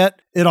like, but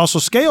yet it also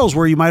scales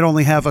where you might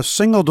only have a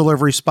single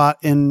delivery spot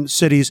in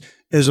cities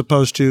as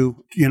opposed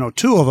to,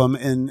 2 of them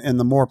in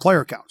the more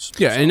player counts.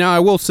 Yeah, and now I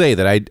will say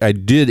that I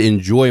did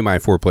enjoy my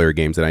 4-player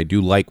games, and I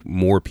do like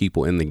more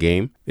people in the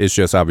game. It's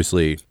just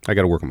obviously I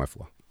got to work on my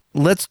flow.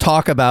 Let's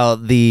talk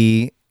about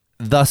the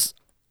thus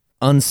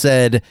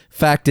unsaid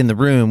fact in the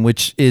room,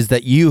 which is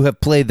that you have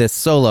played this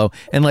solo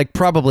and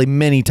probably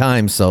many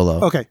times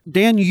solo. Okay,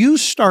 Dan, you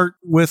start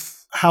with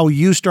how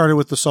you started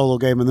with the solo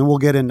game, and then we'll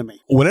get into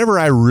me. Whenever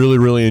I really,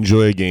 really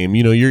enjoy a game,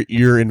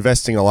 you're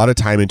investing a lot of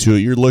time into it.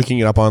 You're looking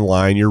it up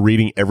online. You're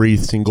reading every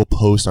single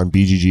post on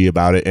BGG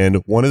about it. And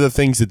one of the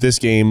things that this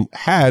game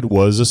had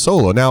was a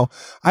solo. Now,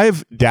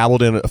 I've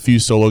dabbled in a few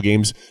solo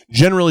games.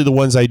 Generally, the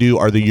ones I do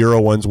are the Euro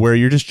ones where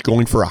you're just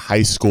going for a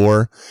high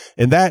score.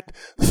 And that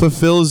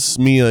fulfills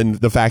me in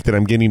the fact that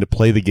I'm getting to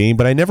play the game.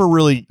 But I never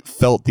really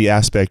felt the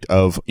aspect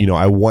of,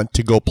 I want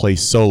to go play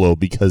solo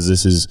because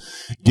this is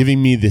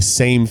giving me the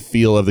same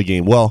feel of the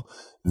game. Well,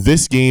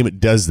 this game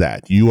does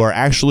that. You are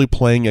actually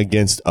playing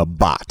against a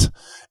bot.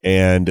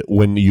 And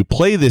when you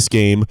play this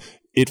game,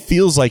 it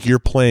feels like you're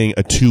playing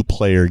a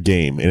 2-player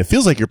game. And it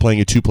feels like you're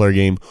playing a 2-player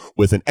game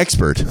with an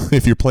expert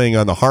if you're playing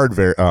on the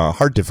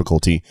hard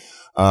difficulty.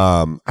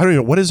 I don't even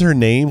know. What is her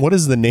name? What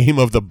is the name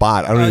of the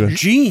bot? I don't even know.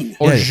 Jean.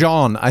 Or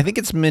Jean. I think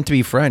it's meant to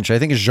be French. I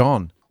think it's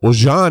Jean. Well,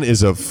 Jean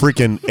is a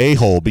freaking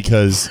a-hole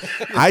because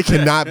I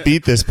cannot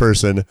beat this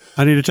person.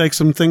 I need to take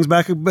some things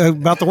back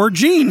about the word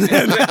Jean.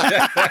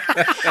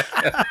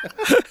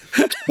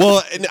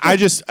 Well, I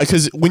just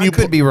because when you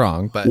could be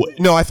wrong, but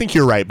no, I think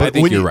you're right. But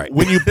you're right.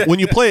 when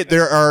you play it,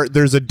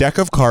 there's a deck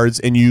of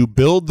cards, and you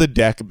build the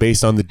deck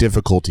based on the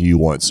difficulty you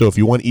want. So if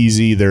you want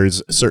easy,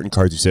 there's certain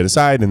cards you set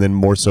aside, and then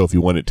more so if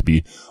you want it to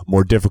be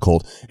more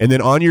difficult. And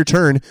then on your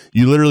turn,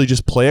 you literally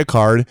just play a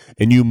card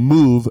and you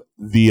move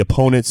the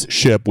opponent's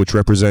ship, which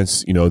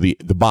represents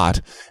the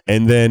bot,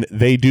 and then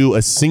they do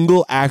a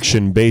single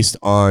action based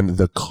on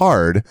the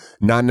card,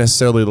 not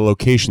necessarily the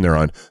location they're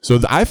on. So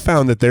I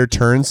found that their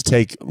turns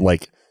take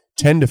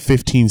 10 to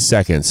 15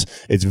 seconds.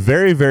 It's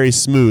very, very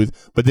smooth,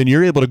 but then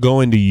you're able to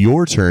go into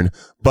your turn.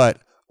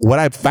 But what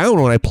I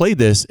found when I played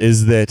this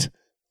is that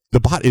the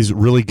bot is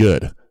really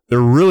good. They're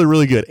really,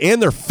 really good.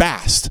 And they're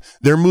fast.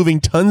 They're moving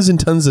tons and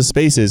tons of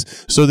spaces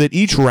so that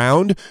each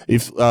round,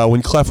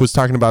 when Clef was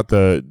talking about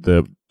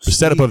the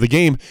setup of the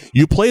game,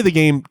 you play the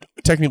game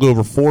technically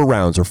over 4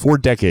 rounds or 4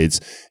 decades,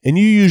 and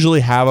you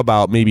usually have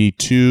about maybe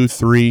 2,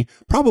 3,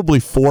 probably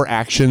 4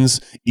 actions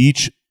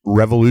each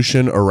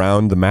revolution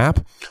around the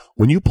map.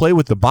 When you play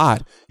with the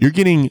bot, you're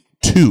getting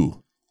 2,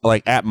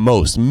 at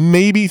most,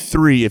 maybe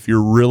 3 if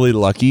you're really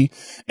lucky.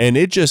 And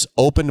it just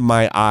opened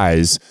my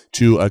eyes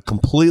to a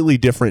completely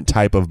different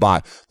type of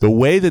bot. The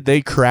way that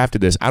they crafted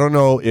this, I don't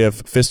know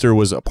if Pfister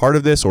was a part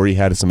of this or he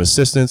had some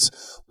assistance,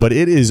 but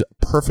it is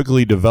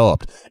perfectly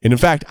developed. And in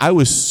fact, I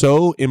was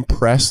so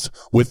impressed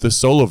with the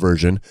solo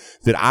version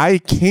that I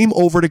came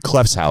over to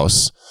Clef's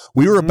house.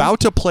 We were about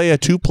to play a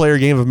 2-player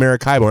game of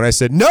Maracaibo, and I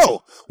said,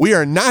 no, we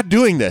are not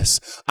doing this.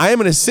 I am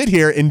going to sit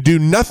here and do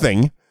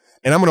nothing,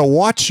 and I'm going to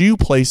watch you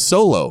play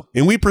solo.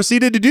 And we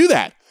proceeded to do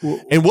that.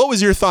 And what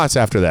was your thoughts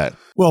after that?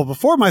 Well,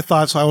 before my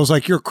thoughts, I was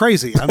like, you're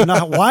crazy. I'm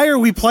not. Why are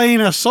we playing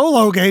a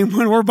solo game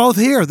when we're both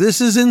here? This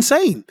is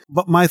insane.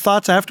 But my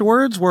thoughts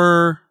afterwards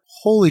were,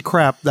 holy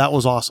crap, that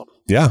was awesome.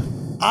 Yeah.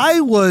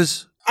 I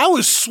was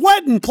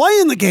sweating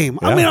playing the game.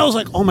 Yeah. I mean, I was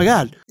like, oh my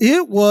God,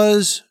 it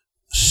was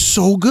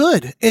so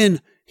good.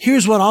 And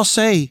here's what I'll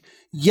say.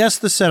 Yes,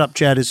 the setup,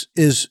 Chad,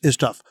 is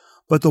tough.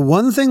 But the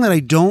one thing that I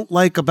don't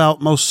like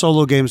about most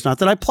solo games, not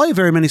that I play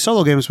very many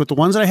solo games, but the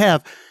ones that I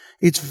have,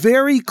 it's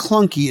very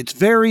clunky. It's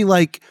very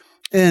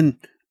and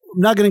I'm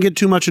not going to get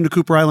too much into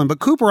Cooper Island, but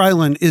Cooper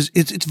Island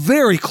it's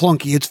very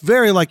clunky. It's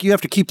very you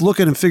have to keep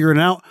looking and figuring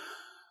it out.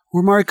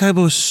 Where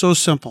Maracaibo is so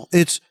simple.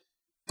 It's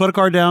put a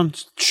card down,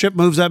 ship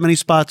moves that many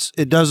spots,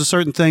 it does a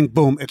certain thing,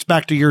 boom, it's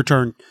back to your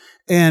turn.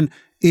 And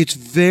it's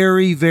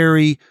very,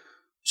 very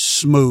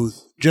smooth,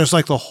 just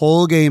like the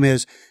whole game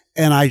is.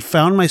 And I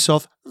found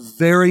myself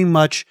very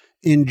much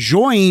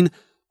enjoying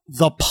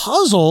the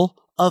puzzle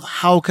of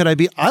how could I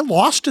be. I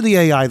lost to the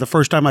AI the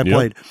first time I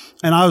played.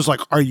 And I was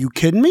like, are you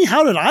kidding me?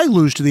 How did I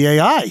lose to the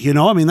AI?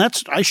 I mean,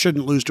 I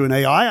shouldn't lose to an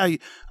AI.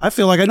 I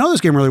feel like I know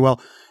this game really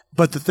well.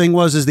 But the thing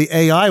is the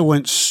AI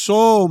went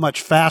so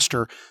much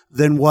faster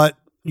than what,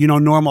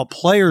 normal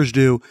players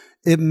do.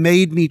 It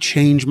made me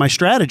change my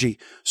strategy.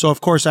 So,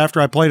 of course, after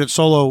I played it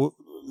solo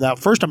that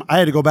first time, I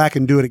had to go back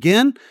and do it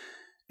again.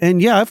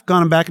 And yeah, I've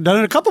gone back and done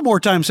it a couple more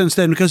times since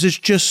then because it's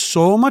just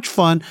so much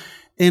fun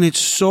and it's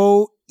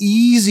so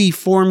easy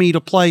for me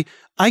to play.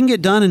 I can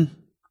get done in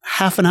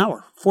half an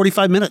hour,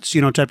 45 minutes,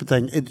 type of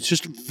thing. It's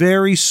just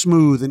very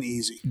smooth and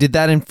easy. Did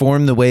that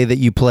inform the way that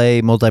you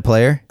play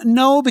multiplayer?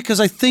 No, because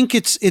I think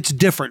it's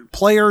different.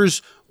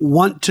 Players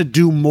want to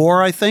do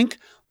more, I think,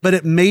 but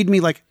it made me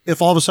like,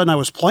 if all of a sudden I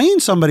was playing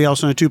somebody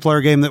else in a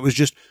 2-player game that was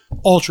just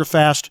ultra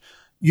fast,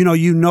 where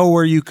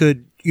you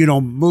could,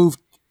 move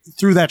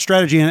through that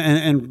strategy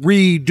and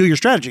redo your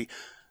strategy.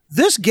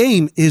 This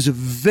game is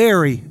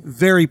very,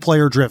 very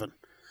player driven,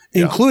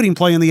 including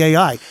playing the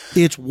AI.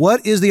 It's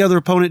what is the other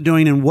opponent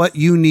doing and what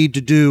you need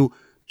to do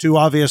to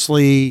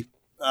obviously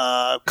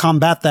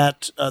combat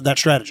that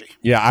strategy.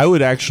 Yeah, I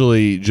would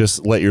actually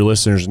just let your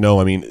listeners know,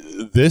 I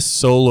mean, this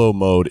solo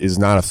mode is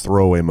not a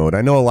throwaway mode.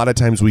 I know a lot of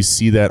times we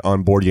see that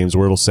on board games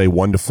where it'll say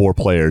 1 to 4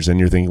 players, and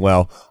you're thinking,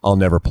 well, I'll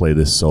never play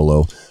this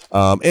solo.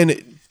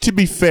 And to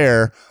be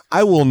fair,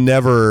 I will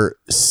never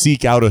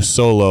seek out a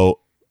solo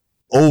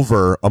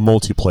over a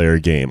multiplayer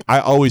game.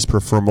 I always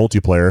prefer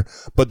multiplayer,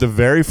 but the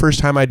very first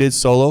time I did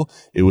solo,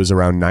 it was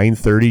around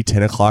 9:30,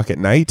 10 o'clock at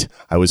night.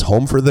 I was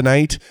home for the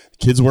night.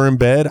 Kids were in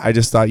bed. I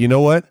just thought, you know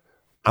what?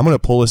 I'm going to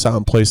pull this out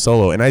and play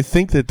solo. And I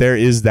think that there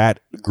is that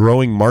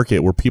growing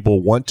market where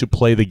people want to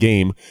play the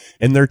game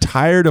and they're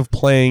tired of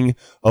playing,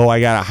 oh, I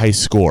got a high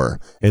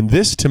score. And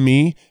this, to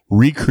me,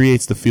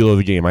 recreates the feel of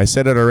the game. I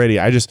said it already.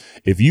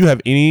 If you have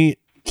any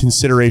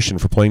consideration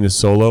for playing this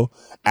solo,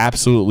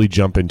 absolutely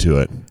jump into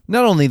it.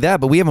 Not only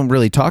that, but we haven't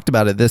really talked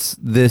about it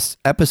this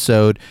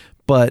episode,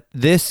 but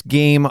this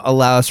game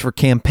allows for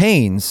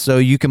campaigns, so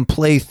you can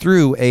play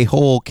through a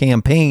whole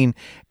campaign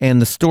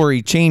and the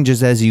story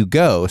changes as you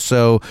go.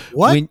 So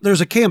what?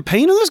 There's a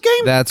campaign in this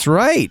game? That's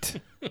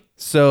right.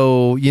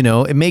 So,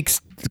 it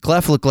makes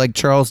Clef look like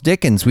Charles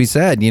Dickens. We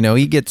said,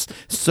 he gets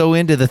so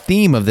into the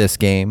theme of this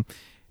game.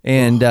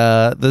 And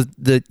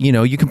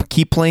you can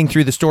keep playing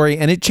through the story,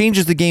 and it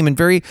changes the game in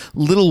very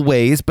little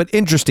ways, but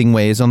interesting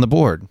ways on the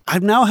board. I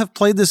now have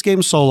played this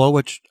game solo,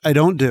 which I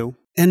don't do,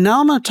 and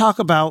now I'm going to talk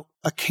about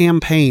a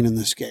campaign in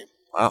this game.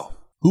 Wow.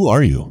 Who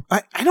are you?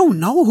 I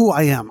don't know who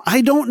I am. I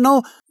don't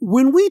know.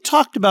 When we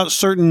talked about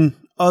certain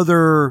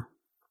other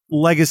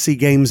legacy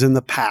games in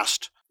the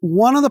past,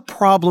 one of the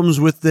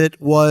problems with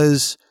it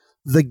was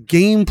the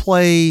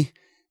gameplay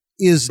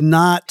is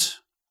not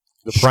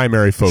the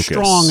primary focus.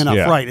 Strong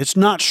enough, right. It's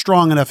not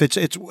strong enough.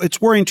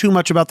 It's worrying too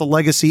much about the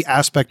legacy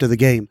aspect of the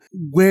game.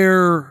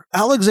 Where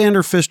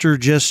Alexander Pfister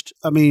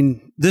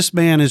this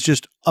man is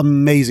just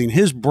amazing.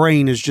 His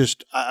brain is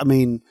just,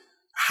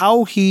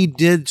 how he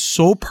did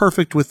so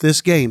perfect with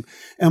this game.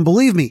 And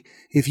believe me,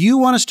 if you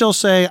want to still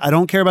say, I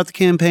don't care about the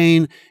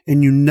campaign,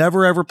 and you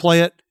never ever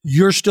play it,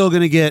 you're still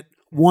going to get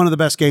one of the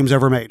best games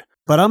ever made.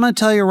 But I'm going to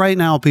tell you right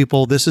now,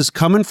 people, this is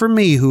coming from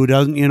me who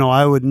doesn't,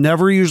 I would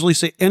never usually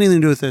say anything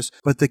to do with this,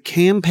 but the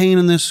campaign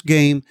in this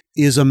game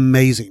is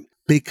amazing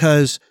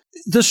because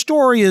the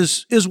story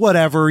is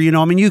whatever,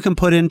 you can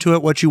put into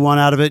it what you want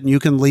out of it and you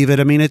can leave it.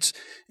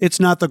 It's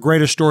not the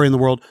greatest story in the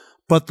world,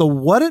 but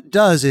what it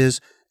does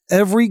is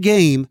every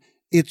game,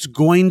 it's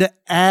going to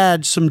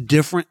add some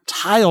different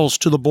tiles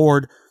to the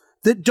board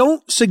that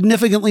don't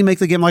significantly make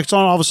the game like it's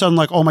not all of a sudden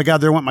like, oh my God,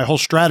 there went my whole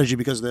strategy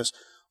because of this.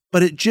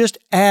 But it just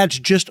adds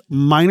just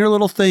minor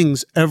little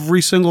things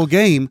every single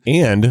game.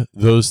 And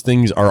those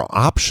things are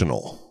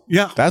optional.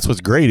 Yeah. That's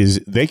what's great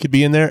is they could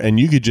be in there and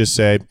you could just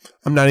say,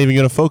 I'm not even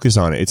going to focus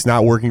on it. It's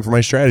not working for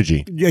my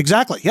strategy.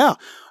 Exactly. Yeah.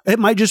 It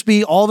might just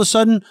be all of a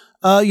sudden,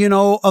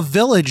 a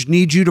village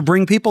needs you to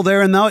bring people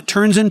there and now it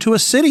turns into a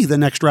city the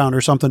next round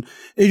or something.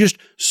 It's just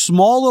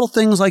small little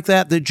things like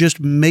that just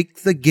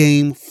make the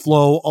game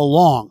flow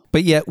along.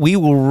 But yet we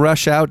will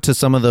rush out to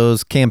some of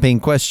those campaign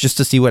quests just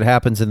to see what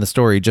happens in the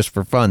story just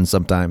for fun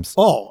sometimes.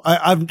 Oh,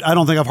 I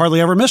don't think I've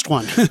hardly ever missed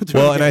one.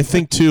 Well, and I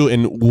think too,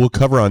 and we'll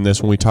cover on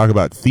this when we talk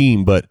about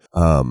theme, but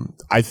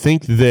I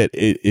think that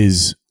it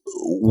is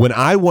when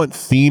I want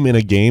theme in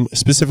a game,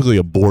 specifically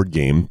a board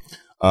game,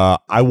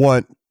 I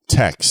want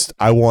text.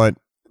 I want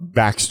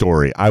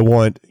backstory. I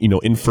want,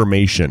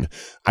 information.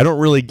 I don't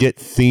really get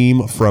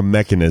theme from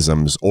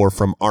mechanisms or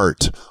from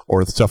art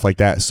or stuff like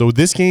that. So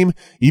this game,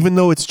 even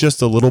though it's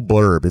just a little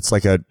blurb, it's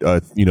like a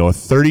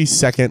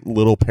 30-second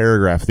little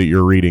paragraph that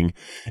you're reading.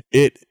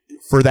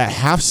 For that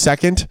half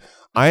second,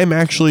 I am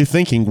actually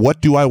thinking,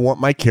 what do I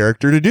want my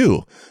character to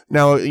do?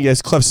 Now,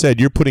 as Clef said,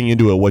 you're putting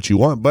into it what you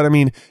want. But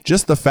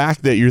just the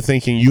fact that you're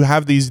thinking you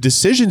have these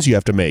decisions you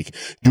have to make.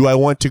 Do I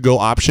want to go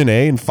option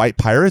A and fight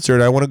pirates, or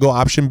do I want to go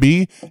option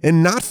B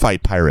and not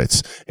fight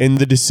pirates? And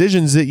the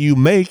decisions that you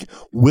make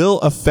will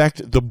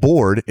affect the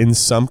board in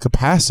some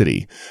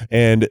capacity.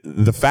 And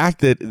the fact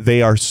that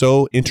they are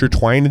so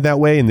intertwined in that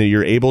way and that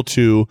you're able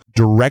to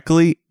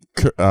directly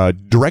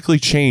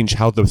change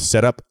how the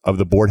setup of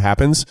the board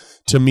happens,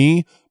 to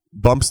me,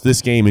 bumps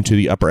this game into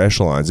the upper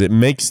echelons. It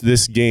makes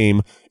this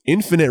game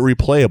infinite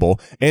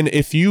replayable. And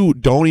if you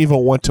don't even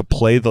want to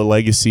play the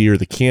legacy or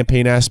the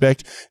campaign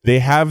aspect, they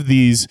have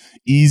these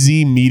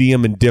easy,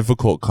 medium, and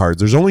difficult cards.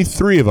 There's only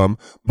 3 of them,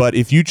 but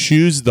if you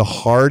choose the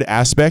hard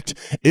aspect,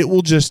 it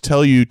will just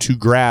tell you to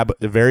grab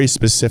the very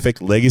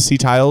specific legacy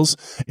tiles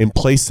and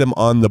place them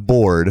on the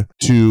board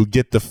to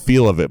get the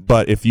feel of it.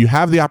 But if you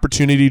have the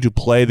opportunity to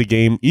play the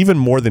game even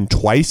more than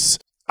twice,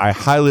 I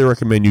highly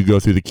recommend you go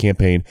through the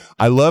campaign.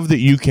 I love that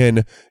you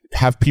can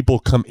have people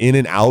come in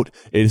and out.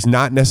 It is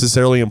not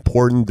necessarily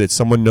important that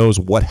someone knows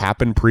what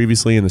happened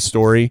previously in the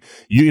story.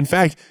 In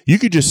fact, you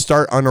could just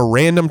start on a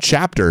random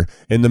chapter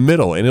in the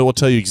middle, and it will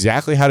tell you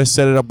exactly how to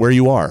set it up where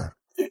you are.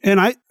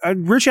 And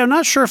Richie, I'm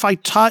not sure if I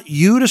taught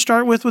you to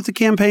start with the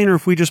campaign or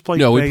if we just played.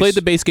 No, the we played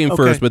the base game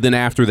first, but then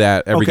after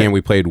that, every game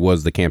we played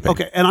was the campaign.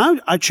 Okay, and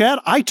Chad,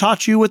 I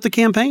taught you with the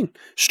campaign.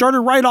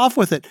 Started right off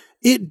with it.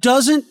 It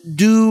doesn't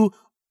do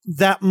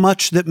that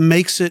much that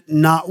makes it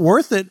not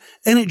worth it,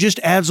 and it just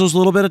adds those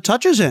little bit of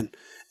touches in.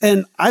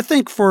 And I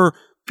think for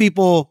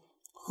people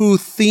who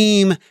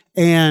theme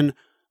and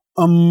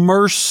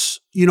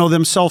immerse,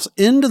 themselves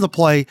into the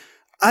play,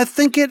 I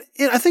think it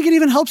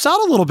even helps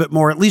out a little bit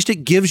more. At least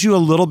it gives you a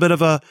little bit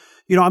of a,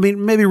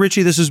 maybe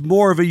Richie, this is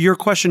more of your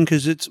question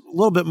because it's a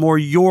little bit more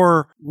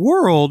your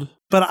world.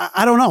 But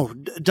I don't know.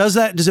 Does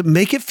it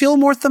make it feel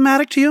more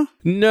thematic to you?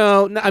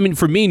 No,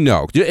 for me,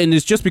 no. And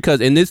it's just because,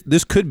 and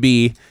this could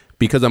be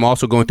because I'm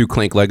also going through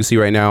Clank Legacy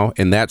right now,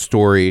 and that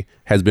story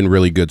has been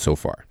really good so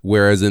far.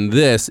 Whereas in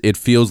this, it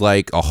feels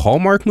like a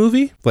Hallmark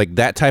movie, like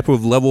that type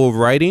of level of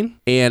writing.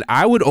 And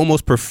I would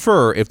almost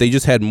prefer if they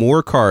just had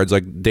more cards,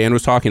 like Dan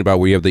was talking about,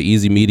 where you have the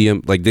easy,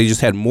 medium, like they just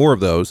had more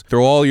of those.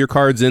 Throw all your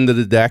cards into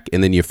the deck,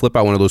 and then you flip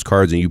out one of those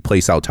cards and you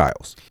place out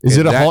tiles. Is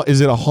it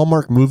a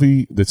Hallmark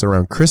movie that's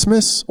around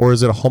Christmas, or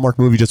is it a Hallmark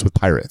movie just with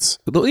pirates?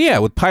 Yeah,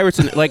 with pirates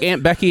and like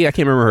Aunt Becky. I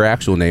can't remember her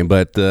actual name,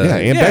 but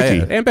Aunt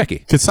Becky. Aunt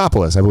Becky.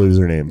 Kitsopoulos, I believe is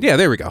her name. Yeah,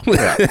 there we go.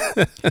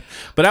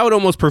 But I would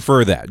almost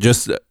prefer that.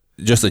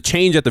 Just a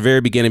change at the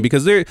very beginning,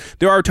 because there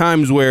are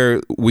times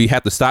where we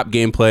have to stop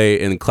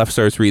gameplay and Clef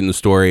starts reading the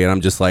story and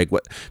I'm just like,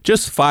 what?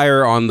 Just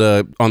fire on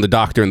the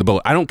doctor in the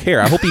boat. I don't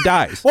care. I hope he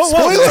dies.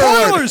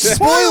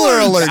 Spoiler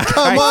alert.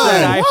 Come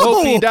on. I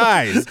hope he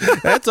dies.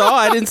 That's all.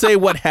 I didn't say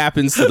what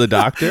happens to the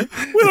doctor.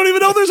 We don't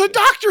even know there's a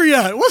doctor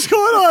yet. What's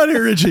going on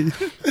here, Richie?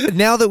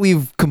 Now that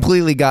we've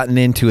completely gotten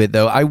into it,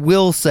 though, I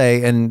will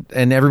say, and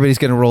everybody's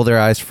going to roll their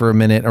eyes for a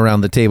minute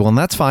around the table, and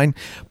that's fine,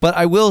 but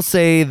I will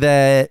say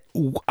that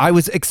I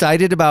was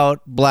excited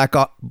about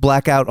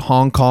Blackout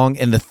Hong Kong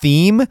and the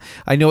theme.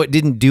 I know it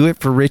didn't do it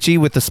for Richie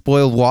with the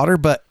spoiled water,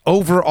 but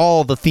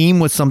overall the theme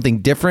was something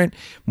different,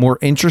 more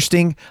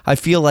interesting. I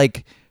feel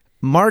like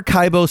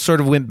Maracaibo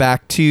sort of went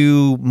back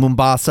to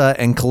Mombasa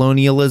and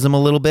colonialism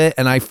a little bit,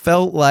 and I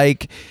felt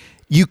like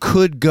you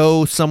could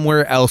go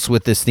somewhere else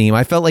with this theme.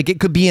 I felt like it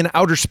could be in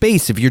outer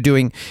space if you're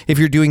doing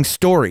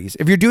stories.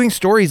 If you're doing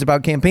stories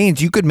about campaigns,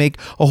 you could make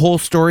a whole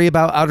story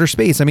about outer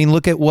space. I mean,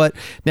 look at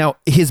now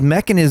his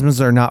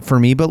mechanisms are not for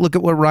me, but look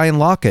at what Ryan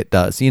Lockett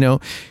does.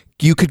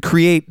 You could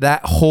create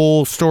that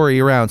whole story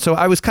around. So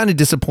I was kind of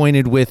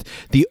disappointed with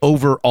the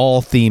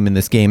overall theme in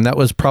this game. That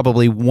was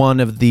probably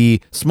one of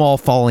the small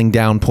falling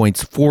down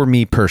points for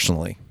me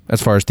personally,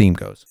 as far as theme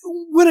goes.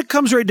 When it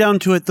comes right down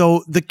to it,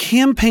 though, the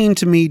campaign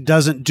to me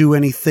doesn't do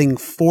anything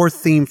for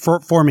theme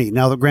for me.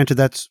 Now, granted,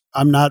 that's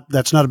not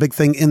a big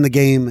thing in the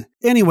game.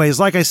 Anyways,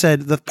 like I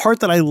said, the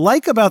part that I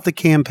like about the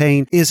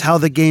campaign is how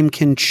the game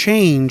can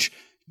change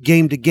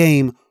game to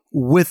game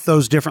with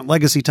those different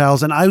legacy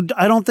tiles. And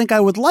I don't think I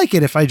would like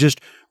it if I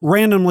just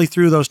randomly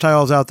threw those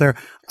tiles out there.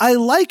 I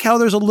like how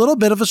there's a little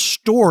bit of a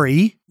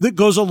story that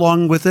goes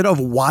along with it of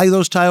why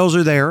those tiles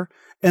are there.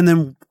 And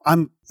then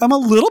I'm a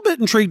little bit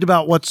intrigued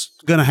about what's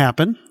going to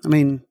happen. I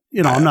mean,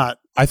 I'm not.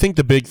 I think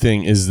the big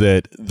thing is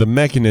that the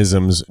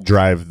mechanisms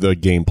drive the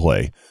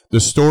gameplay. The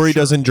story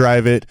doesn't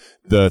drive it.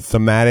 The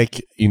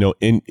thematic,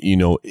 getting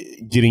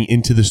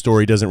into the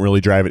story doesn't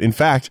really drive it. In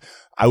fact,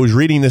 I was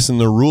reading this in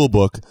the rule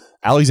book.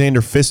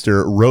 Alexander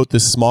Pfister wrote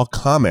this small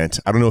comment.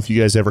 I don't know if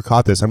you guys ever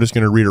caught this. I'm just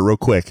going to read it real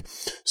quick.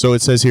 So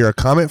it says here, a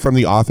comment from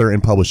the author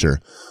and publisher.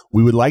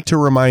 We would like to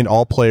remind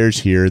all players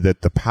here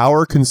that the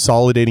power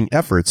consolidating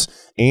efforts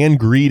and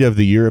greed of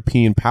the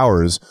European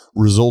powers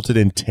resulted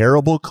in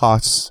terrible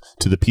costs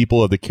to the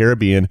people of the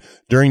Caribbean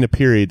during the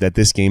period that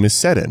this game is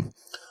set in.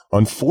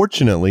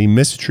 Unfortunately,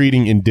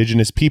 mistreating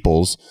indigenous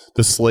peoples,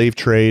 the slave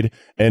trade,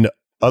 and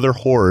other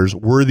horrors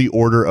were the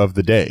order of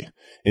the day.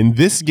 In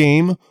this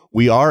game,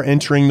 we are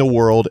entering the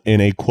world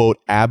in a, quote,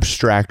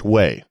 abstract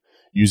way,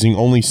 using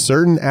only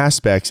certain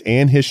aspects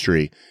and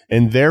history,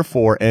 and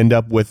therefore end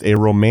up with a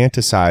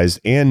romanticized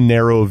and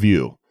narrow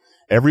view.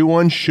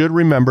 Everyone should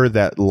remember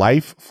that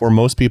life for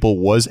most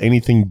people was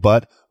anything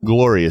but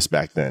glorious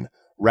back then.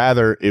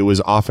 Rather, it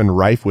was often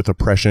rife with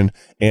oppression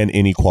and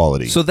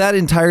inequality. So that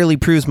entirely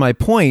proves my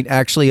point,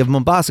 actually, of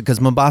Mombasa,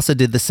 because Mombasa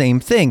did the same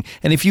thing.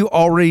 And if you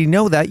already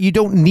know that, you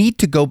don't need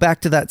to go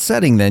back to that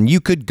setting then. You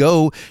could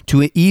go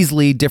to an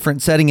easily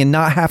different setting and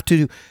not have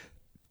to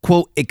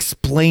quote,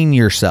 explain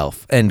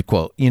yourself, end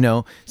quote,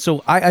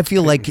 So I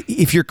feel like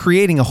if you're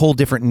creating a whole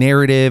different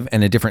narrative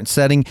and a different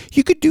setting,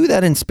 you could do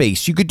that in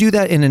space. You could do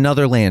that in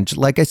another land,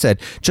 like I said,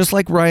 just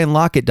like Ryan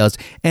Lockett does,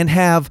 and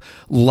have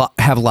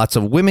lots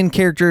of women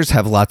characters,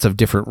 have lots of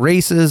different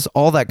races,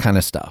 all that kind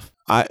of stuff.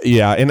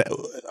 And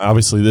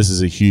obviously this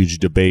is a huge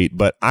debate,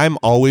 but I'm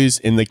always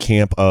in the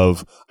camp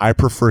of I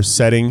prefer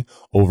setting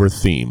over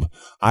theme.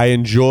 I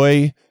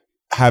enjoy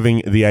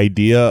having the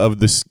idea of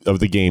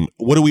the game.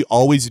 What do we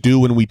always do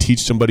when we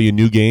teach somebody a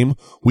new game?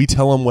 We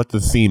tell them what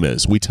the theme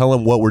is. We tell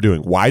them what we're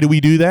doing. Why do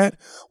we do that?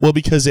 Well,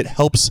 because it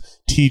helps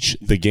teach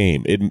the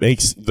game. It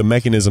makes the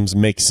mechanisms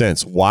make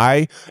sense.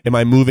 Why am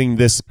I moving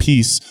this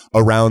piece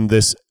around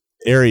this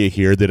area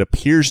here that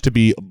appears to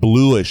be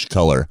bluish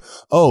color?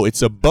 Oh,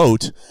 it's a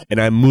boat and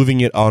I'm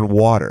moving it on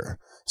water.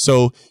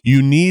 So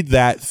you need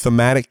that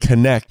thematic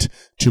connect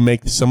to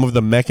make some of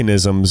the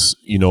mechanisms,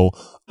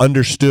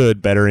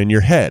 understood better in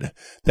your head.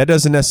 That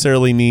doesn't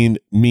necessarily mean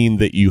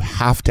that you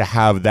have to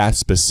have that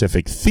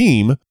specific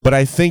theme, but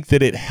I think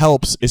that it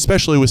helps,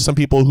 especially with some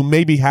people who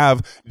maybe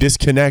have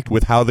disconnect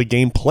with how the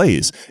game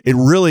plays. It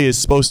really is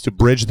supposed to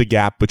bridge the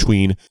gap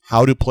between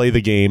how to play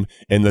the game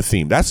and the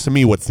theme. That's to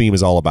me what theme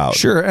is all about.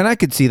 Sure, and I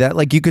could see that.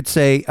 Like you could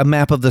say a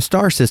map of the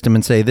star system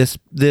and say this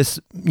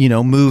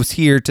moves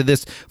here to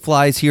this,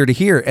 flies here to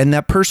here, and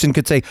that person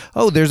could say,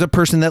 "Oh, there's a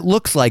person that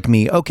looks like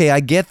me. Okay, I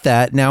get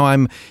that. Now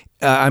I'm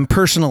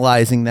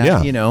personalizing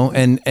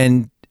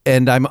that,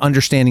 and I'm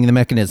understanding the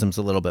mechanisms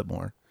a little bit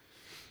more."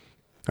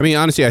 I mean,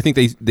 honestly, I think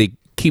they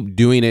keep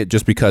doing it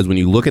just because when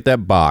you look at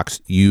that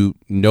box, you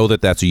know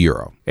that that's a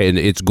Euro and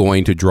it's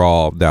going to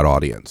draw that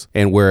audience.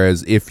 And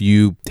whereas if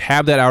you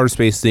have that outer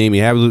space theme,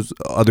 you have those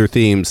other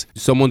themes,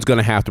 someone's going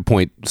to have to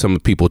point some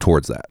people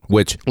towards that.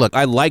 Which, look,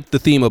 I like the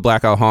theme of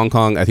Blackout Hong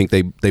Kong. I think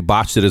they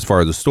botched it as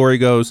far as the story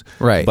goes.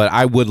 Right. But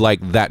I would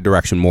like that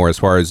direction more as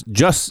far as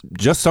just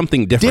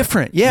something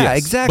different. Yeah, yes.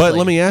 Exactly. But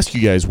let me ask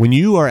you guys, when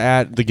you are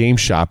at the game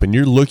shop and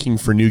you're looking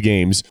for new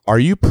games, are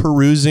you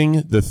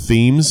perusing the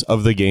themes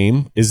of the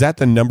game? Is that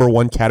the number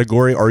one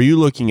category? Are you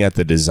looking at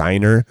the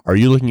designer? Are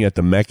you looking at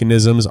the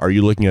mechanisms? Are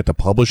you looking at the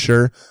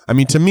publisher? I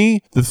mean, to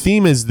me, the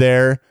theme is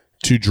there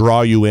to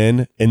draw you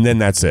in, and then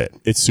that's it.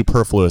 It's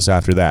superfluous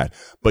after that.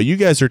 But you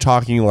guys are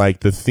talking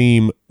like the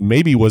theme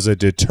maybe was a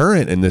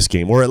deterrent in this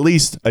game, or at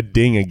least a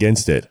ding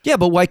against it. Yeah,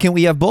 but why can't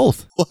we have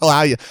both?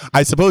 Well,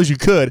 I suppose you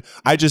could.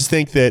 I just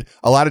think that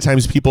a lot of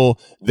times people,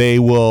 they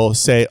will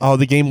say, oh,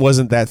 the game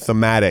wasn't that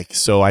thematic,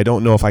 so I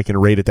don't know if I can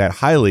rate it that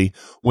highly,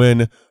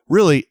 when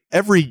really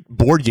every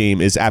board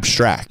game is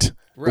abstract.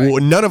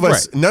 Right. None of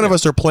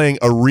us are playing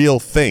a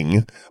real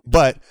thing,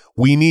 but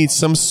we need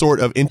some sort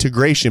of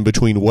integration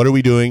between what are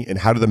we doing and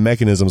how do the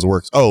mechanisms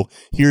work. Oh,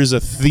 here's a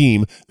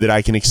theme that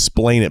I can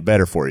explain it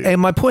better for you. And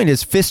my point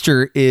is,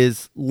 Pfister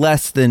is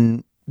less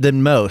than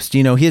most.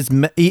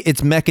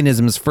 It's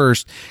mechanisms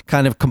first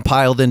kind of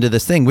compiled into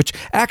this thing, which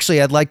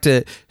actually I'd like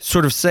to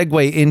sort of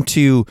segue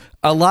into.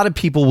 A lot of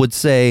people would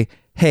say,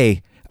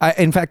 hey,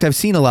 in fact, I've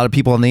seen a lot of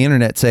people on the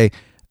internet say,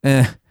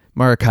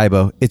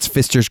 Maracaibo, it's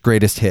Pfister's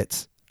greatest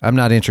hits. I'm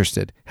not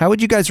interested. How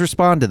would you guys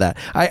respond to that?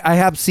 I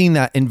have seen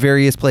that in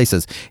various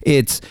places.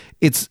 It's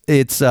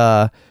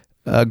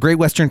Great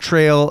Western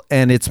Trail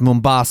and it's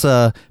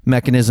Mombasa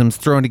mechanisms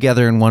thrown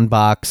together in one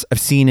box. I've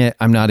seen it.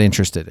 I'm not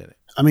interested in it.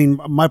 I mean,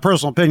 my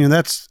personal opinion,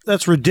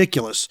 that's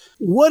ridiculous.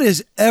 What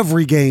is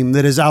every game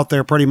that is out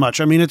there pretty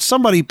much? I mean, it's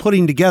somebody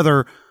putting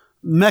together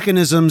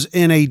mechanisms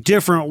in a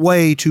different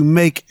way to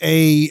make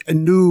a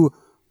new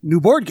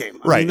board game.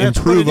 Right.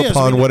 Improve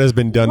upon what has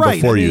been done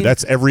before you.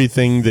 That's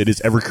everything that is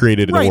ever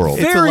created in the world.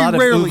 It's a lot of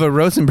Uwe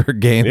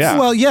Rosenberg games. Yeah.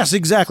 Well, yes,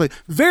 exactly.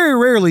 Very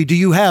rarely do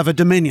you have a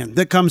Dominion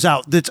that comes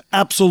out that's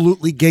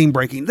absolutely game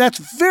breaking. That's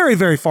very,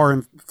 very far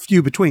and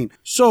few between.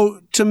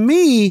 So to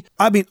me,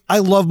 I mean, I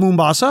love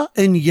Mombasa.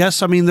 And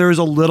yes, I mean, there is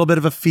a little bit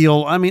of a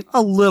feel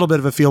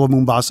of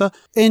Mombasa.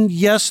 And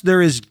yes,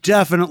 there is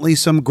definitely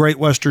some Great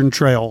Western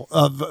Trail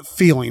of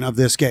feeling of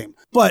this game.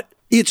 But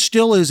it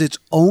still is its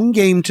own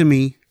game to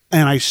me.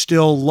 And I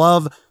still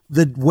love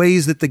the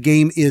ways that the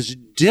game is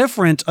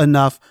different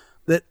enough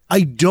that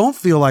I don't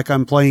feel like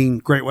I'm playing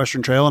Great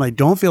Western Trail and I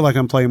don't feel like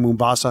I'm playing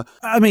Mombasa.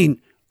 I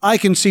mean, I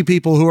can see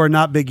people who are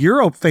not big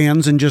Euro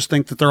fans and just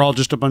think that they're all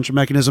just a bunch of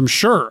mechanisms.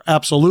 Sure,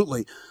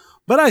 absolutely.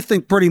 But I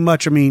think pretty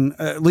much, I mean,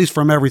 at least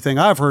from everything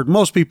I've heard,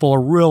 most people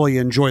really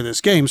enjoy this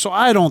game. So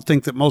I don't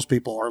think that most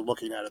people are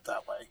looking at it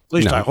that way. At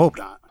least I hope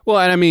not. Well,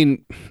 and I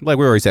mean, like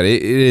we already said,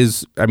 it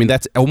is. I mean,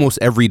 that's almost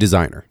every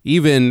designer.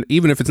 Even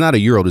if it's not a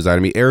Euro designer. I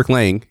mean, Eric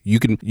Lang, you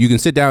can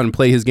sit down and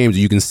play his games.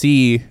 You can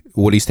see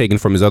what he's taken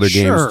from his other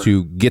games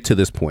to get to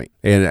this point.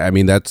 And I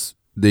mean,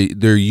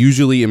 they're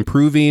usually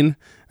improving.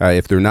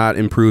 If they're not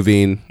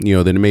improving,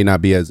 then it may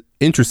not be as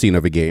interesting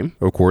of a game,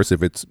 of course,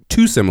 if it's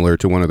too similar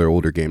to one of their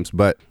older games.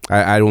 But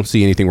I don't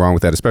see anything wrong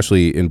with that,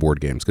 especially in board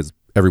games, because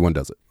everyone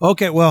does it.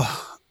 Okay, well,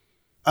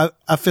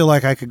 I feel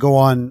like I could go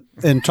on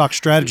and talk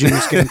strategy in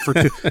this game for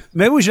 2.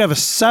 Maybe we should have a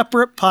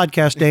separate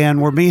podcast, Dan,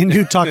 where me and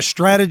you talk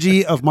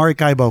strategy of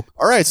Maracaibo.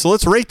 All right, so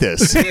let's rate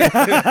this.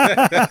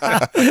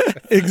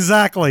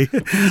 Exactly.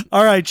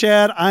 All right,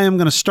 Chad, I am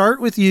going to start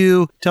with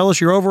you. Tell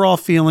us your overall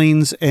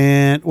feelings.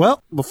 And,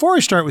 well, before I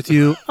start with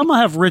you, I'm going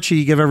to have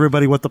Richie give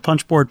everybody what the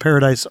Punchboard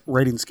Paradise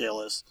rating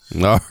scale is.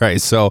 All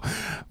right, so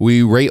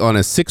we rate on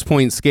a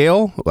 6-point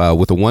scale,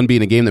 with a 1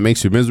 being a game that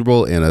makes you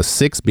miserable and a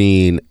 6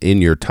 being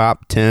in your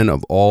top 10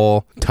 of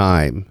all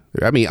time.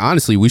 I mean,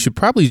 honestly, we should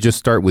probably just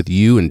start with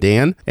you and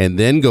Dan and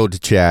then go to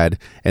Chad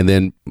and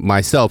then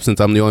myself, since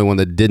I'm the only one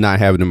that did not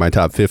have it in my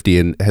top 50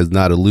 and has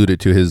not alluded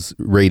to his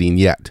rating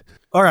yet.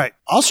 All right,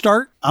 I'll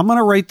start. I'm going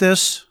to rate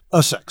this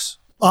a 6,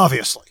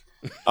 obviously.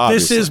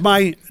 This is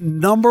my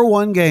number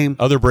 1 game.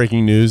 Other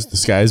breaking news, the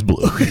sky is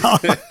blue.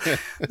 This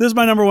is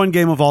my number 1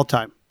 game of all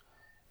time.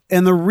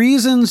 And the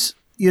reasons,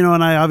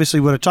 and I obviously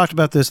would have talked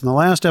about this in the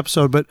last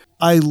episode, but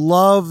I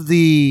love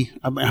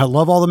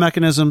all the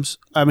mechanisms.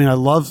 I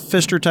love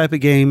Pfister type of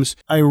games.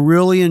 I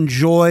really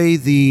enjoy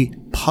the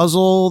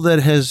puzzle that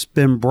has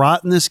been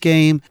brought in this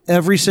game.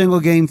 Every single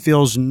game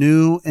feels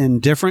new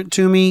and different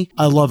to me.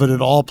 I love it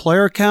at all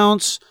player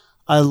counts.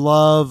 I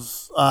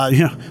love,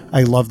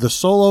 I love the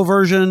solo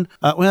version.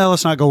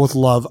 Let's not go with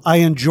love.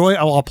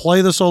 I'll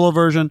play the solo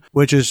version,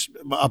 which is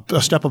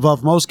a step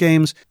above most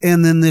games.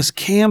 And then this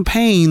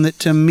campaign that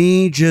to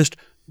me just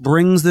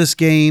brings this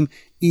game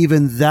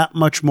even that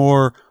much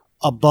more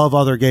above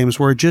other games,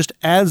 where it just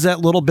adds that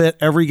little bit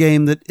every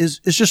game that is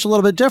just a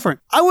little bit different.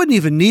 I wouldn't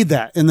even need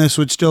that, and this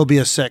would still be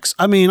a 6.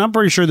 I'm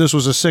pretty sure this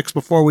was a 6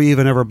 before we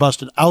even ever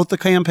busted out the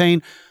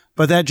campaign,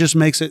 but that just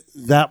makes it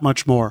that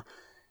much more.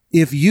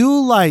 If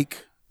you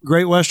like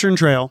Great Western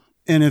Trail,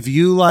 and if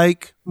you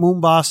like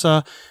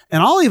Mombasa,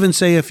 and I'll even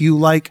say if you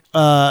like,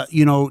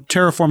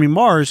 Terraforming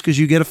Mars, because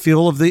you get a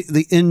feel of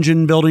the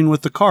engine building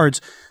with the cards,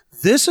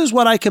 this is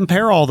what I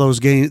compare all this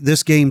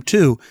game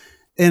to.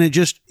 And it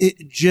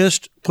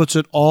just puts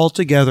it all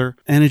together.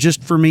 And it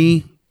just, for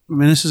me,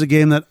 this is a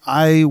game that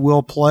I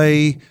will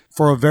play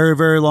for a very,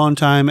 very long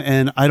time.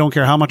 And I don't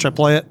care how much I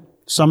play it.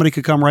 Somebody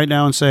could come right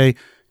now and say,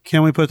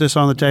 can we put this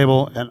on the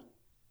table? And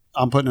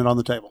I'm putting it on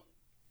the table.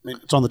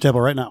 It's on the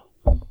table right now.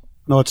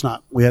 No, it's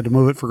not. We had to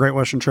move it for Great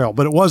Western Trail,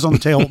 but it was on the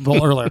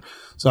table earlier.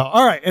 So,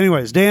 all right.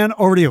 Anyways, Dan,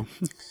 over to you.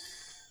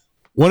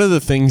 One of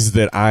the things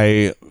that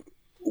I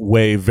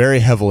weigh very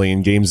heavily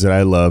in games that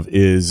I love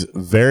is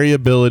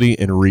variability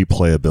and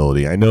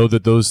replayability. I know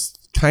that those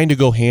kind of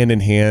go hand in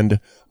hand.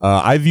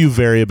 I view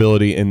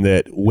variability in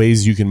that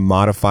ways you can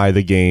modify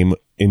the game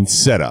in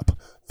setup,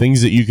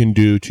 things that you can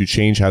do to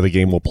change how the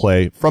game will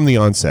play from the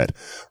onset.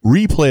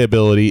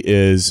 Replayability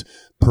is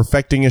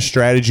perfecting a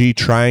strategy,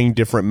 trying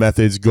different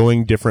methods,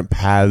 going different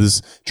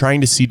paths,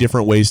 trying to see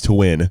different ways to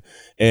win.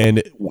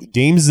 And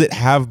games that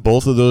have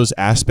both of those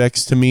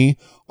aspects to me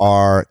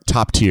are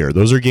top tier.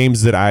 Those are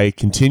games that I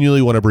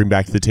continually want to bring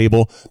back to the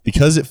table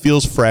because it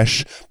feels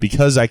fresh,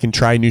 because I can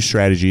try new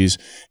strategies,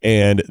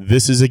 and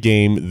this is a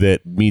game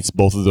that meets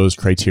both of those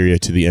criteria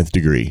to the nth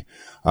degree.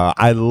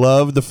 I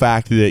love the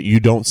fact that you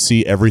don't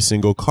see every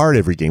single card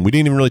every game. We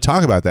didn't even really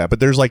talk about that, but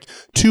there's like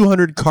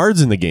 200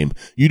 cards in the game.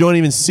 You don't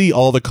even see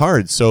all the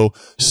cards. So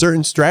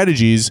certain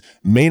strategies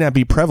may not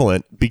be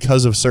prevalent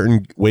because of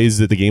certain ways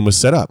that the game was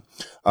set up.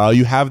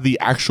 You have the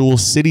actual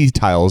city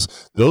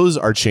tiles. Those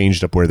are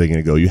changed up where they're going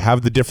to go. You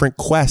have the different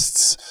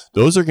quests.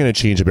 Those are going to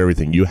change up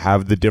everything. You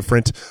have the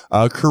different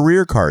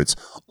career cards.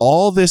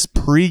 All this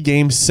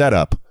pre-game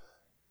setup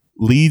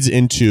leads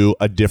into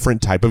a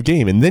different type of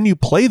game. And then you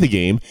play the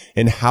game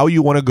and how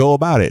you want to go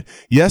about it.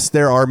 Yes,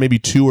 there are maybe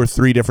 2 or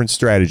 3 different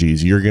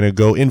strategies. You're going to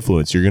go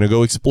influence. You're going to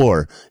go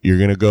explore. You're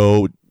going to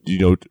go,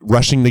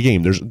 rushing the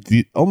game. There's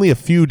only a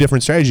few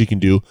different strategies you can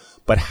do,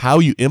 but how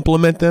you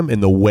implement them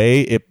and the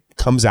way it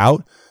comes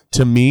out,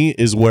 to me,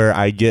 is where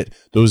I get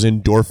those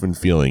endorphin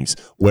feelings,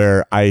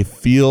 where I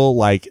feel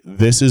like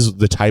this is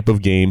the type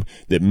of game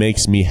that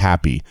makes me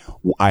happy.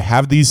 I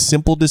have these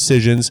simple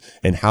decisions,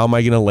 and how am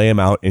I going to lay them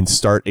out and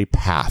start a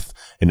path?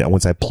 And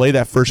once I play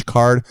that first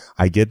card,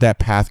 I get that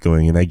path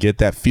going, and I get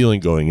that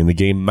feeling going, and the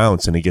game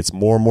mounts, and it gets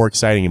more and more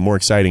exciting and more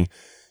exciting.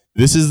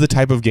 This is the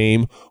type of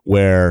game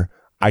where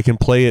I can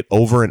play it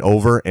over and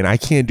over, and I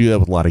can't do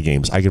that with a lot of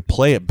games. I could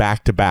play it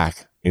back to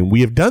back, and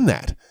we have done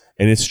that.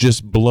 And it's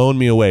just blown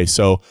me away.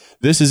 So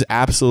this is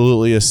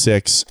absolutely a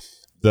 6.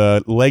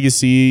 The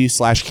legacy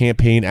 /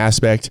 campaign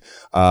aspect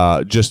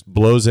just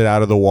blows it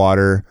out of the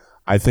water.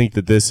 I think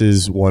that this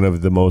is one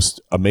of the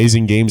most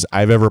amazing games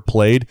I've ever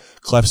played.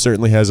 Clef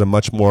certainly has a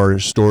much more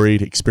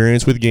storied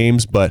experience with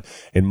games, but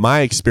in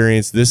my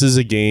experience, this is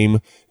a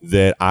game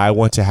that I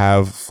want to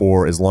have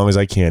for as long as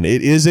I can.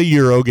 It is a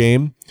Euro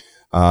game.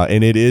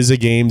 And it is a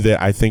game that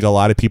I think a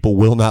lot of people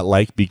will not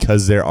like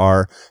because there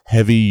are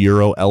heavy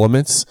Euro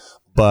elements.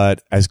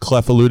 But as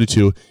Clef alluded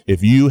to,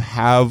 if you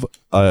have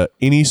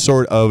any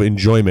sort of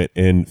enjoyment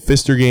in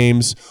Pfister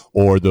games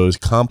or those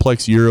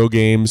complex Euro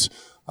games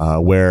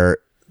where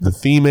the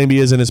theme maybe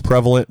isn't as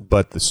prevalent,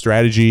 but the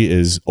strategy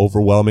is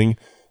overwhelming,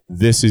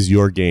 this is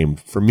your game.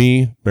 For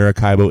me,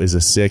 Maracaibo is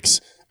a 6.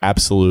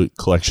 absolute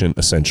collection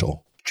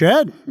essential.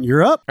 Chad,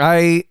 you're up.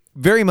 I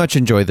very much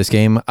enjoy this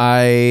game.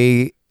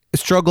 I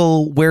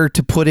struggle where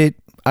to put it.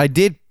 I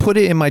did put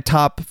it in my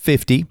top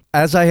 50.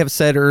 As I have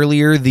said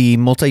earlier, the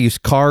multi-use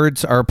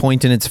cards are a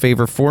point in its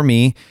favor for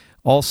me.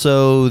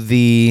 Also,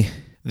 the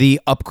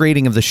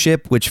upgrading of the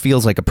ship, which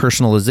feels like a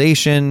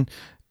personalization,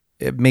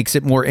 it makes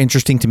it more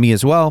interesting to me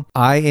as well.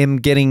 I am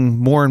getting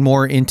more and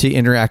more into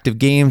interactive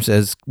games,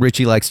 as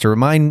Richie likes to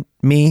remind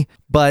me.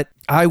 But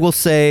I will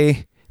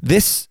say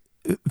this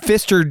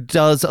Pfister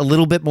does a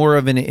little bit more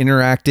of an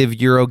interactive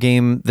Euro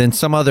game than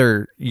some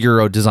other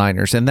Euro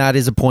designers, and that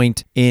is a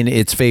point in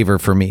its favor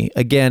for me.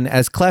 Again,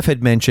 as Clef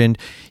had mentioned,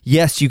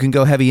 yes, you can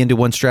go heavy into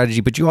one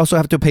strategy, but you also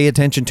have to pay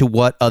attention to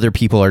what other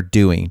people are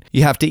doing.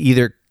 You have to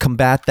either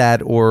combat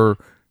that or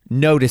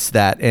notice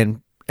that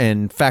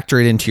and factor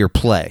it into your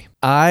play.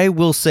 I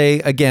will say,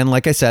 again,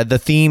 like I said, the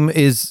theme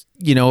is,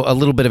 a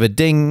little bit of a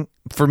ding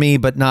for me,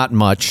 but not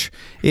much.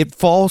 It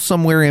falls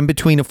somewhere in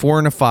between a 4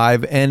 and a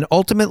 5. And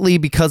ultimately,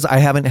 because I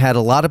haven't had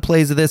a lot of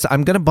plays of this,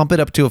 I'm going to bump it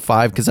up to a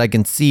 5 because I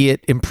can see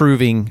it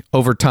improving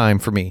over time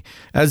for me.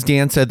 As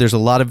Dan said, there's a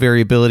lot of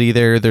variability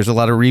there. There's a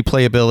lot of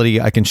replayability.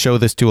 I can show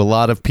this to a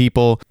lot of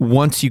people.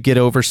 Once you get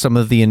over some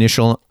of the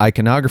initial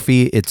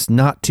iconography, it's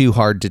not too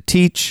hard to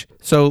teach.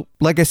 So,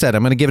 like I said,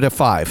 I'm going to give it a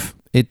 5.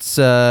 It's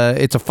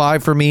a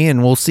 5 for me,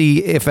 and we'll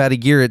see if at a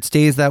year it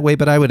stays that way,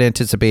 but I would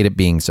anticipate it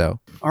being so.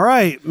 All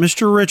right,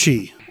 Mr.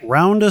 Ritchie,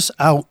 round us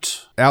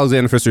out.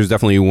 Alexander Pfister is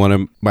definitely one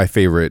of my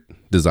favorite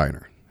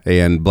designer.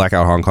 And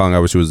Blackout Hong Kong, I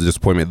wish it was a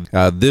disappointment.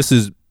 This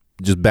is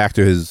just back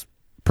to his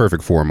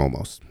perfect form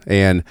almost.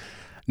 And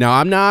now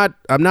I'm not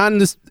in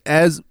this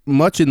as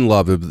much in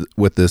love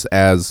with this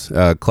as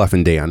Clef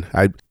and Dan.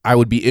 I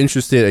would be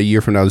interested a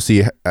year from now to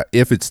see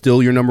if it's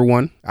still your number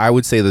one. I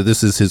would say that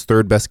this is his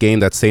third best game.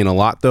 That's saying a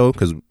lot though,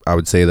 because I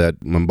would say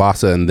that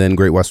Mombasa and then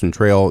Great Western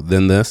Trail,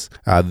 then this.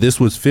 This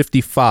was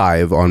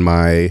 55 on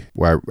I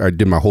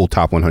did my whole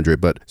top 100,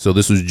 but so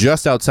this was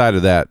just outside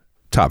of that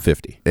top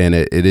 50. And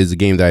it is a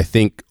game that I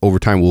think over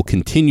time will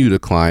continue to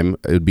climb.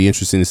 It would be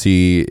interesting to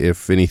see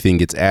if anything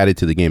gets added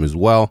to the game as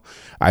well.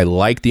 I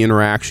like the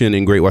interaction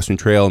in Great Western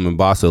Trail and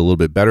Mombasa a little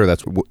bit better.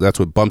 That's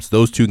what bumps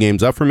those two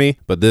games up for me.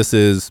 But this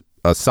is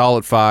a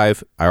solid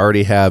 5. I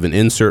already have an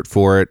insert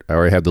for it. I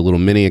already have the little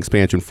mini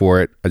expansion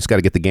for it. I just got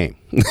to get the game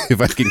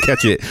if I can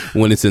catch it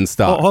when it's in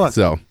stock. Hold on.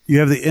 So you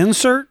have the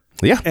insert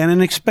and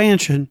an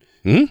expansion,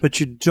 but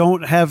you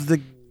don't have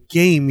the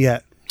game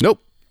yet.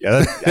 Nope. Yeah,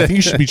 I think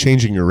you should be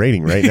changing your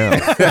rating right now.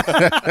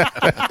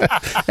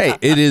 Hey,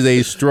 it is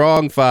a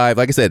strong 5.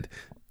 Like I said,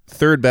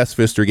 third best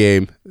Pfister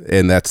game,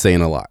 and that's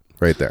saying a lot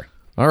right there.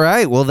 All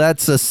right. Well,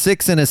 that's a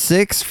 6 and a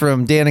 6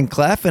 from Dan and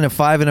Clef and a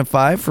 5 and a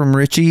 5 from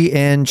Richie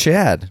and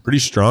Chad. Pretty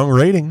strong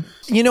rating.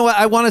 You know what?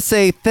 I want to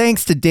say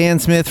thanks to Dan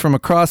Smith from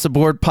Across the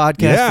Board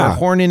Podcast for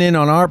horning in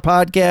on our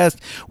podcast.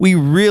 We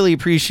really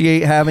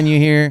appreciate having you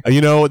here.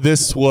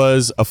 This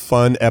was a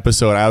fun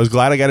episode. I was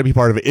glad I got to be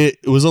part of it.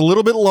 It was a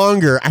little bit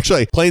longer.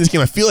 Actually, playing this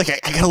game, I feel like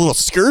I got a little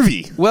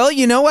scurvy. Well,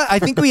 you know what? I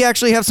think we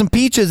actually have some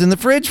peaches in the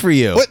fridge for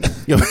you. What?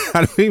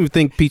 I don't even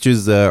think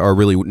peaches are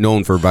really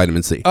known for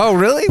vitamin C. Oh,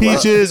 really?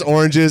 Peaches,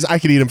 oranges, I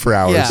could eat them for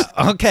hours.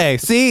 Yeah. Okay.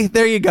 See?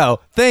 There you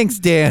go. Thanks,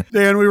 Dan.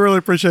 Dan, we really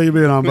appreciate you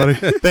being on, buddy.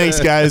 Thanks,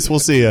 guys. We'll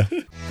see you.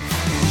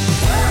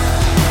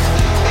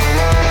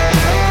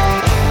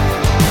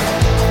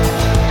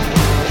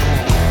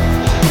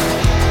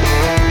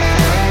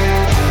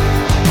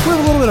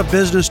 Of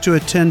business to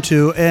attend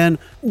to, and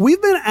we've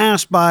been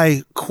asked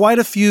by quite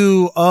a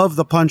few of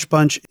the Punch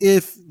Bunch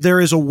if there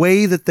is a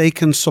way that they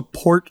can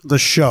support the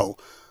show,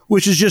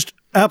 which is just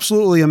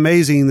absolutely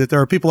amazing that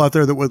there are people out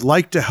there that would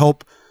like to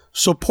help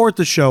support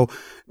the show.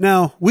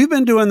 Now, we've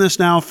been doing this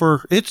now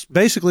it's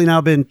basically now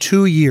been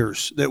 2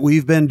 years that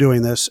we've been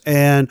doing this.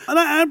 And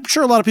I'm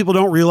sure a lot of people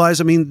don't realize,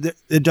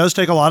 it does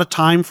take a lot of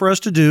time for us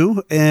to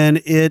do,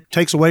 and it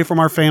takes away from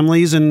our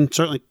families and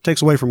certainly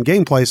takes away from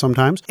gameplay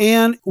sometimes.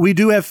 And we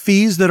do have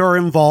fees that are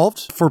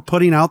involved for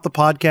putting out the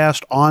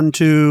podcast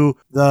onto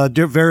the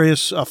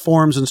various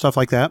forums and stuff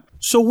like that.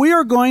 So we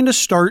are going to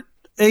start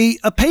a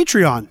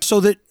Patreon so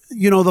that,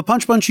 the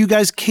Punch Bunch, you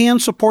guys can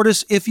support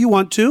us if you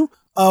want to.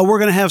 We're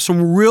going to have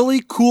some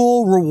really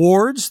cool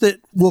rewards that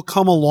will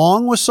come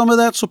along with some of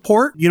that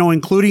support,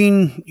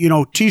 including,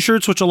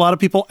 t-shirts, which a lot of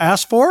people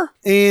ask for,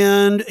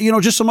 and,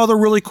 just some other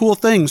really cool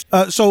things.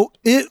 So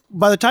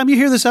by the time you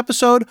hear this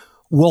episode,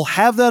 we'll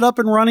have that up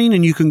and running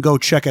and you can go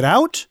check it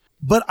out.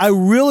 But I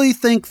really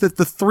think that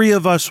the three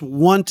of us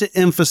want to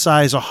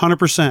emphasize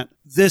 100%.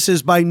 This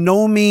is by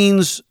no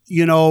means,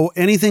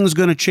 anything's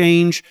going to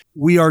change.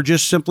 We are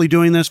just simply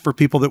doing this for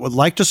people that would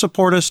like to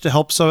support us to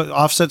help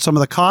offset some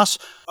of the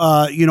costs.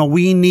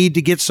 We need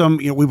to get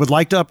we would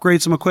like to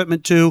upgrade some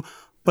equipment too,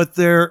 but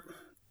there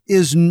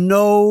is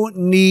no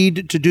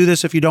need to do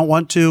this if you don't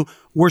want to.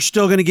 We're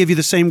still going to give you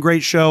the same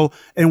great show,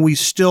 and we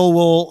still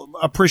will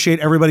appreciate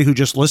everybody who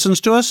just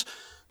listens to us.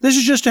 This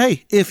is just,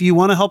 hey, if you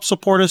want to help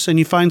support us and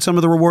you find some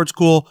of the rewards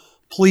cool,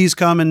 please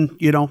come and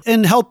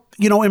help,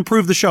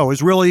 improve the show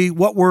is really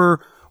what we're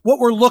what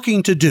we're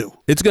looking to do.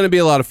 It's going to be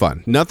a lot of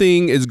fun.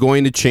 Nothing is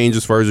going to change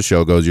as far as the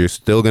show goes. You're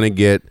still going to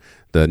get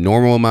the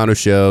normal amount of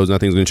shows.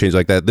 Nothing's going to change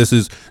like that. This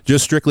is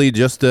just strictly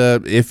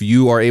if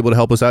you are able to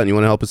help us out and you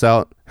want to help us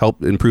out,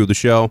 help improve the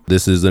show,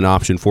 this is an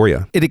option for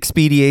you. It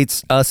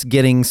expedites us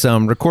getting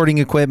some recording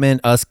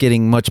equipment, us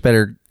getting much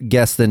better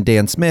guests than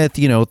Dan Smith,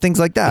 things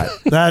like that.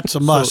 That's a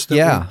must. So,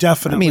 that we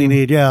definitely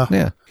need. Yeah.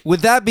 Yeah.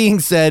 With that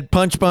being said,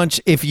 Punch Bunch,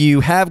 if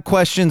you have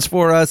questions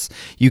for us,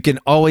 you can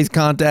always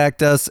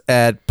contact us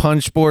at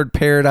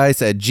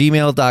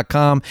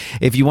punchboardparadise@gmail.com.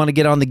 If you want to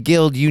get on the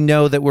guild, you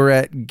know that we're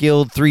at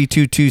Guild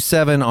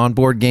 3227 on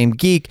Board Game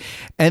Geek.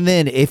 And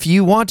then if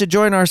you want to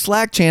join our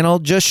Slack channel,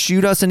 just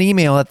shoot us an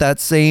email at that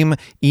same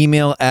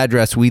email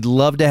address. We'd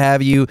love to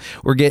have you.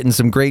 We're getting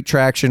some great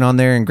traction on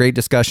there and great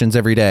discussions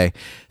every day.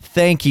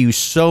 Thank you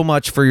so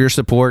much for your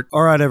support.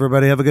 All right,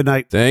 everybody. Have a good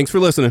night. Thanks for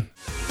listening.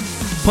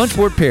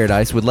 Punchboard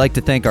Paradise would like to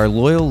thank our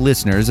loyal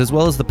listeners as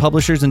well as the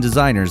publishers and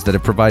designers that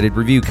have provided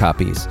review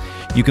copies.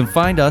 You can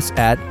find us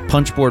at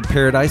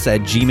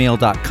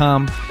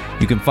punchboardparadise@gmail.com.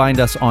 You can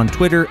find us on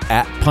Twitter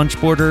at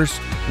Punchboarders.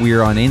 We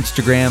are on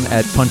Instagram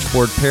at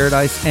Punchboard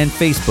Paradise and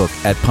Facebook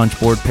at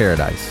Punchboard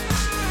Paradise.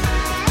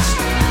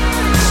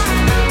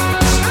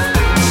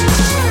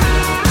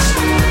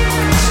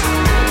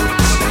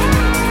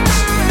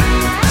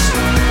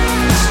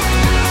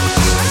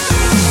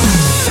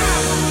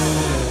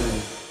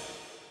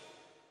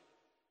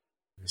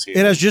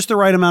 It has just the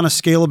right amount of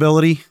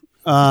scalability.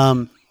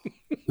 No?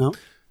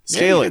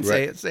 Scaling, Say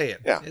right? it. Say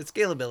it. Yeah.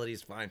 Scalability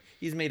is fine.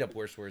 He's made up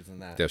worse words than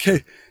that. That's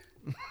Okay.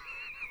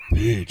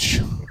 Bitch.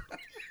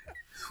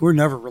 We're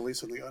never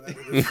releasing the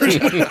unedited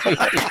version.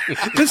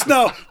 It's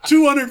now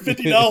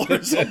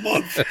 $250 a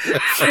month for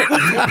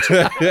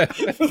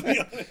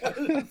the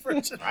unedited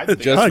version.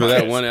 just for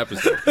that one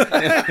episode.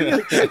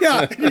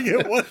 Yeah, you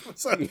get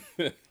 1%.